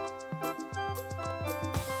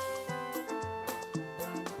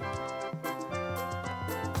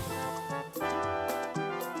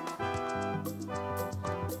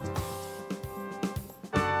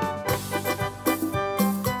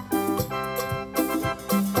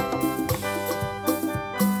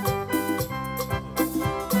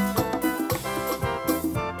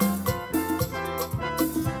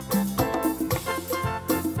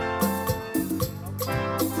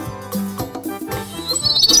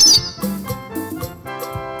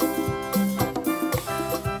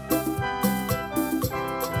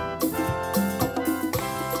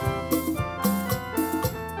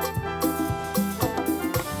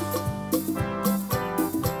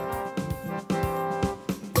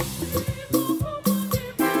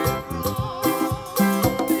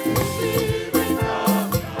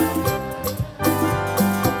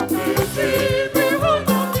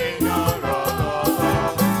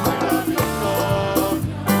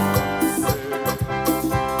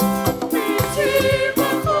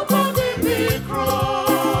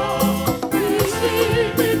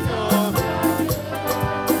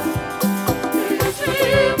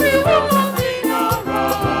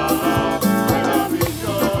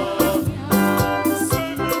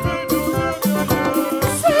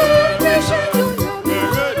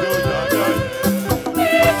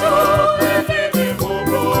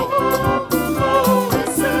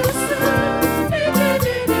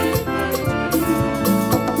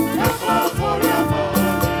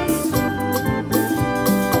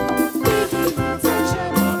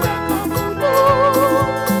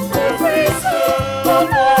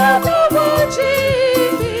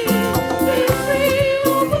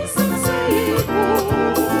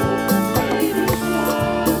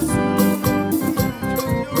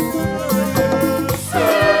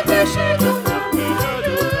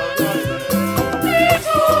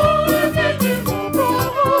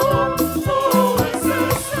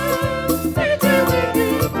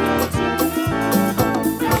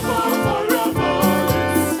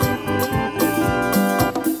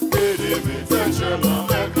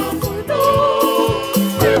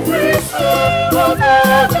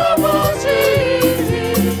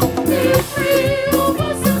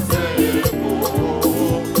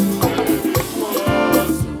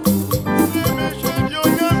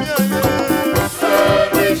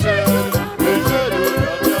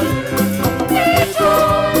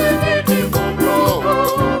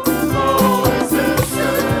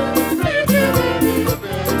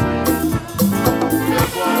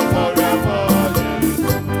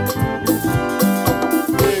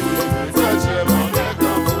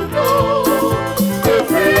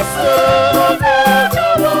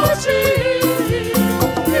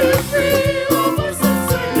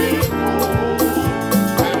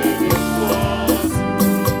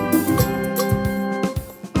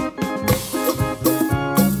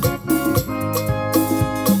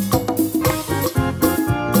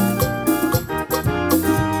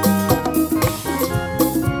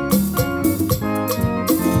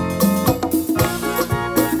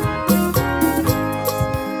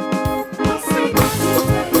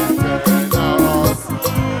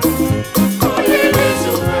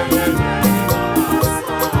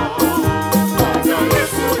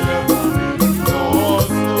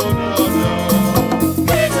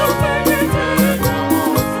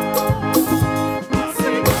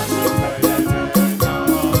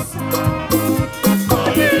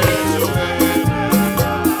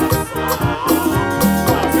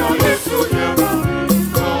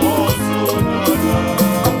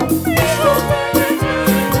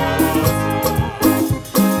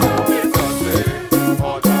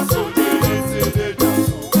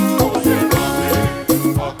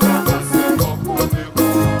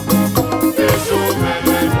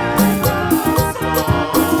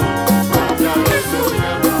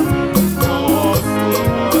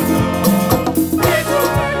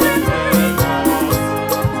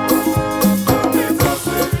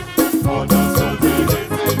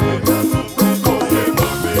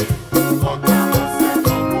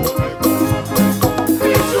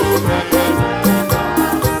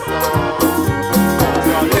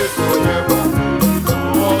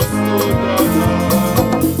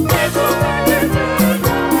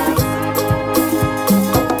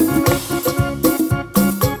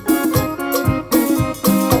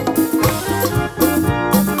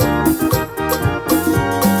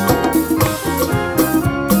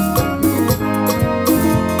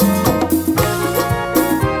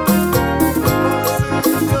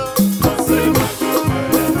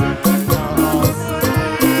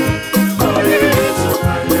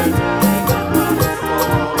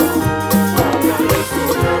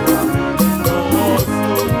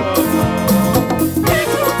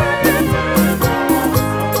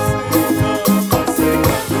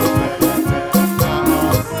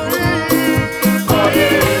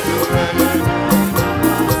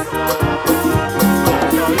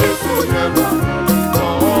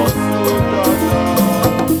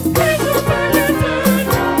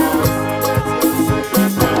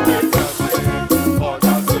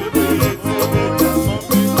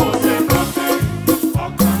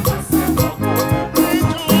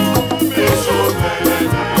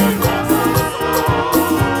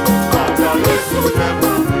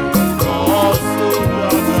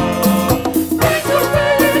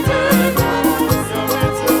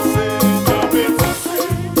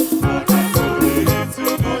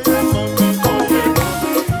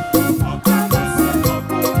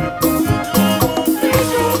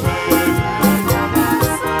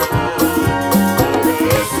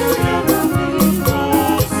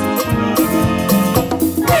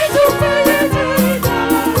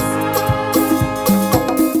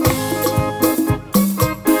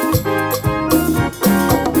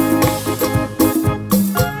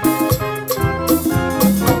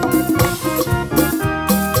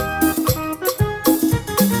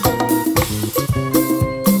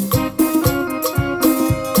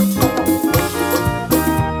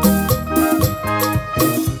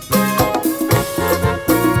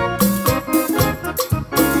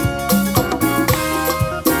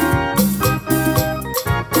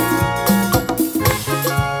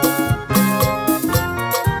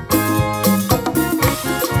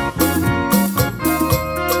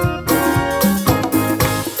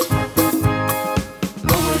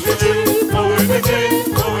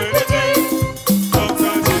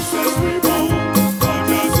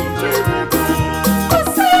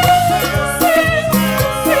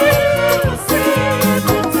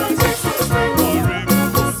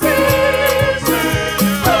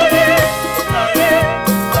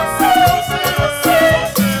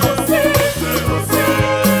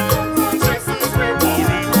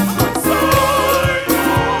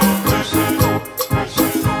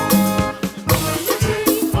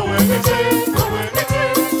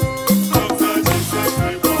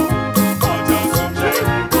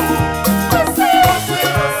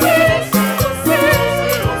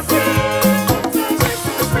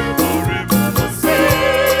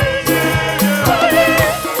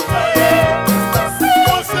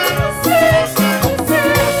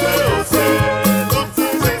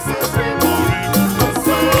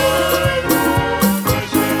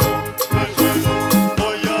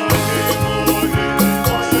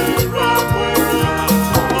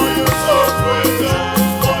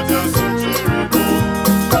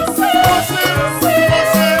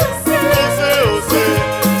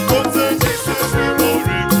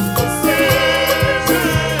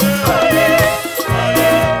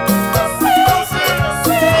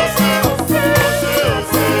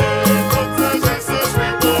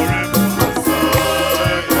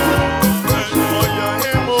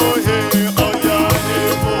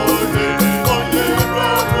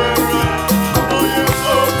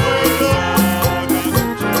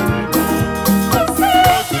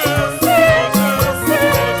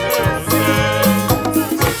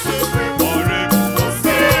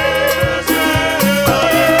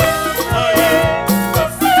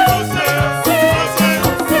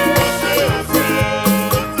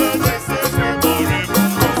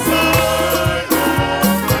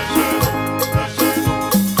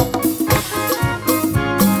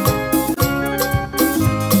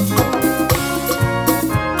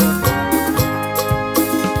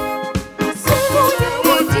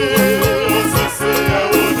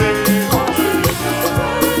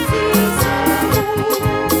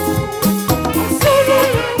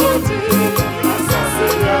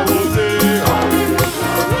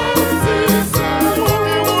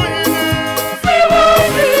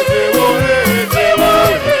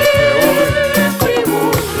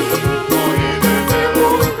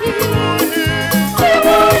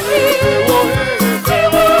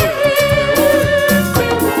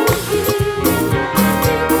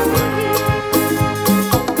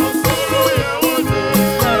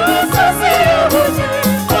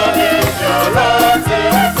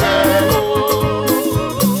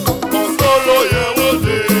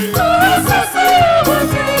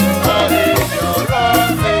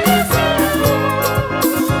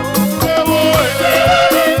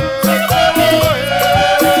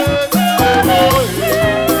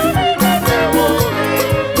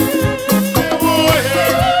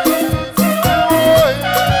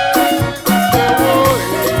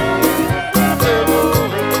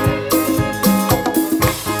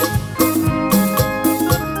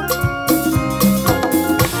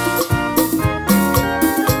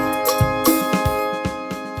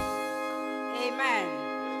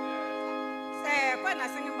 quite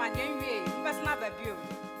a singing man, you must not be you.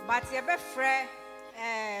 But you be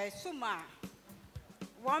free, Suma.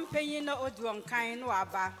 One penny no Oduan kind no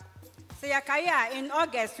aba. Say Akaya in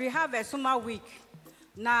August we have a summer week.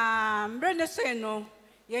 Na Brenda say no,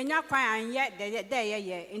 yenya kwan yet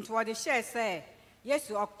there into what the share say. Yes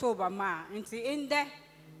to October ma into in there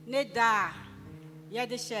ne da ye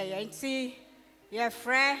the share and see ye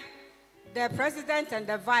free the president and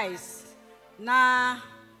the vice. Na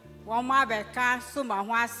one ma beka suma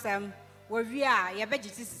ho asem we a ye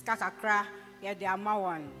begiti sika kakra ye de ama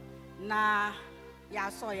won. Na ya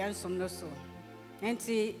so yen sum no so.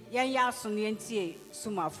 Enti yen ya so ne enti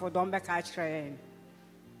suma for don be ka kire.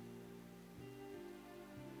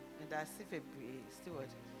 That's it, Stewart.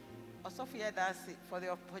 Also, that's it for the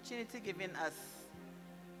opportunity given us.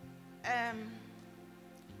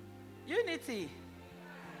 Unity,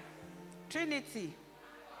 Trinity.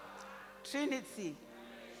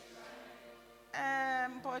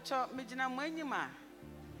 Pocho mijina mwenyima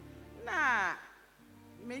na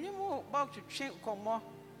menimu bok to train komo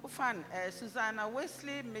ufan Susanna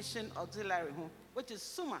Wesley Mission Auxiliary home, which is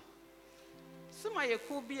Suma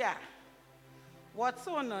Yekubia. What's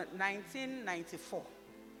on 1994?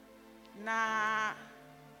 Na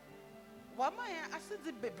wamaya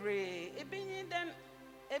asidi bebre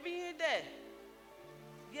ebinyi de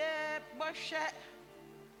ye boshe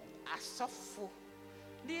asofo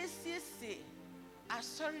DCC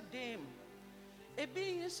asori dem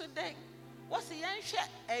ebinyi so den wose yenhwe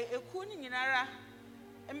eku ni nyinara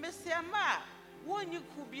mbesiama wonyi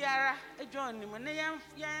ku biara ejon ni mo ne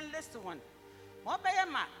yan list one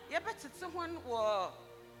Mobayama, yebetiti one wo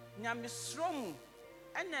nyamisrom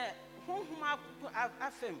ene honhoma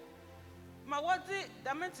afem. Ma wodi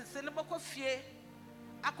damentiti ne boko fie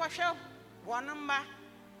akwahwe wonma.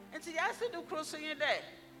 Enti yase do kroso yin de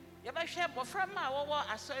yebehwe boframa wo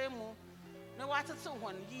asore mu ne watete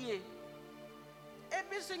hon liye.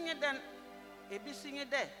 Ebisunye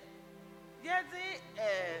de yedi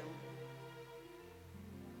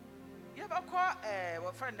yebako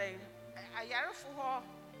wo friend dey ayarefo ho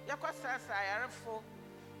yakosasa ayarefo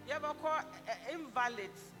yebako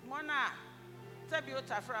invalid mona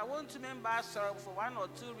tabiotafra want to member sorrow for one or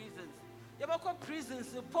two reasons yebako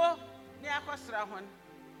prisons po ne akosra hon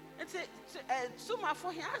enti suma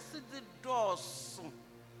for he has the doors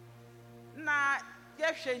na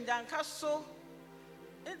yehwe ndanka so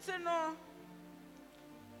enti no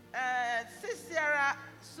sisiara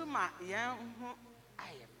suma yan hu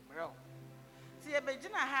ayemro ti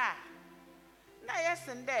ebegina ha na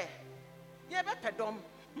yesende ye be pedom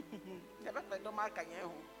aka ye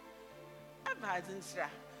ho abazensra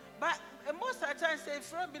but most of the time say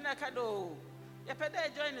from binakado ye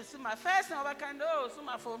pede join the suma first na obakando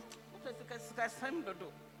suma fo sika sam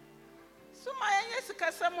dodo suma ye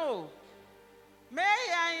sika sam o me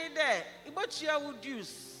yan de ibochia would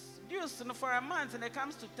dues no for a month and it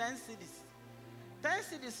comes to 10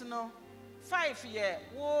 cities no 5 year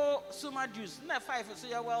wo suma dues na 5 so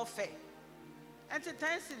your welfare and 10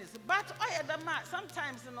 cities but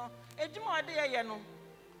sometimes you know ejuma de ye no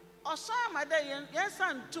oso amade yen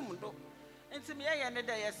san tum do enti me ye ne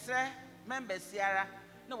de yesre members yara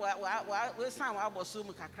no we san wa aboso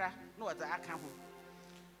mu kakra no wa aka ho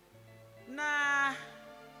na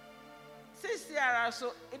sisiara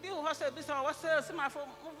so ebi ho so ebi so wo se ma fo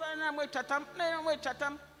na mo twatam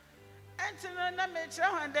enti no na me kire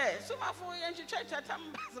ho de so ma fo yen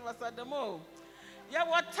twatam basa demo ye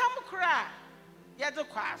wotam kra ye de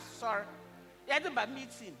kwa sorry ye de ba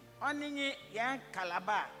meeting oninyi ye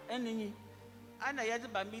kalaba eninyi ana ye de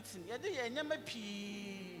ba meeting ye de ye nyama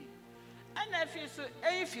pii ana fi so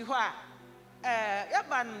efi ho a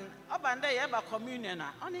oban de ye ba communion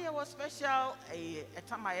a oni ye was special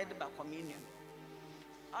etama ye de ba communion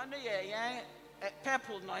ono ye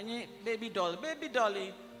purple no nyi baby doll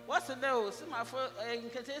what's the deal sima fo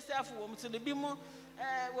nketesi afo wo mti de bi mu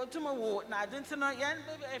wotumo wo na adenti no yen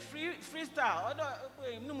freestyle odo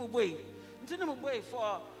numu boy nti numu boy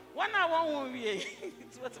for 1 hour won wie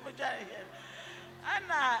ti wotumo ja here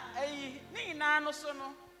ana ni na no so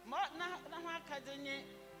no na ho akadenye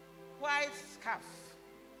white scarf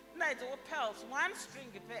na it wo pearls one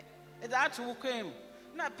string pe it that wo kwem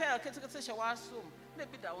na pearl ketekete she wasum na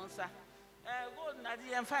bi da wonsa gold na di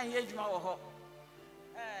yen fan ye adwuma wo ho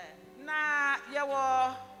na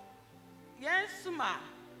yewo yen suma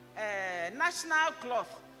national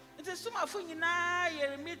cloth it is suma fu nyina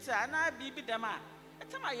yeremita na bibi dama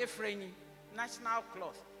etama ye frenyi national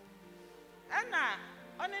cloth ana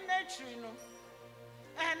on nature no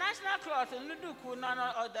national cloth no duku no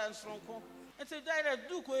odan sronko it is direct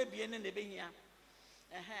duku ebie ne behia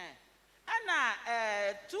ana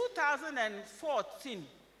 2000 2014.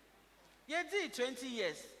 You did 20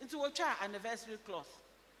 years. Into a child anniversary clause.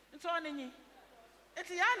 Into only. It's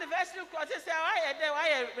the anniversary clause. They say,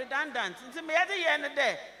 why redundant? Into me at the end of the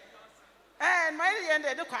day. And my end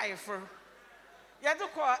of the quiet for. You have to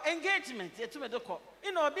call engagement. You have to call.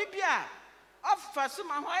 You know, BPR. Offer some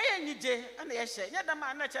why any day and they say, yeah, the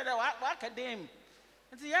man that work a dame.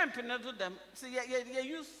 It's the young people do them. So you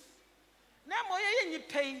use. Now, you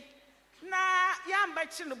pay. Na yam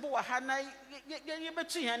bachi no bo ha na ye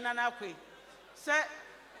betu hen na akwe se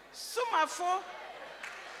sumafo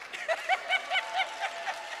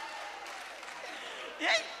ye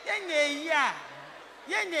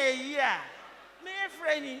me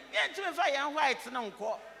freni ye tu fa yan white no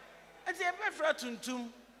nko enti ye be fra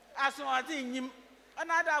tuntum aso ade nyim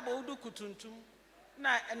anada abo udu kutuntum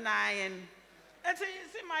na yen enti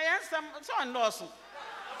si my ansam so ndoso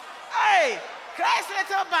hey Christ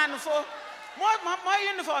little band for more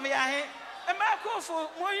uniform here. A Marco for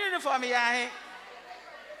more uniform here.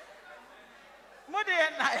 More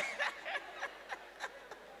than I.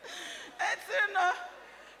 It's no.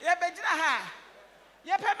 Ya bedina ha.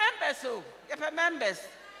 Ya members so. Ya members.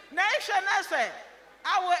 Na isha say.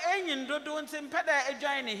 Our engine do impede a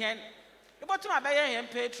join here. About to my him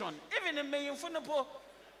patron. Even in me in Funapo.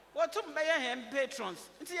 What to buy him patrons.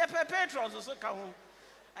 It's your patrons also come.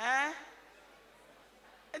 Eh?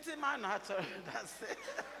 It's a man, that's it.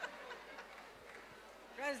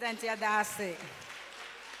 President Yadase.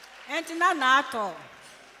 Enti na NATO.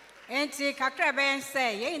 Enti kakra ben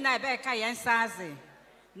say, ye na be ka yen saze.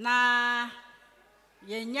 Na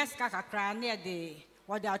ye nyeska kakra near the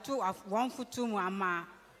what are two of 1 foot 2 mu ama.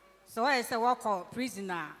 So I say walk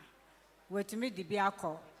prisoner. Wait me the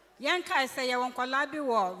biako. Yen kai say ye won kola bi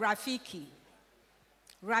wo Rafiki.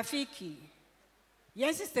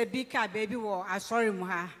 Yen sister Bika baby wo asori mu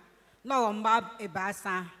ha. No womba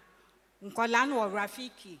ebasa. Nkola no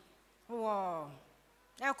Rafiki. Wo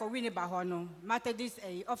eko wini ba ho no. Methodist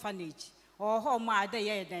orphanage. Or home ade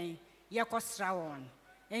ye den. Ye kosra won.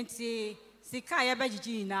 Enti sika ye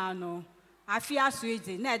begigi na no. Afia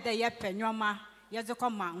suede na ede ye penwoma. Ye ze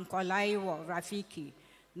koma nkola yi wo Rafiki.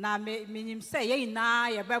 Na minim say ye na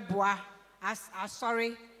ye beboa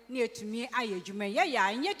asori ni etumi ayedwuma ye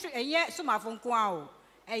ya enye sumafo nko a o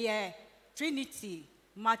eye Trinity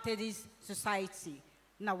Methodist Society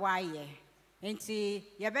na waye enti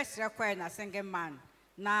ye besre kwai na single man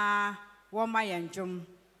na wo ma yenjum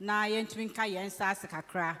na yentumi nka yensa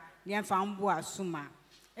kakra ne mfa mbo asuma.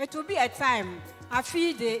 It will be a time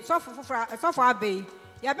afi de so for abe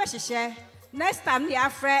ye be hihye next time they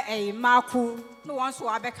afre a maku no one so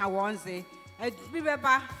abeka wonze bi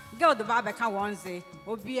beba girl the babeka wonze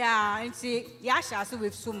obia nti ya sha so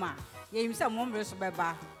with suma ye him say momre so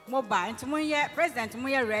beba moba nti monye president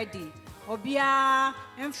monye ready obia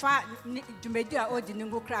emfa dwumedi a odi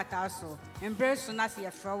ningo krata so embrace so na se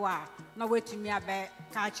ye frowa na wetumi abe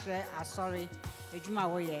ka kire asori edwuma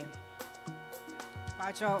wo ye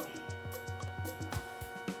pacho.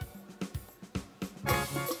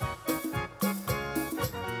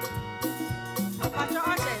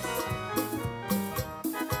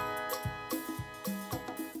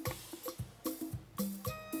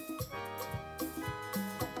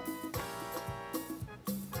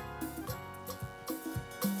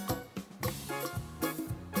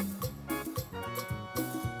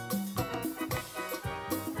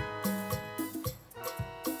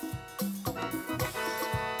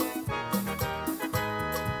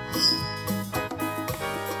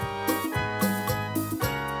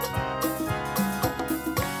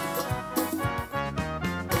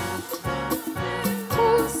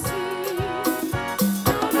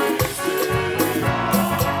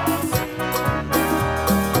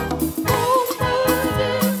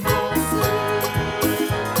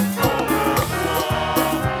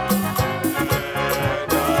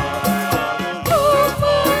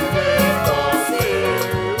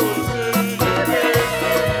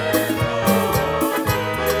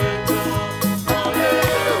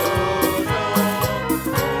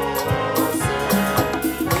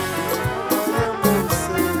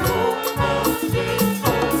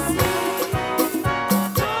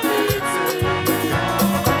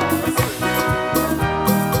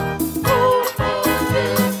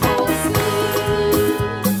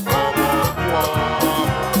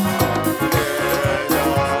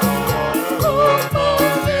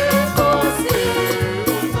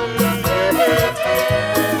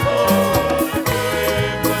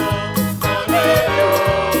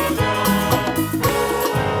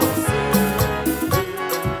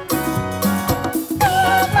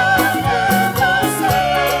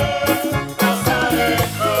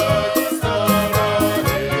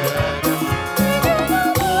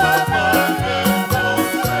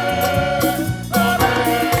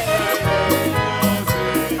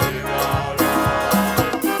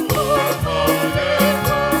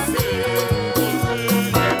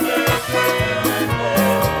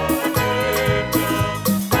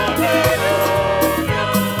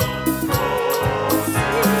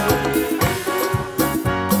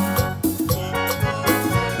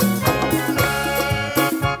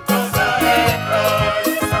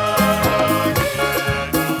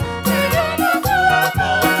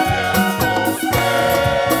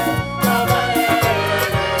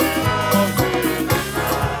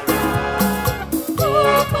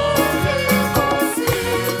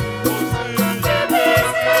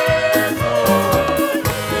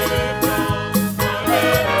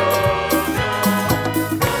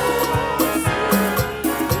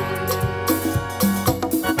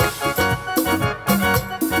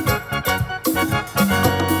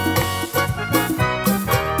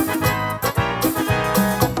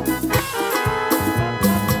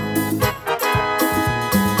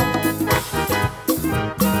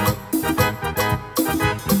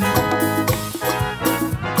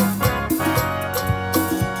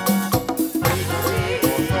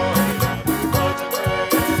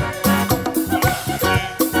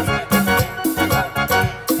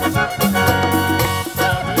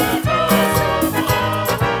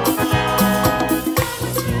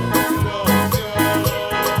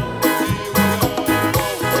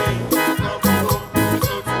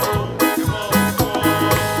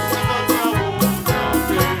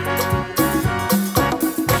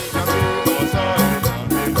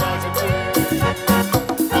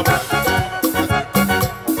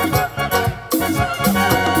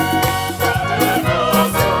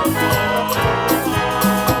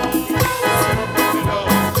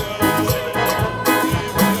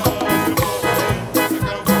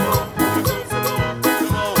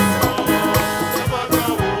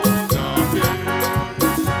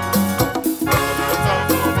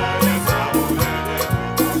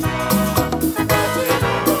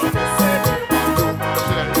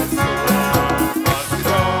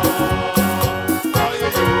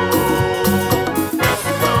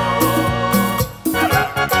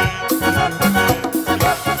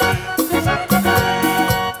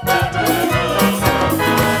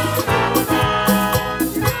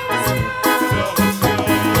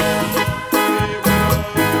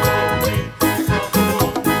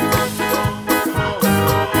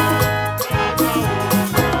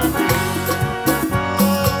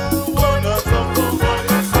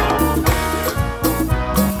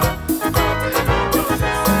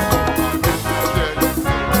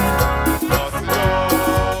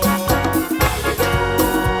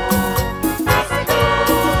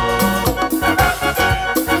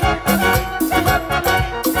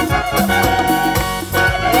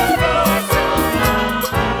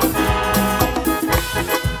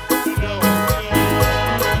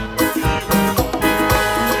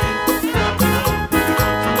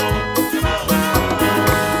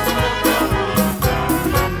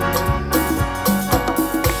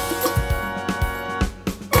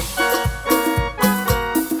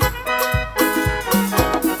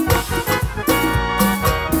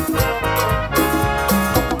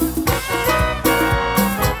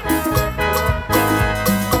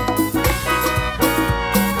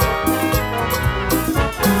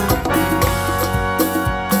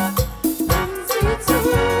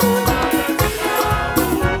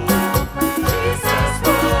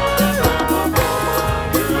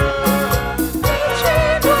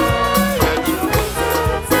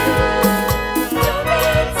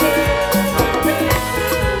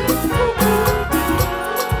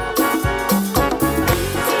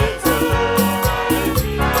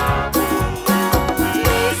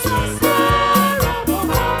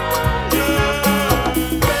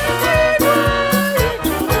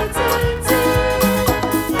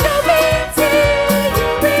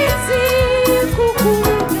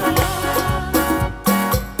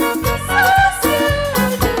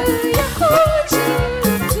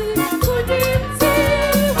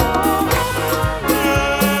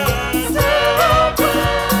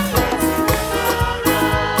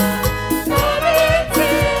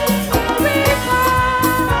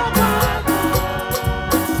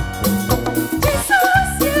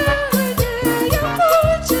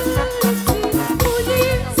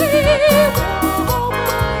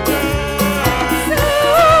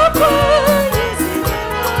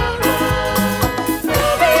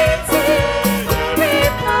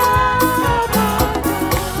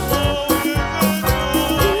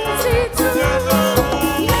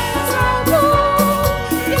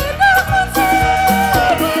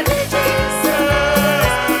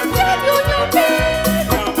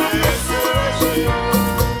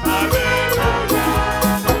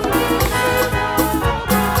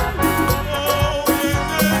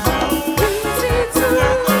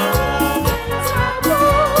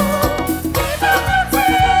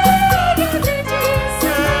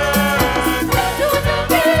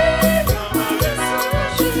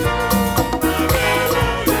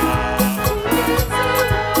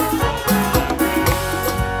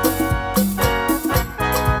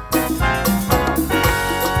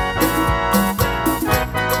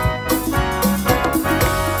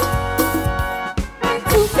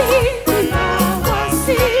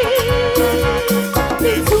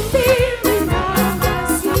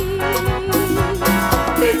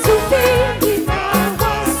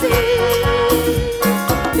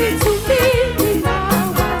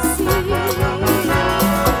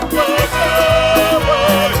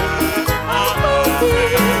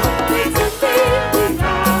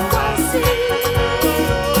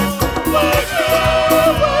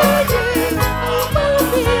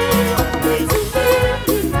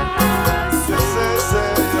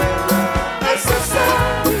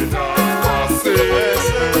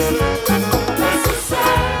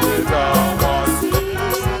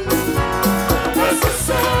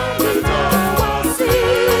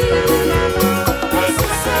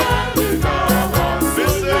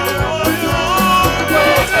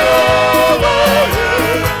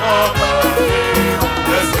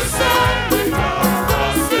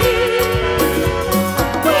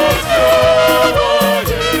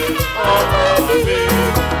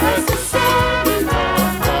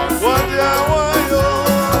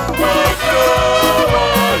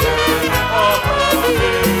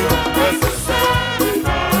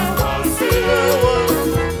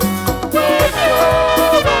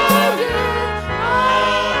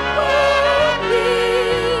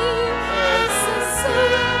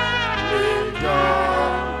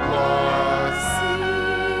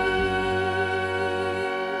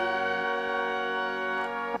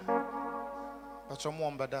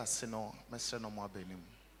 Omo mbada se no mesre no mo abenim.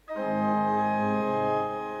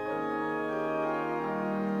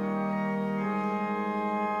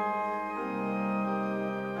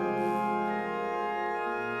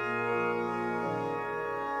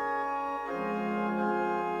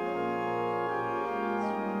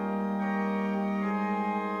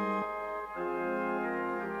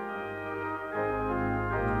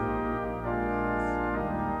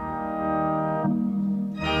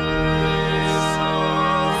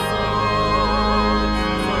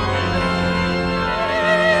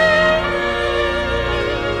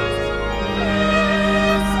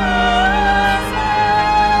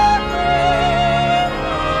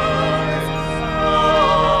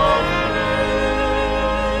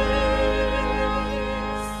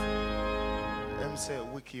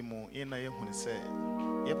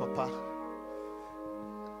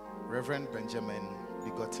 Reverend Benjamin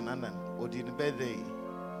begotten Anan Odin birthday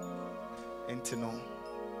Entino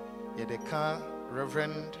Yedeka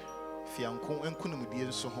Reverend Fianco Enkunumudi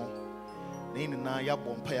and so home. Na ya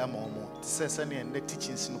bompaya momo says any and the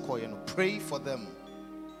teachings in Koyan. Pray for them.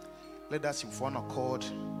 Let us in one accord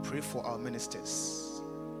pray for our ministers.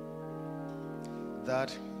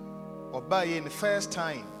 That Obaye in the first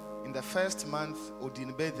time, in the first month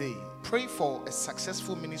Odin birthday, pray for a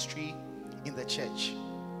successful ministry in the church.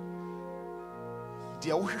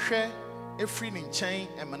 Dia wohwehwe efri ne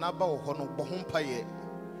nkyɛn emanaba wo hɔ no bɔhompaye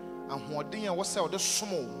ahoɔden a wɔsɛ wɔde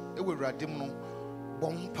somo ewe Awurade mu no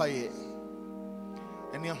bɔhompaye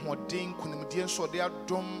ɛne ahoɔden kunimdie nso ɔde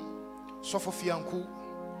adom sɔfo Fianku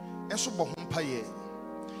enso bɔhompaye.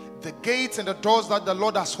 The gates and the doors that the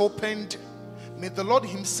Lord has opened, may the Lord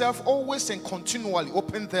himself always and continually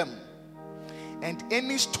open them, and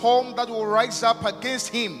any storm that will rise up against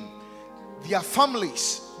him, their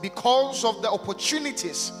families, because of the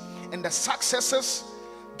opportunities and the successes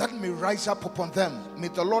that may rise up upon them, may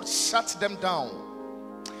the Lord shut them down.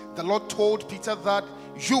 The Lord told Peter that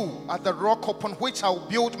you are the rock upon which I will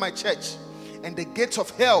build my church, and the gates of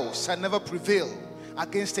hell shall never prevail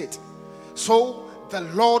against it. So the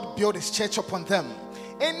Lord built his church upon them.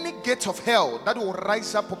 Any gate of hell that will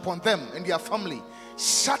rise up upon them and their family,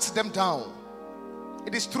 shut them down.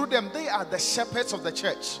 It is through them. They are the shepherds of the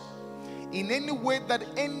church. In any way that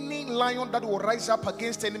any lion that will rise up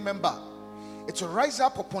against any member, it will rise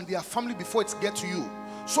up upon their family before it gets to you.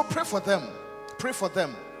 So pray for them. Pray for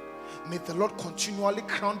them. May the Lord continually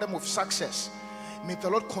crown them with success. May the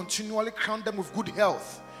Lord continually crown them with good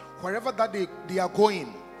health. Wherever that they are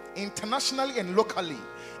going, internationally and locally,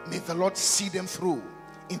 may the Lord see them through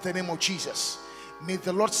in the name of Jesus. May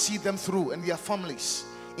the Lord see them through and their families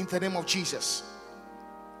in the name of Jesus.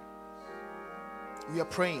 We are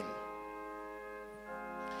praying.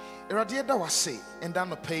 Eradieda wase enda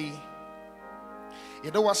no pay.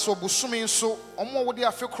 Yeda waso busumi nso omo wode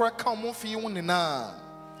afekora ka omo fi wo nina.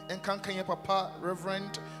 Enkankan ye papa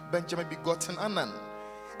Reverend Benjamin begotten Anan.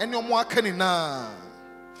 Ene omo aka nina.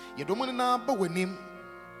 Yedomo nina ba wanim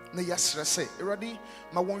na yasre se eradi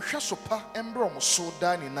ma wonhwe so pa embre omo so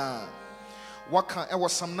da nina. Waka e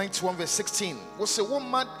was Psalm 91 verse 16. Wo se wo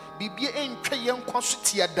mad bibie entwa ye nkwa so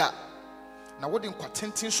tiada. Na wode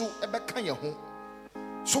nkwatenten so ebeka ye ho.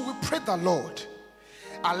 So we pray the Lord,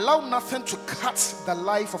 allow nothing to cut the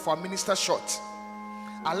life of our minister short.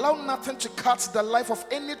 Allow nothing to cut the life of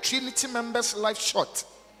any Trinity member's life short.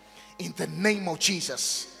 In the name of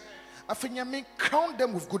Jesus. Afinyame, crown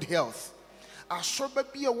them with good health.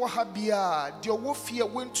 Asobabia wahabia, dia wofia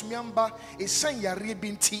went to miamba, esanyare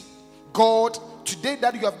binti. God, today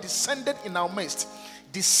that you have descended in our midst,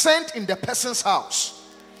 descend in the person's house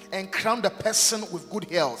and crown the person with good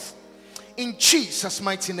health. In Jesus'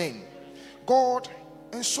 mighty name. God,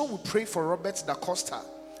 and so we pray for Robert Da Costa.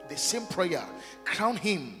 The same prayer. Crown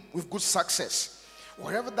him with good success.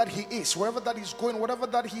 Wherever that he is, wherever that he's going, whatever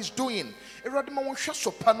that he's doing.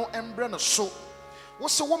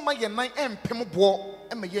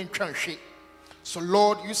 So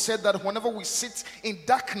Lord, you said that whenever we sit in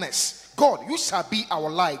darkness, God, you shall be our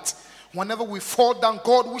light. Whenever we fall down,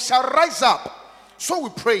 God, we shall rise up. So we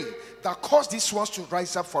pray that cause these ones to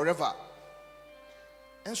rise up forever.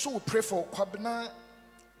 And so we pray for Kwabena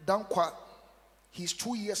Dankwa. He's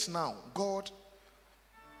 2 years now. God,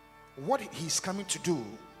 what he's coming to do,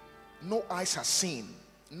 no eyes have seen,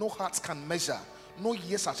 no heart can measure, no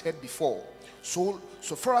ears has heard before. So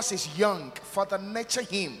far as he's young, Father, nurture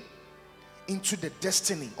him into the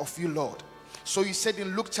destiny of you, Lord. So you said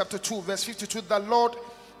in Luke chapter 2, verse 52, that Lord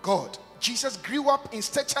God, Jesus grew up in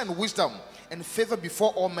stature and wisdom and favor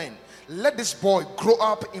before all men. Let this boy grow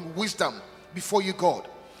up in wisdom before you, God,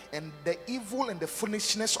 and the evil and the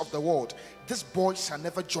foolishness of the world, this boy shall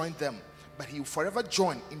never join them, but he will forever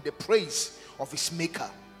join in the praise of his maker.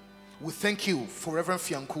 We thank you for Reverend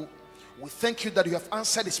Fianku. We thank you that you have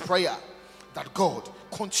answered his prayer, that God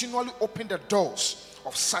continually open the doors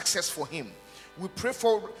of success for him. We pray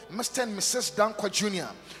for Mr. and Mrs. Dankwa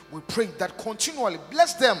Jr. We pray that continually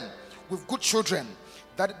bless them with good children,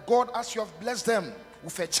 that God, as you have blessed them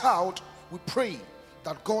with a child, we pray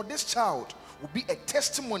that God, this child will be a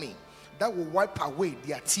testimony that will wipe away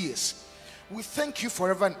their tears. We thank you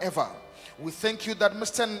forever and ever. We thank you that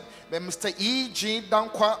Mr. E.G.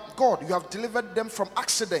 Dankwa, God, you have delivered them from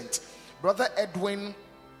accident. Brother Edwin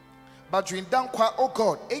Badwin Dankwa, oh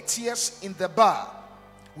God, 8 years in the bar.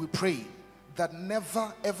 We pray that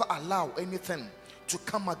never ever allow anything to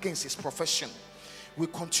come against his profession. We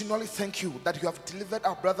continually thank you that you have delivered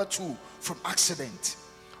our brother too from accident.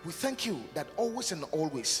 We thank you that always and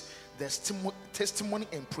always there's testimony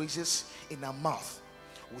and praises in our mouth.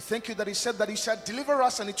 We thank you that he said that he shall deliver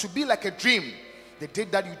us, and it will be like a dream the day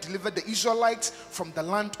that you delivered the Israelites from the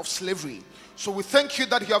land of slavery. So we thank you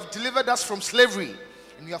that you have delivered us from slavery,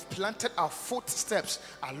 and you have planted our footsteps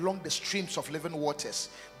along the streams of living waters,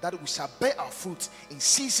 that we shall bear our fruit in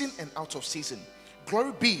season and out of season.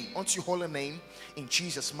 Glory be unto your holy name. In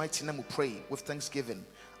Jesus' mighty name we pray with thanksgiving.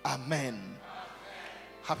 Amen.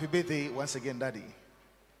 Happy birthday once again, Daddy.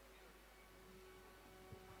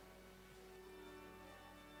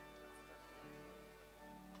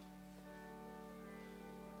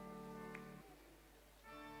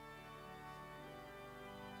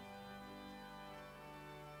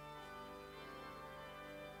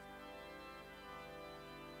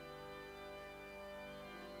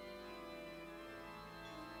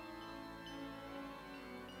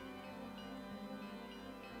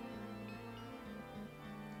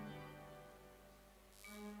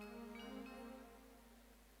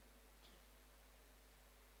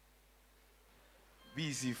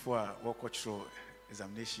 Busy for what cultural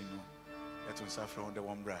examination, that was from the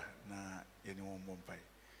one bra, na anyone bumpy.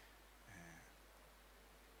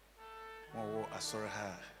 More I saw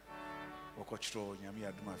her, what cultural Yami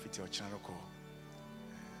Aduma fit your channel call.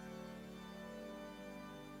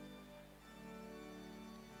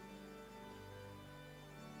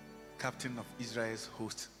 Captain of Israel's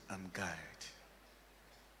host and guide,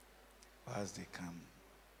 as they come.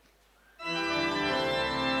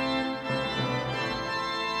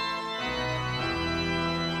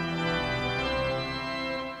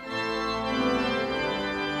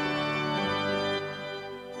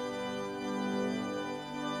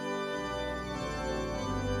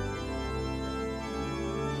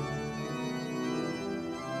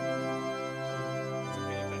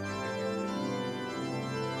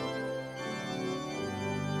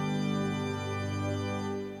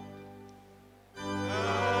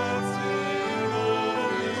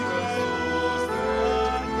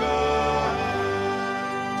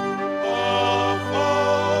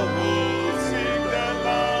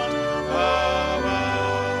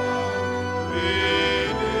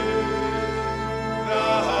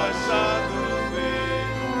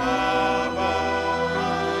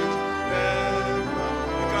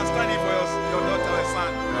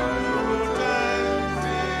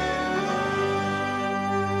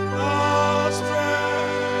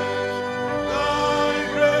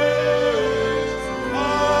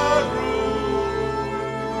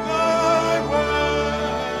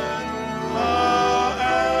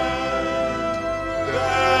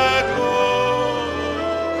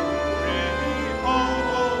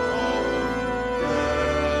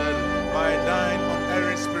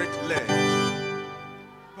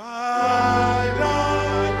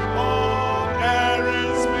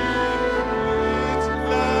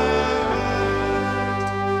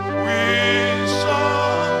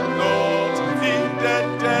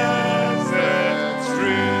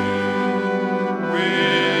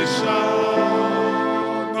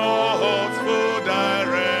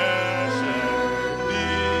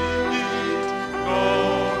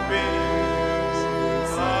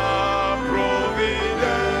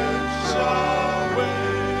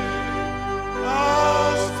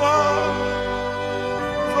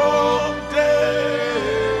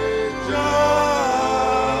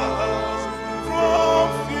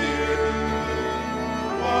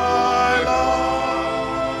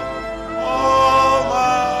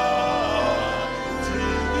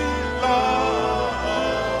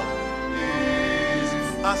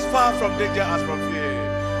 From danger as from fear.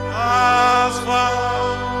 As far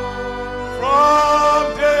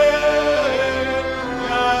from danger.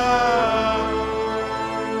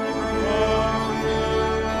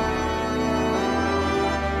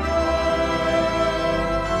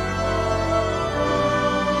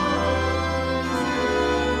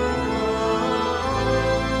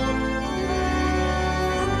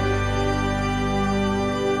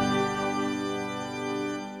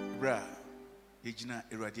 yɛgyina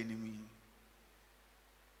Awurade anim yi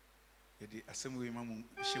yɛde asɛm wei ma mo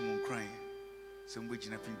hyɛ mo nkran sɛ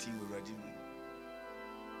mobɛgyina pintin wɔ Awurade mu.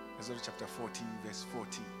 Exodus chapter 14 verse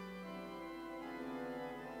 14.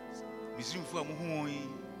 Misrimfo a mohu wɔn yi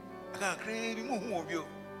akakra bi mohu wɔn bio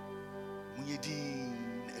monyɛ din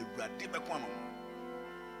na Awurade bɛko ama mo.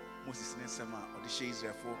 Moses ne nsɛm a ɔde hyɛ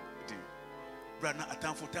Israelfoɔ din bra na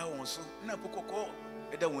atamfo taa wɔn so na po kɔkɔɔ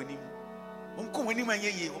ɛda wɔn anim wɔn kɔ wɔn anim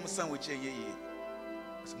anyɛ yie wɔn san wɔn akyi anyɛ yie.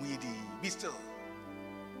 So monyɛ din, be still,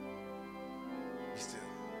 be still.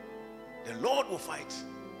 The Lord will fight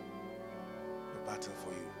the battle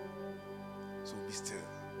for you. So be still.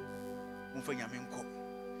 Mumfa nyame nkɔ.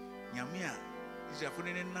 Nyame a Israelfo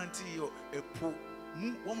ne nante yo epo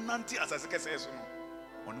mu wɔn nante asase kɛsɛ so no.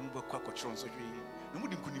 Ɔno mu bɛkɔ akɔkyerɛ nso hwɛ yi. Na mu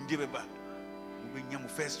di nkunimdie bɛba. Mu bɛnya mo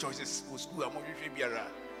first choices wɔ school a mo hwehwɛ biara.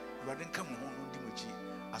 Awurade nka mo ho no di mo akyi.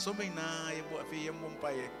 Asɔmba nyinaa yɛbɔ afei yɛmmɔ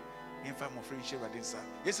mpaeɛ. Yɛmfa mo frɛ nhyɛ Awurade nsa.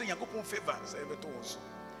 Yɛsɛ Nyankopɔn favor sɛ yɛbɛtɔ wɔn so.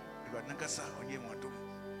 Awurade nkasa ɔnyɛ wɔn adom.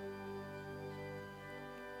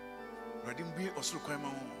 Awurade mbue ɔsoro kwan ma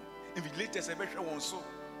wɔn. Invigilators ɛbɛhwɛ wɔn so.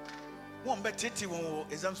 Wɔn bɛtete wɔn wɔ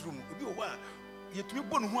exams room. Obi wɔ hɔ a yɛtumi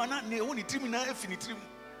bɔ ne ho ana na ɛwɔ ne tirim na afi ne tirim.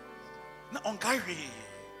 Na ɔnkae hwee.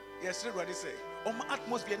 Yɛsrɛ Awurade sɛ ɔma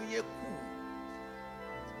atmosphere no yɛ cool.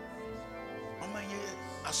 Ɔma yɛ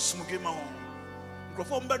asomdwe ma wɔn.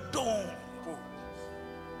 Nkurɔfoɔ mbɛdɔn po.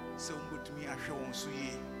 Sɛ wɔn bɛtumi ahwɛ wɔn so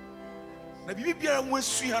yie. Na biribi biara wɔn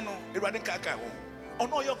asua no Awurade nkaka wɔn.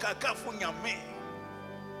 Ɔno ɔyɛ ɔkakaafo Nyame.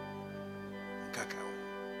 Nkaka wɔn.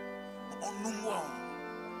 Ɔnom wɔn.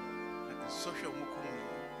 Sɔhwɛ wɔn kɔn mu.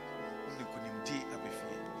 Ne kunimdie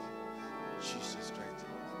abɛfie. Jesus Christ.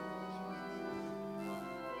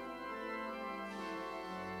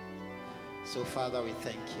 So, Father, we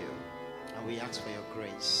thank you and we ask for your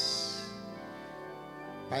grace.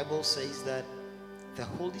 Bible says that the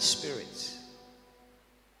Holy Spirit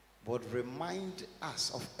would remind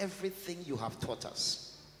us of everything you have taught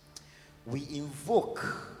us. We invoke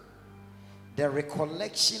the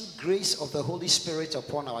recollection grace of the Holy Spirit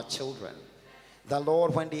upon our children. The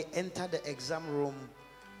Lord, when they enter the exam room,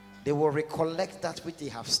 they will recollect that which they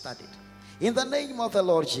have studied. In the name of the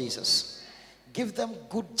Lord Jesus, give them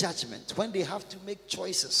good judgment when they have to make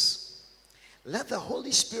choices. Let the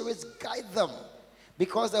Holy Spirit guide them,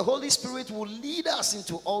 because the Holy Spirit will lead us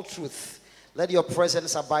into all truth. Let your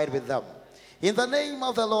presence abide with them. In the name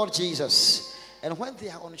of the Lord Jesus. And when they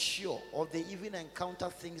are unsure or they even encounter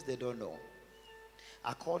things they don't know,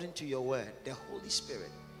 according to your word, the Holy Spirit,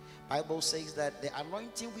 Bible says that the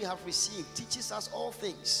anointing we have received teaches us all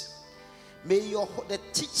things. May the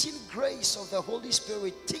teaching grace of the Holy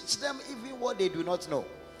Spirit teach them even what they do not know.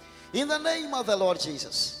 In the name of the Lord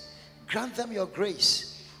Jesus, grant them your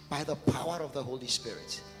grace by the power of the Holy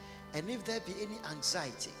Spirit. And if there be any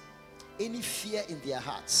anxiety, any fear in their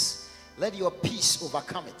hearts, let your peace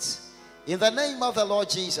overcome it. In the name of the Lord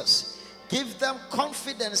Jesus, give them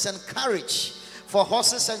confidence and courage, for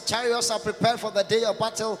horses and chariots are prepared for the day of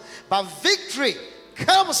battle, but victory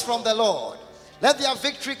comes from the Lord. Let their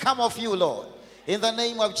victory come of you, Lord, in the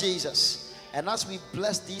name of Jesus. And as we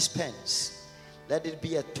bless these pens, let it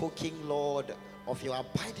be a token, Lord, of your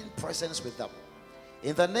abiding presence with them.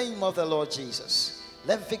 In the name of the Lord Jesus,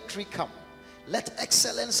 let victory come. Let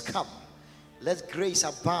excellence come. Let grace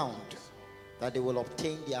abound, that they will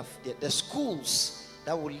obtain the schools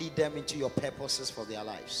that will lead them into your purposes for their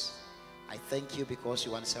lives. I thank you because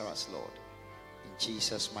you answer us, Lord. In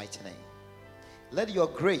Jesus' mighty name. Let your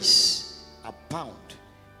grace abound.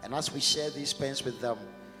 And as we share these pens with them,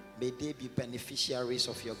 may they be beneficiaries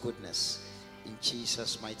of your goodness. In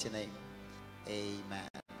Jesus' mighty name. Amen.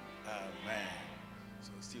 Amen.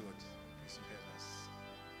 So, Stewart, please you help us.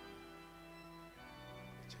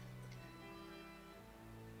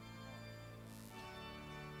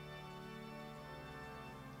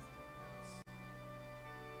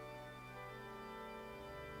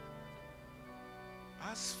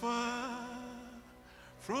 As far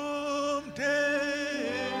from danger,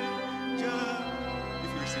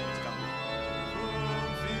 if you receive it, come.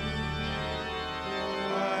 From fear,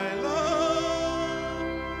 I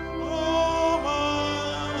love Almighty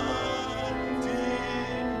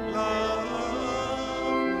love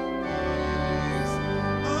is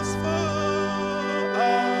as far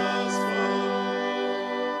from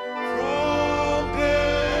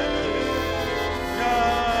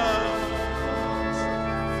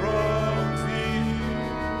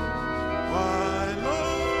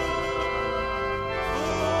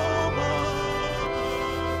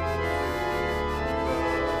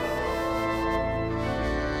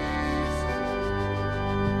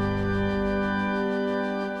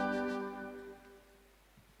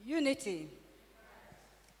Unity.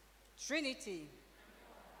 Trinity.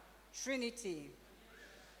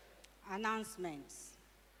 Announcements.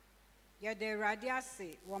 Yede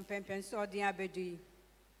radiase one pempenso odi abedi.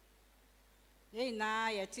 Ye na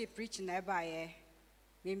yeti preach na eba ye.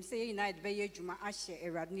 Mim say ye na be ye juma ashe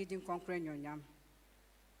erad needing concrete nyonyam.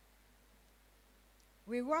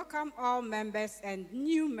 We welcome all members and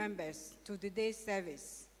new members to today's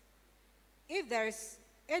service. If there is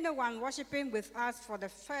anyone worshiping with us for the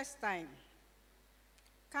first time,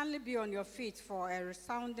 kindly be on your feet for a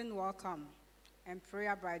resounding welcome and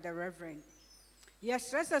prayer by the Reverend.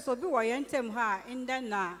 Yes, rest will be wayentem ha in the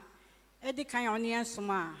na edi kan onion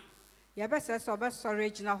suma. Ya best so best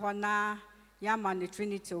storage na hona yaman the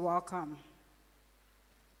Trinity welcome.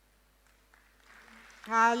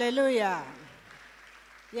 Hallelujah.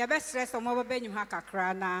 Ya best rest o mo be nyu ha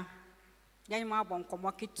kakra na yan ma bon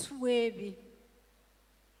komo kitue bi.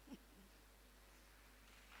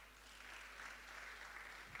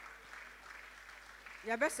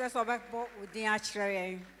 Ya best rest o be bo odin a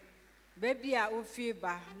kire baby a ofi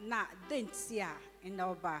ba na denti a in the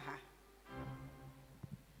obaha.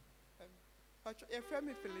 Your friend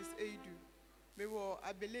me Phyllis Aidu. Me wo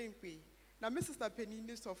abelenkwe. Na me sister Penny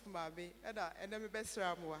ni so fun ma be. And then me best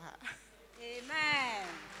ram wo ha. Amen.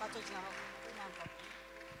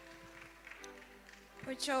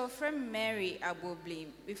 With your friend Mary Abobli,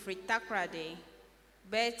 with Takrade,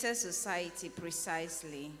 Better Society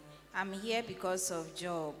precisely. I'm here because of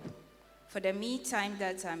job. For the meantime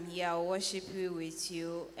that I'm here, I'll worship you with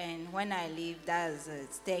you, and when I leave, that's it.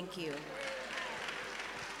 Thank you.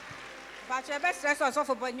 But your best rest also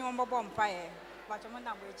for new empire.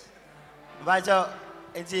 But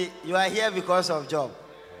you are here because of job.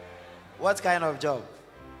 What kind of job?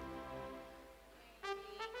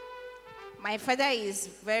 My father is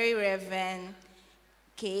very Reverend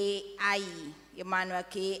K.I. Emmanuel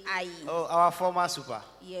K.I. Oh, our former super.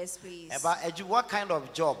 Yes, please. But what kind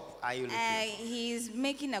of job are you looking for? He's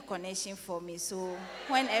making a connection for me, so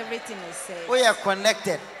when everything is said. We are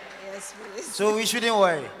connected. Yes, please. So we shouldn't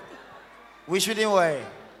worry. We shouldn't worry.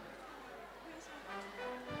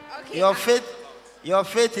 Okay. Your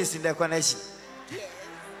faith is in the connection. Yes.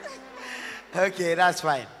 Okay, that's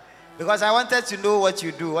fine. Because I wanted to know what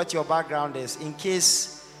you do, what your background is, in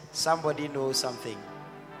case somebody knows something.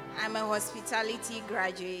 I'm a hospitality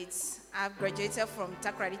graduate. I've graduated from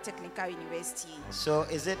Takrady Technical University. So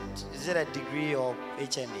is it a degree or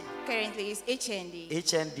HND? Currently it's HND.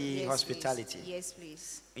 HND yes, hospitality. Please. Yes,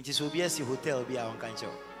 please. It is OBS hotel be our country.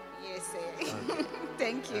 Yes, sir. Okay.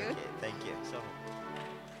 Thank you. Okay, thank you. So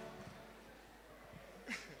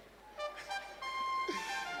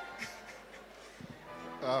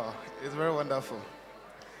oh, it's very wonderful.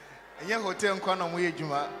 And your hotel in Kwana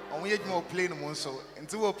Muyejuma, on Muyejuma plane Monso,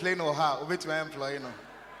 until we're playing or how, over to my employee.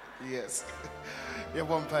 Yes. You're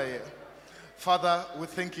vampire. Father, we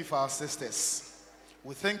thank you for our sisters.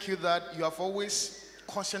 We thank you that you have always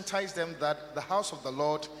conscientized them that the house of the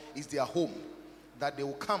Lord is their home, that they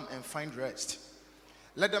will come and find rest.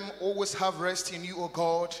 Let them always have rest in you, O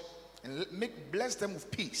God, and bless them with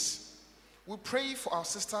peace. We pray for our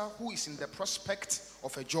sister who is in the prospect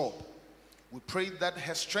of a job. We pray that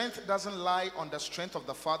her strength doesn't lie on the strength of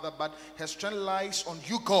the Father, but her strength lies on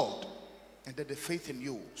you, God, and that the faith in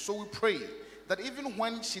you. So we pray that even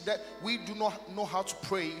when we do not know how to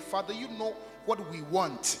pray, Father, you know what we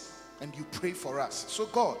want, and you pray for us. So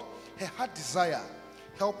God, her heart desire,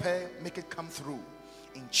 help her make it come through.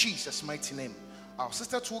 In Jesus' mighty name. Our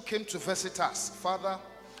sister too came to visit us. Father,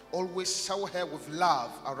 always shower her with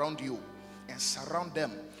love around you and surround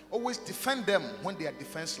them. Always defend them when they are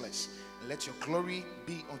defenseless. And let your glory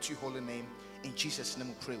be unto your holy name. In Jesus' name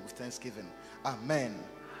we pray with thanksgiving. Amen.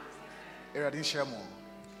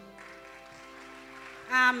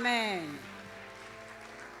 Amen.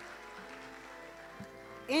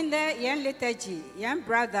 In the young liturgy, young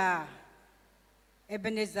brother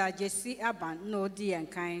Ebenezer Jesse Aban no di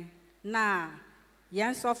and kind na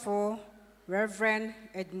young sofo Reverend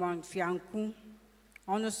Edmond Fianku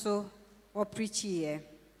also or preach here.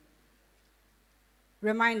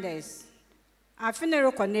 Reminders. A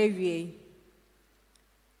funeral conewie.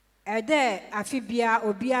 Ede afibia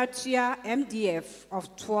obiatua MDF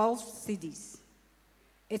of 12 CDs.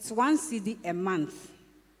 It's 1 CD a month.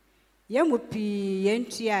 Yemupi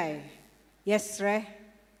yentia yesre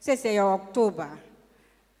say October.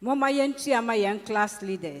 Mama yentia my young class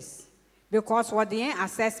leaders because what the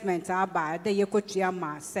assessment are by the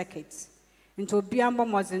Yekotiama circuit into Biambo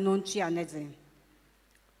Mozinunchi and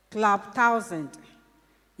Club 1000.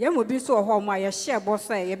 Yemubi so home my share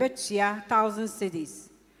bossa yebetia 1,000 cities.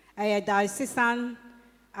 A diocesan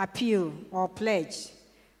appeal or pledge.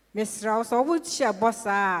 Miss Rouse would share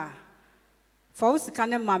bossa For us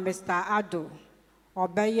can ma Mr. Ado or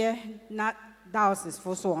Baye not thousands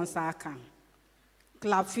for so on Saka.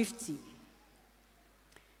 Club 50.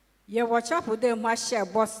 Ye watch up with them what share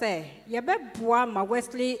boss say. Ye bet boy my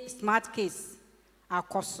Wesley smart case. Our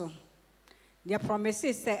coso. Their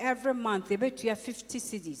promises say every month they bet you 50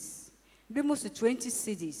 CDs. Be most 20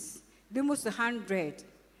 CDs. Be most 100.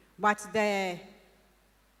 But the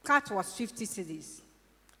cut was 50 CDs.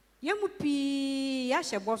 Yamupi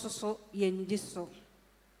yasha boss so yendiso.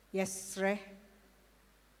 Yes, re.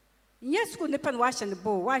 Yes, could depend wash and the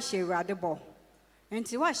bow, wash a rather bow. And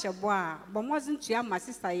to wash a boy, but wasn't to my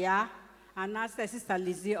sister ya, and asked sister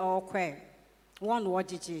Lizzie or Quay. One what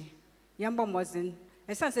did ye? Yamba wasn't.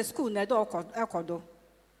 A sense of school near door echodo.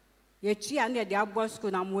 Ye chia near the outboard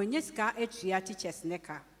school and when yes car a chia teachers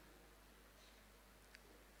necker.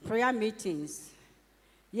 Prayer meetings.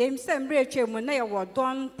 Ye same Rachel when they were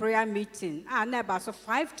done prayer meeting, never so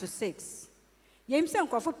 5 to 6. Ye same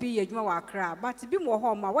coffee pea you more crab, but be more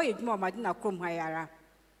home away more madina crum hiara.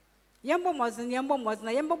 Yambo was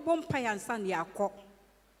na yambo bompie and san yako.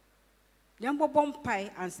 Yambo bompie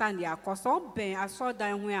and san yako. So ben I saw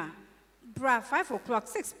down where. Bra 5 o'clock,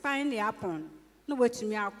 6 pine upon. No way to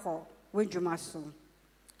me I call when you must so.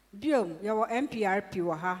 Bill, your MPRP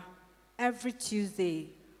waha every Tuesday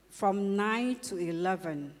from 9 to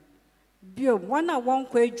 11. Bill, one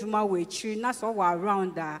quay juma with you, that's all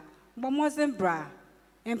around that. But wasn't bra.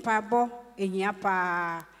 Empire in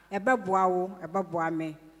yapa, a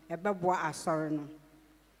babuame, a babua asorno.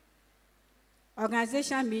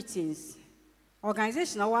 Organization meetings.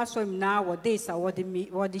 Organization also now what days are what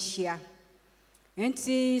the share. And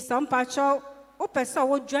see some patrol opesa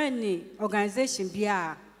would join the organization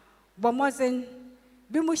bia. But wasn't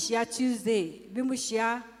Bimushia Tuesday,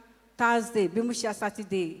 Bimushia Thursday, Bimushia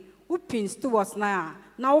Saturday. Who pins towards now?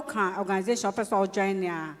 Now can organization opesa join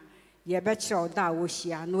ya. Ye bet sure that will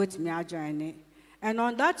share note me I join it. And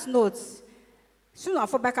on that note, soon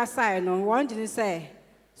after back aside, no one didn't say.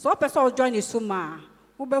 So opesa join the Suma.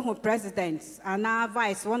 Who president and our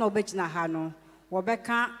vice one of which na hano,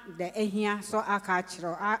 Wabeka the ehia so a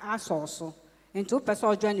catcher as also, and 2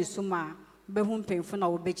 persons join the suma, be whom pay for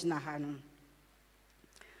no bitch na hano.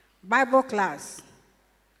 Bible class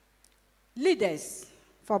leaders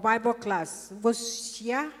for Bible class was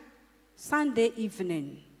here Sunday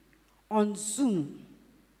evening on Zoom.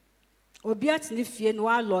 Obiat nifie no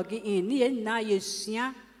log in near na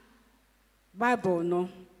yesia Bible no,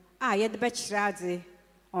 yet the betch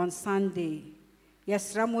on Sunday.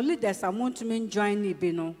 Yes, Ramo leaders are want to join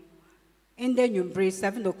Ibino. In the Numbre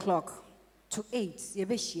 7 o'clock to 8.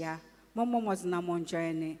 Yebeshia, Momo was Namon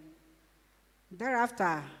joining.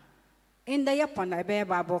 Thereafter, in the Yapon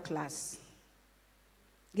Bible class.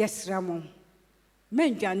 Yes, Ramo.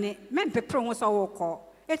 Men Johnny, men pepron was our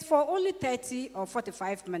call. It's for only 30 or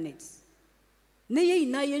 45 minutes. Nay,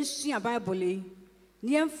 Nayan Shia Bible.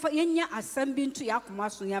 Yenya assembling to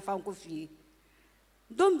Yakumasu Yafankofi.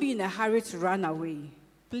 Don't be in a hurry to run away.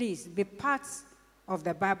 Please be part of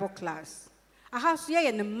the Bible class. I have here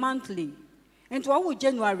in a monthly. And what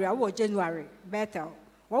January, better.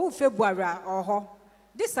 What would February or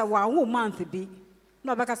this is 1 month be.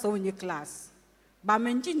 No because of your class. But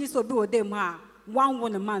mention this will be with them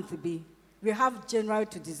 1 month be. We have January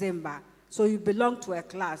to December. So you belong to a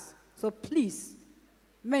class. So please,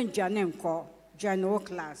 mention name call general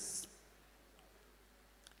class.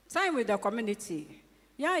 Time with the community.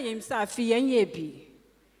 Ya himself yebi.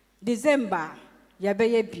 December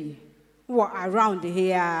yabeyebi. Wo around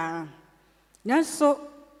here. Nanso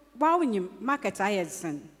bawunyim market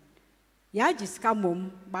ayedsen. Ya jiska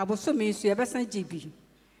mom babo so me so yebesan GB.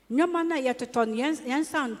 Nyoma na yetoton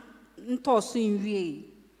yensan ntoso nwie.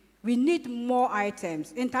 We need more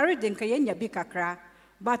items. Entare den ka yenya bi kakra,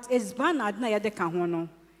 but it's banad na yede ka ho no.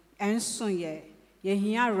 Enso ye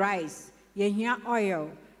hia rice, ye hia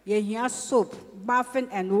oil. Ye hear soap, bathing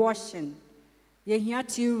and washing. Ye hear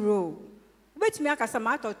tea roll. Wait me a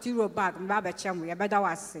samato tea roll bag, Mabba Cham, ya better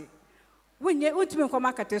was say. When ye ultimate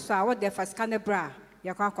market, so I would there for Scanabra,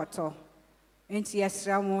 ya quacoto. And yes,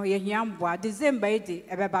 Ramo, ye yamboa, December,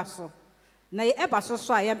 ebasso. Nay, ebasso,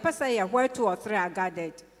 so I am passay where 2 or 3 are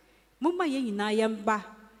gathered. Mumma ye na yamba,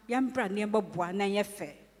 yambra, yamba boa, na ye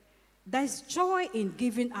fair. There's joy in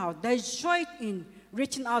giving out, there's joy in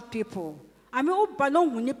reaching out people. I mean, oh,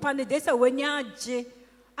 balloon when you pan this when you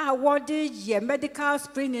what did ye medical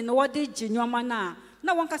screening, what did you mana?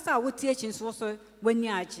 No one can start with teaching also when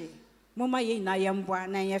you Mama ye na yambwa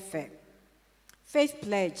na yefe. Faith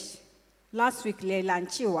pledge. Last week, le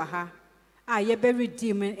lanchi waha. Ye be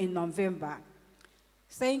redeeming in November.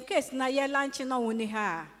 So in case na ye lanchi no wuni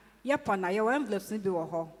ha, ye pona ye envelopes ni bi wo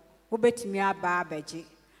ho. wobetumi aba abeji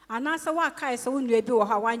anasa wa kai se wonu bi wo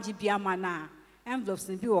ha wanji bia ma na envelopes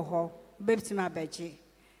bi wo ho wobetumi abeji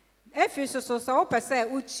efi so wo pese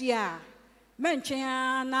uchi a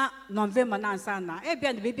mentwen na November na ansa na e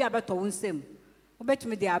bia ne bibia beto wo nsem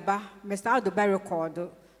wobetumi de aba Mr. Ado be record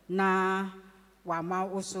na wama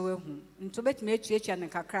also ehu nto betumi etuatua ne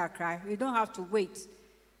kakra you don't have to wait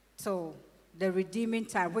till the redeeming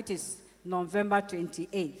time, which is November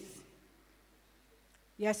 28th.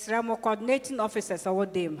 Yes, Ramo coordinating officers are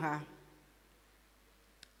what them have.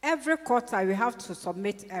 Every quarter we have to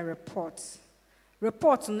submit a report.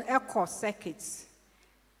 Report on ECO circuits.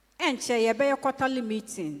 And chair a quarterly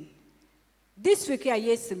meeting. This week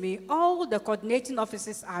yes me, all the coordinating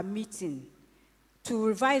officers are meeting to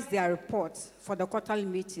revise their reports for the quarterly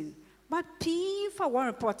meeting. But P for one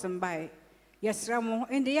report and by yes, Ramo,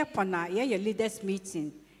 in the Yapana, your leaders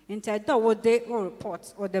meeting, into a what they or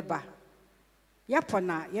report or the bar.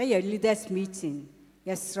 Yapana, your leaders meeting.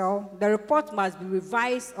 Yes, sir. The report must be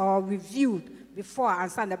revised or reviewed before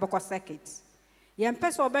answer the Boko circuit. Yan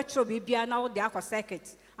person betro be now the Aqua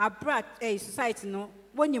circuit. I brought a society no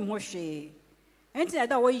when you moshe. Enter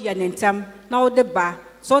that way yan term now the bar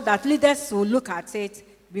so that leaders will look at it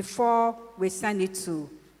before we send it to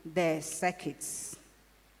the circuits.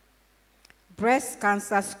 Breast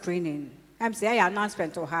cancer screening. I'm saying I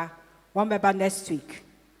announcement to her one member next week.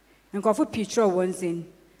 And go for picture ones in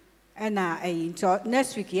and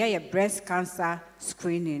next week yeah breast cancer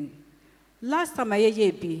screening. Last time I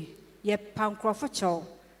be pancreas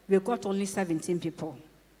we got only 17 people.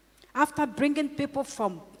 After bringing people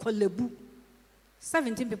from Kolebu,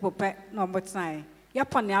 17 people per number time.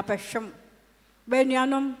 Yapon ya pesham.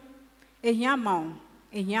 Benyanum ehyamau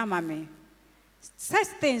ehyamame. Such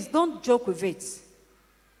things, don't joke with it.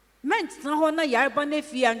 Meant na hona yarbane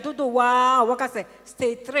fi and do wow, what I say,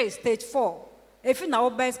 stage 3, stage 4. If you know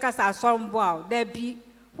best cast are sorrow, there be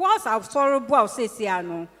once I've sorrow says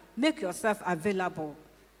no, make yourself available.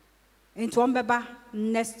 Into Ombeba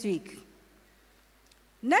next week.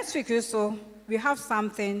 Next week also, we have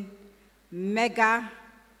something mega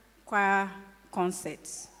choir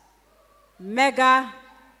concerts. Mega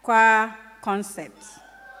choir concepts.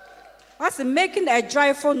 What's making a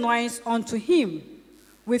joyful noise unto him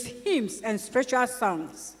with hymns and spiritual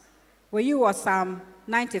songs. Where you was Psalm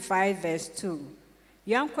 95 verse 2.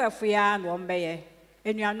 Young Kwafuya and Wombeye.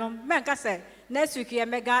 And you know, Menka said, next week you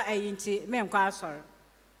mega a inti, Memka.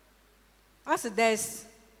 Also, there's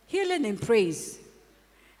healing in praise.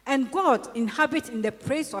 And God inhabits in the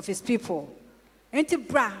praise of his people. Enti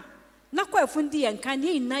bra, na kwafundi and can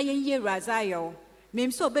ye na ye razayo.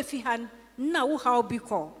 Mim so befihan, na wo how be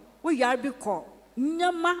called. We are because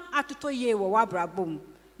Nyama atuto ye wa wabra boom.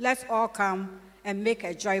 Let's all come and make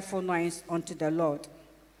a joyful noise unto the Lord.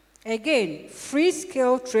 Again, free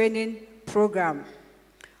skill training program.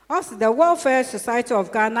 Also, the Welfare Society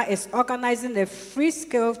of Ghana is organizing a free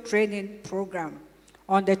skill training program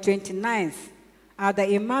on the 29th at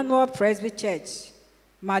the Emmanuel Presby Church,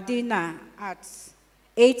 Medina, at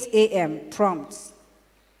 8 a.m. prompt.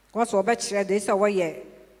 What's what this away?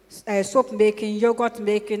 Soap making, yogurt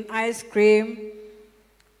making, ice cream,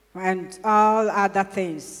 and all other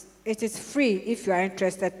things. It is free. If you are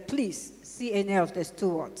interested, please see any of the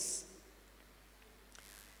stewards.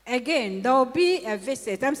 Again, there will be a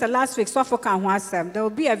visit. I'm saying last week, Suffolk and Wasam. There will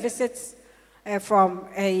be a visit from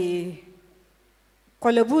a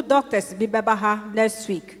Kolebu doctors Bibebaha next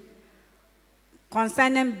week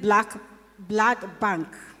concerning Black Blood Bank.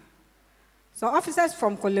 So officers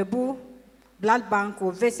from Kolebu Blood Bank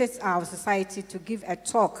will visit our society to give a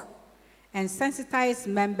talk and sensitize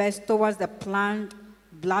members towards the planned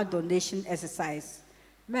blood donation exercise.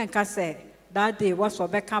 Menka say that day was for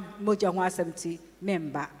Becca Moja 170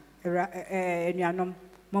 member. There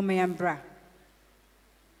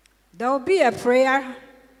will be a prayer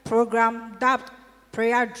program, dubbed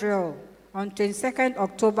prayer drill, on 22nd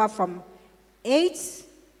October from 8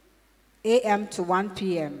 a.m. to 1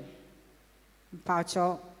 p.m.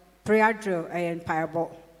 Pacho. Prayer drill and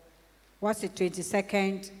parable. What's the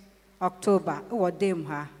 22nd October? Oh, damn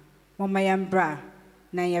her. Momayambra,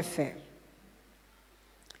 Nayafe.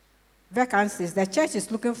 Vacancies. The church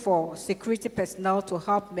is looking for security personnel to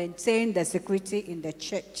help maintain the security in the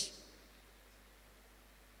church.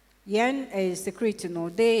 Yen a security no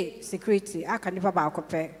day security. I can never buy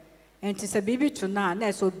and it's a baby to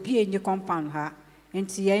now. So be in your compound her.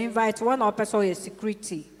 And you invite one or person a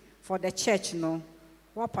security for the church no.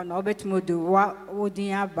 Wapa na obet modu wa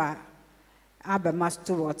wodi aba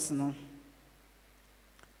master words no.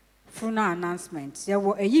 Funa announcement. There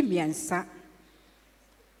were a yimiansa.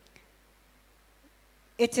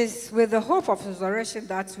 It is with the hope of resurrection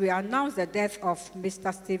that we announce the death of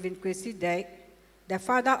Mr. Stephen Kwesi Day, the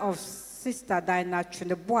father of Sister Diana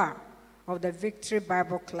Chineboa of the Victory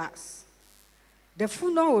Bible class. The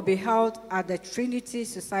funeral will be held at the Trinity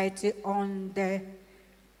Society on the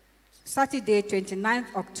Saturday,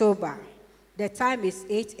 29th October. The time is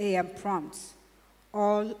 8 a.m. prompt.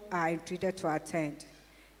 All are entreated to attend.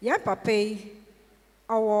 Yan papai,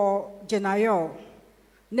 our Jenayo,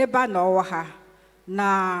 neba na owaha,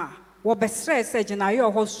 na wabesre se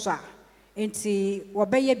Jenayo hosha, inti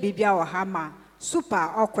wabeye bibia wahama,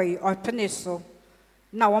 super okwe or peniso,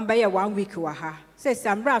 na wambeye 1 week waha. Se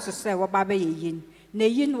samra so se wababe yin. Ne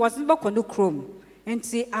yin wasn't bokonu chrome,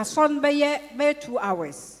 inti ason beye 2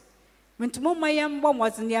 hours. Mintumo mayam one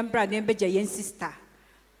was in the ambra nembeja yen sister.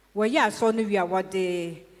 Well, yeah, so we are what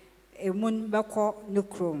the moon bako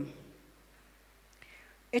nucrum.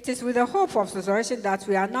 It is with the hope of resurrection that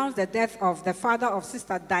we announce the death of the father of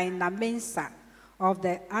Sister Diana Mensah of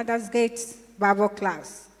the Aldersgate Bible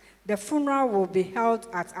class. The funeral will be held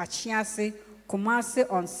at Achiase, Kumasi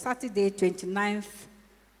on Saturday, 29th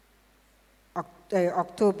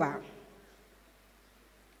October.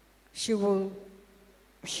 She will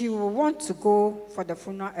want to go for the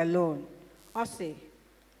funeral alone. Also,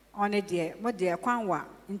 on a dear, what dear Kwanwa,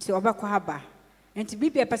 into Obakwaba, and to be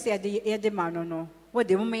a passage at the Edemano, what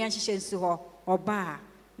the woman she or bar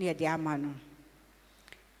near the Amano.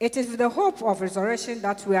 It is with the hope of resurrection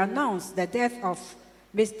that we announce the death of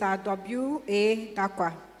Mr. W.A.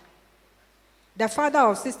 Dakwa, the father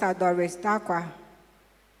of Sister Doris Dakwa,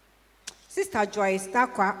 Sister Joyce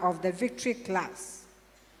Dakwa of the Victory class.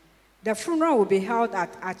 The funeral will be held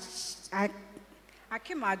at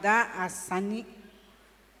Akimada Asani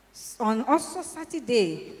on also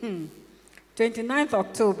Saturday, 29th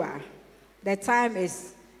October. The time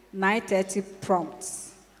is 9:30 prompt.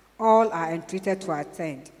 All are entreated to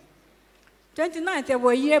attend. 29th, there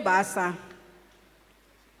were year basa.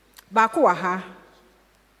 Baku waha.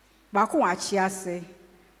 Baku wachiase.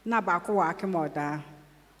 Na baku wa Akimoda.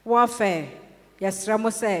 Warfare. Yes,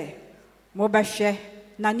 Ramose. Mobashe.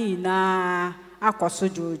 Nani na akoso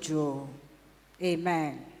jojo.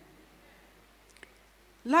 Amen.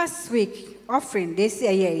 Last week, offering this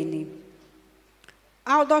year,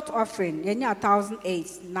 adult offering,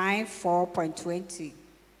 1,008, 94.20.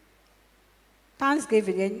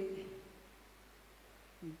 Thanksgiving,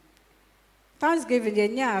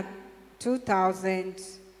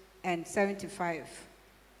 2,075.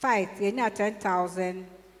 Fight,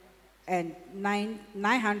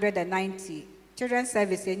 10,990. Children's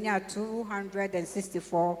service,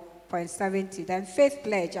 264.70. Then faith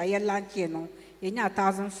pledge, I lunch,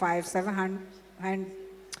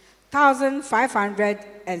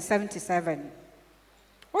 1,577.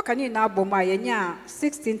 What can you now bomba?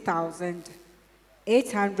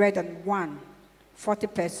 16,801 40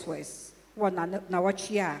 pesos. One na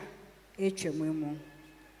watch ya.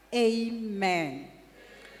 Amen.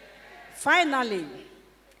 Finally,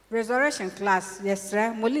 resurrection class. Yes,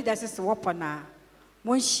 sir. Moli das is wapana.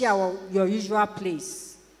 Munshia your usual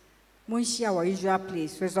place. Munshia our usual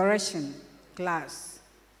place. Resurrection class.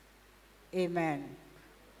 Amen.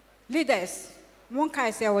 Leaders, one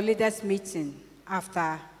can say our leaders meeting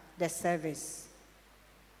after the service.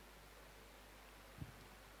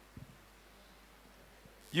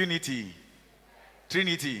 Unity,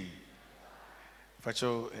 Trinity.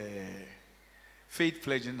 Facho faith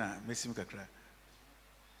pledge na mesim kakra.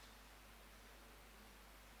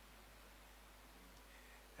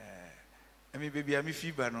 I mean, baby, I'm a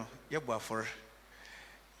fever, no, you're buffer.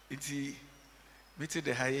 It's meet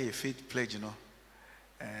the high faith pledge, no.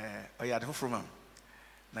 I had no from him.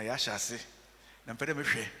 Na yasha say, na pere me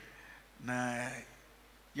hwe. Na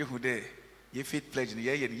yehude, ye faith pledge, no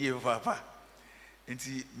ye papa.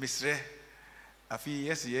 Enti misre, afi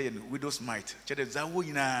yes ye widow's mite. Chede zawo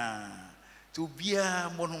yina. To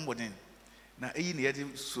bia monhom boden. Na eyi ne yedi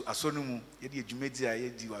asonu mu, yedi adwumedi a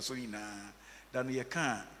yedi waso yina. Da no ye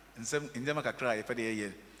kan nsem ndema kakra ye pede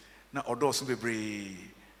ye na odo so bebre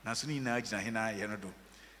na so ni na agina hena ye no do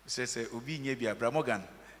se obi nya bia Bra Morgan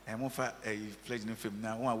mo fa pledge no fam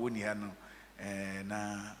na won a woni ha no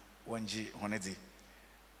na wonji honedi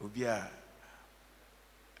obi a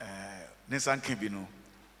ne sanke bi no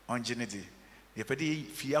onji ne di ye pede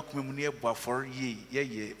fi akoma mu ne ebo afor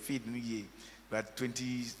ye feed no ye but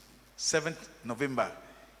 27th November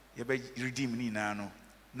ye be redeem ni na no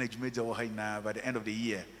na adwumedia wo ha na by the end of the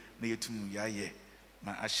year na yetum yaye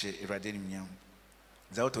ma ahye irade nyam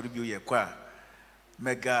za otori bi ye kwa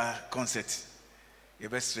mega concert ye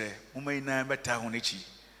besre mumai na beta ho nechi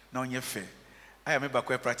na onye fe aya me ba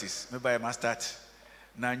kwa practice me ba ma start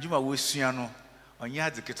na njuma wo sua no ɔnyɛ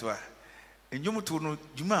adze ketewa nnwomto no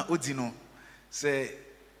dwuma a odi no sɛ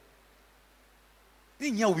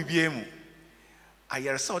ne nya wo bibia mu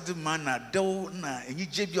ayaresa ɔde ma na daw na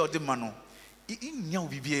enyigye bia ɔde ma no nya wo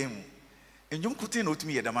bibia mu nnwom kote na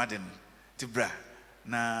otumi yɛ damaden te bra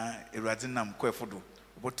na Awurade nam kɔɛfo do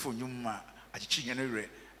ɔbɔto nnwom ma akyekye nyɛ no werɛ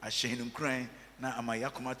ahyɛn no nkuran na ama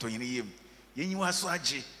yakoma tɔ nyene yam yenyi wa so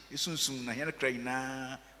agye esunsum na hɛn kra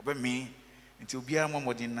nyinaa ɔbɛme nti obiara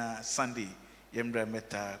mmɔden na Sunday yɛmra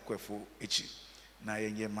mɛta kɔɛfo echi na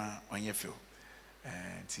yɛnyɛ ma ɔnyɛ fɛw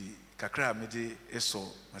nti kakra mede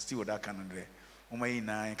eso masti wɔ daka no dɛ ɔma yi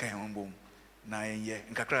na yɛnka hɛn mbom na yɛnyɛ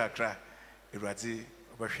nkakra kakra Awurade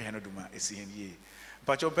ɔbɛhwɛ hɛn duma esi hɛn yie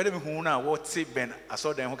mpacho mpɛde me hu na wɔte ben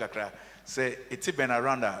asɔdan ho kakra sɛ eti ben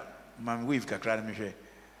around a man wave kakra na mehwɛ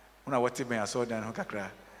una wɔte ben asɔdan ho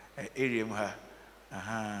kakra area mu ha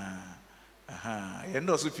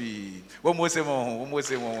yɛndɔ so pii wɔn mo se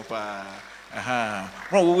mo pa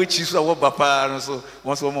wɔn wo wechi so a wɔba pa no so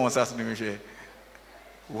wɔn so wɔn sa so ne mehwɛ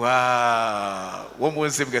wow wɔn mo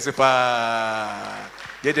se gɛse pa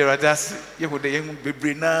yɛde radas yɛho de yɛn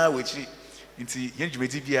bebre na wɔchi nti yɛn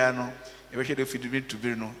dwumadi bia no yɛbɛhwɛ de fidumi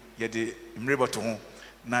tubiri no yɛde mmerɛ bɔto ho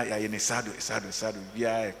na yɛayɛ ne sado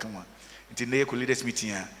bia kama nti na yɛkɔ leaders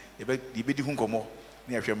meeting a yɛbɛdi ho nkɔmmɔ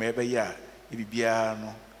na yɛhwɛ ma yɛbɛyɛ a yɛbibia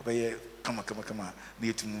no ɔbɛyɛ kama na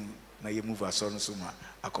yɛtum na yɛ move asɔre no so ma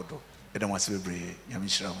akɔdɔ ɛda mo ase bebree nyame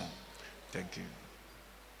hyira ho thank you.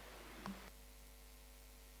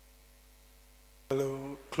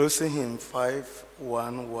 Hello, closing hymn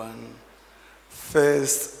 511,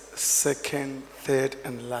 first, second, third,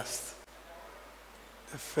 and last.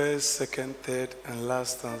 The first, second, third, and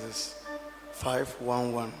last stanzas.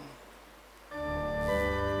 511.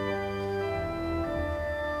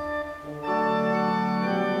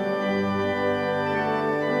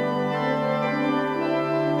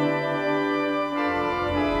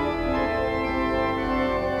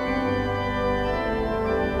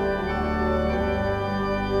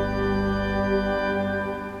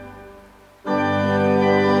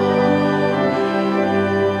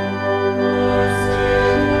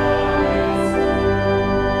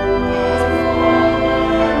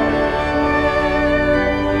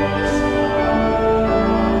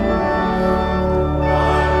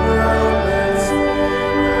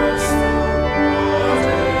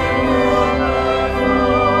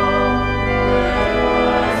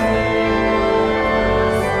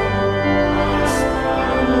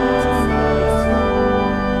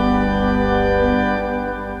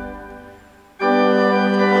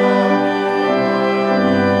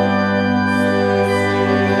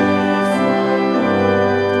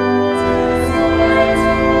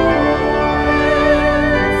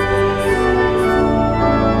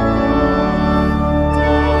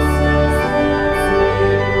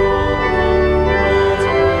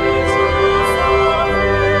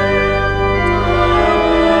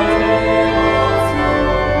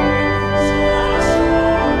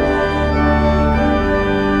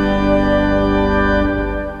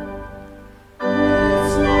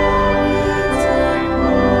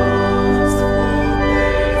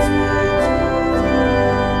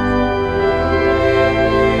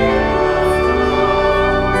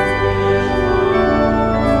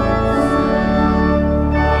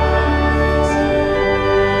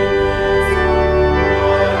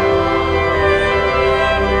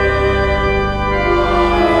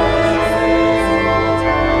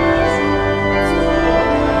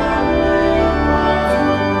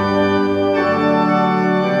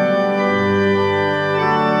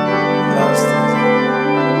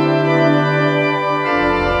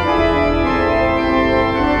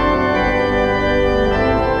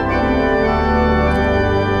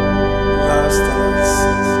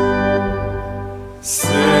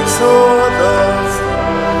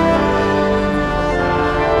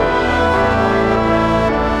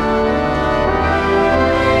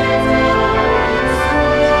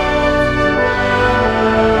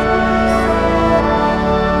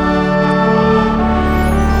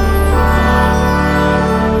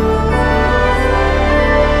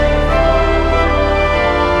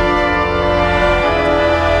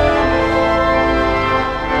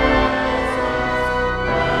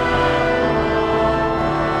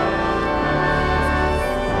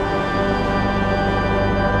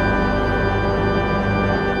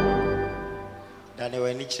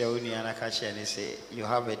 You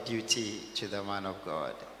have a duty to the man of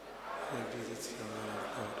God.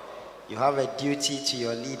 You have a duty to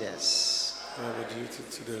your leaders. You have a duty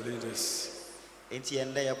to the leaders.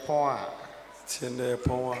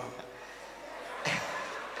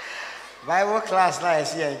 Bible class na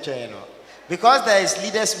esi enche no. Because there is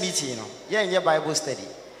leaders meeting, you know, yeah, in your Bible study.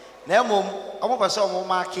 Now, I'm person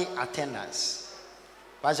marking attendance.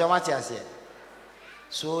 But you want to say,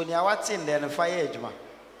 so near what's in there, the fire edge, man.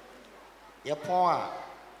 Your poor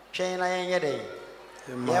chain I ain't day.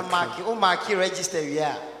 Yeah, mark register,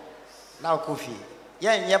 yeah. Now, coffee.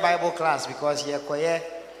 Yeah, in your Bible class because you're quiet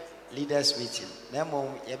leaders meeting. Now,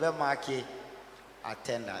 you better mark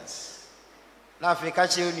attendance. Now, if you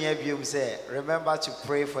catch you near you, say, remember to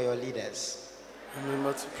pray for your leaders.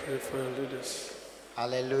 Remember to pray for your leaders.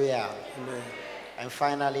 Hallelujah. Amen. And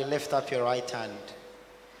finally, lift up your right hand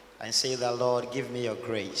and say, the Lord, give me your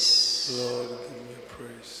grace. Lord, give me your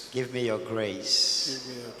praise. Give me your grace.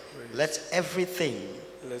 Give me your praise. Let everything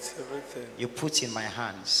you put in my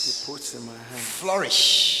hands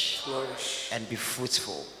flourish and be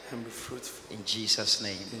fruitful. And be fruitful. In Jesus'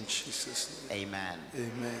 name. In Jesus' name. Amen.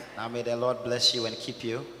 Amen. Now may the Lord bless you and keep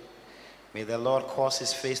you. May the Lord cause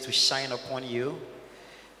his face to shine upon you.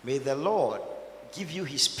 May the Lord give you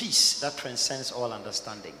his peace that transcends all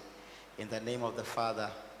understanding. In the name of the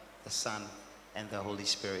Father, the Son, and the Holy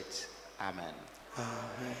Spirit. Amen.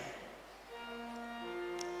 Amen.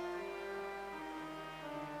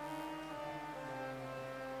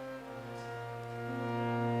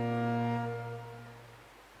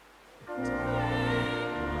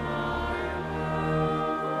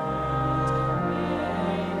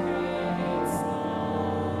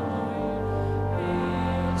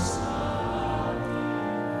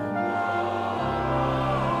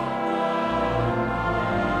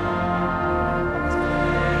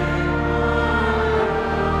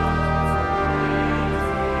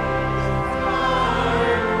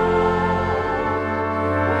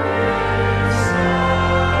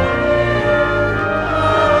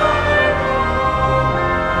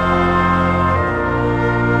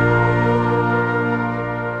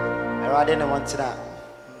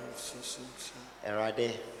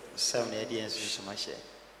 Erade 7 years so much.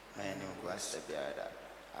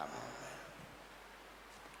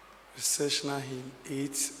 Recessional hymn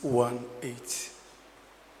 818.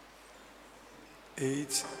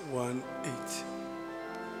 818.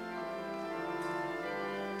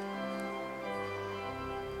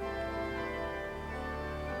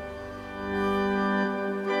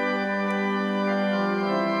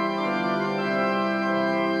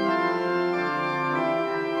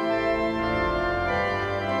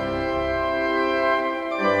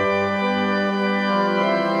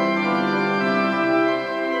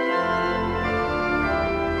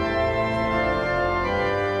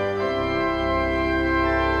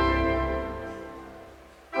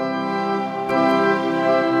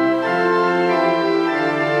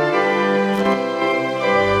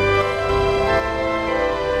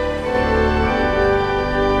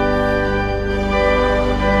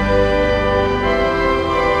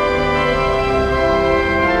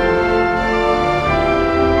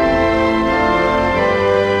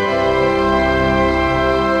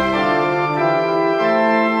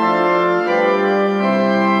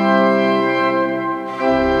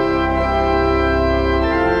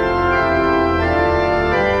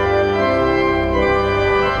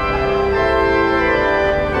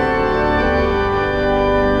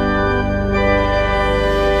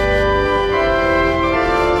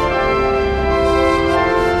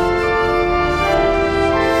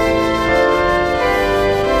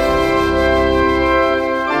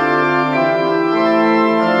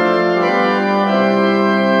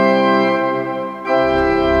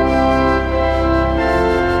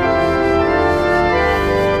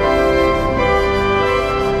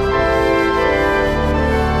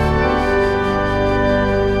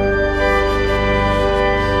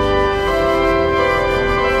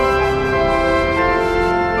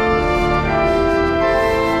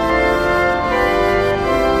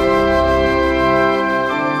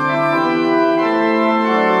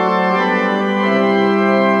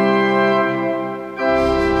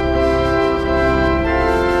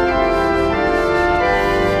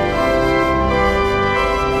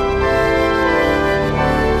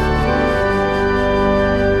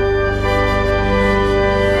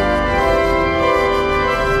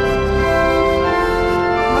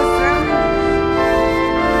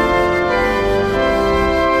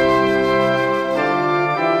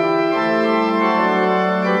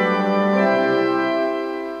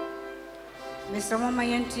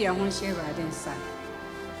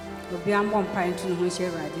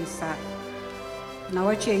 Na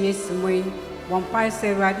wache Yesu moi wampai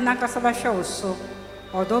se radi na kasaba show so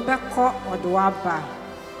odo be ko odo aba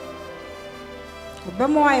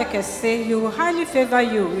obemo ayeke say you will highly favor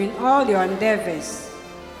you in all your endeavors.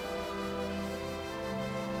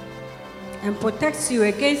 and protects you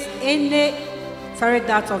against any fiery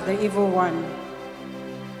dart of the evil one.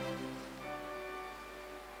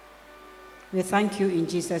 We thank you in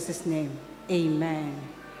Jesus' name. Amen.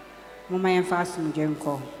 Mama and fast,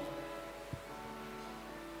 Mujenko.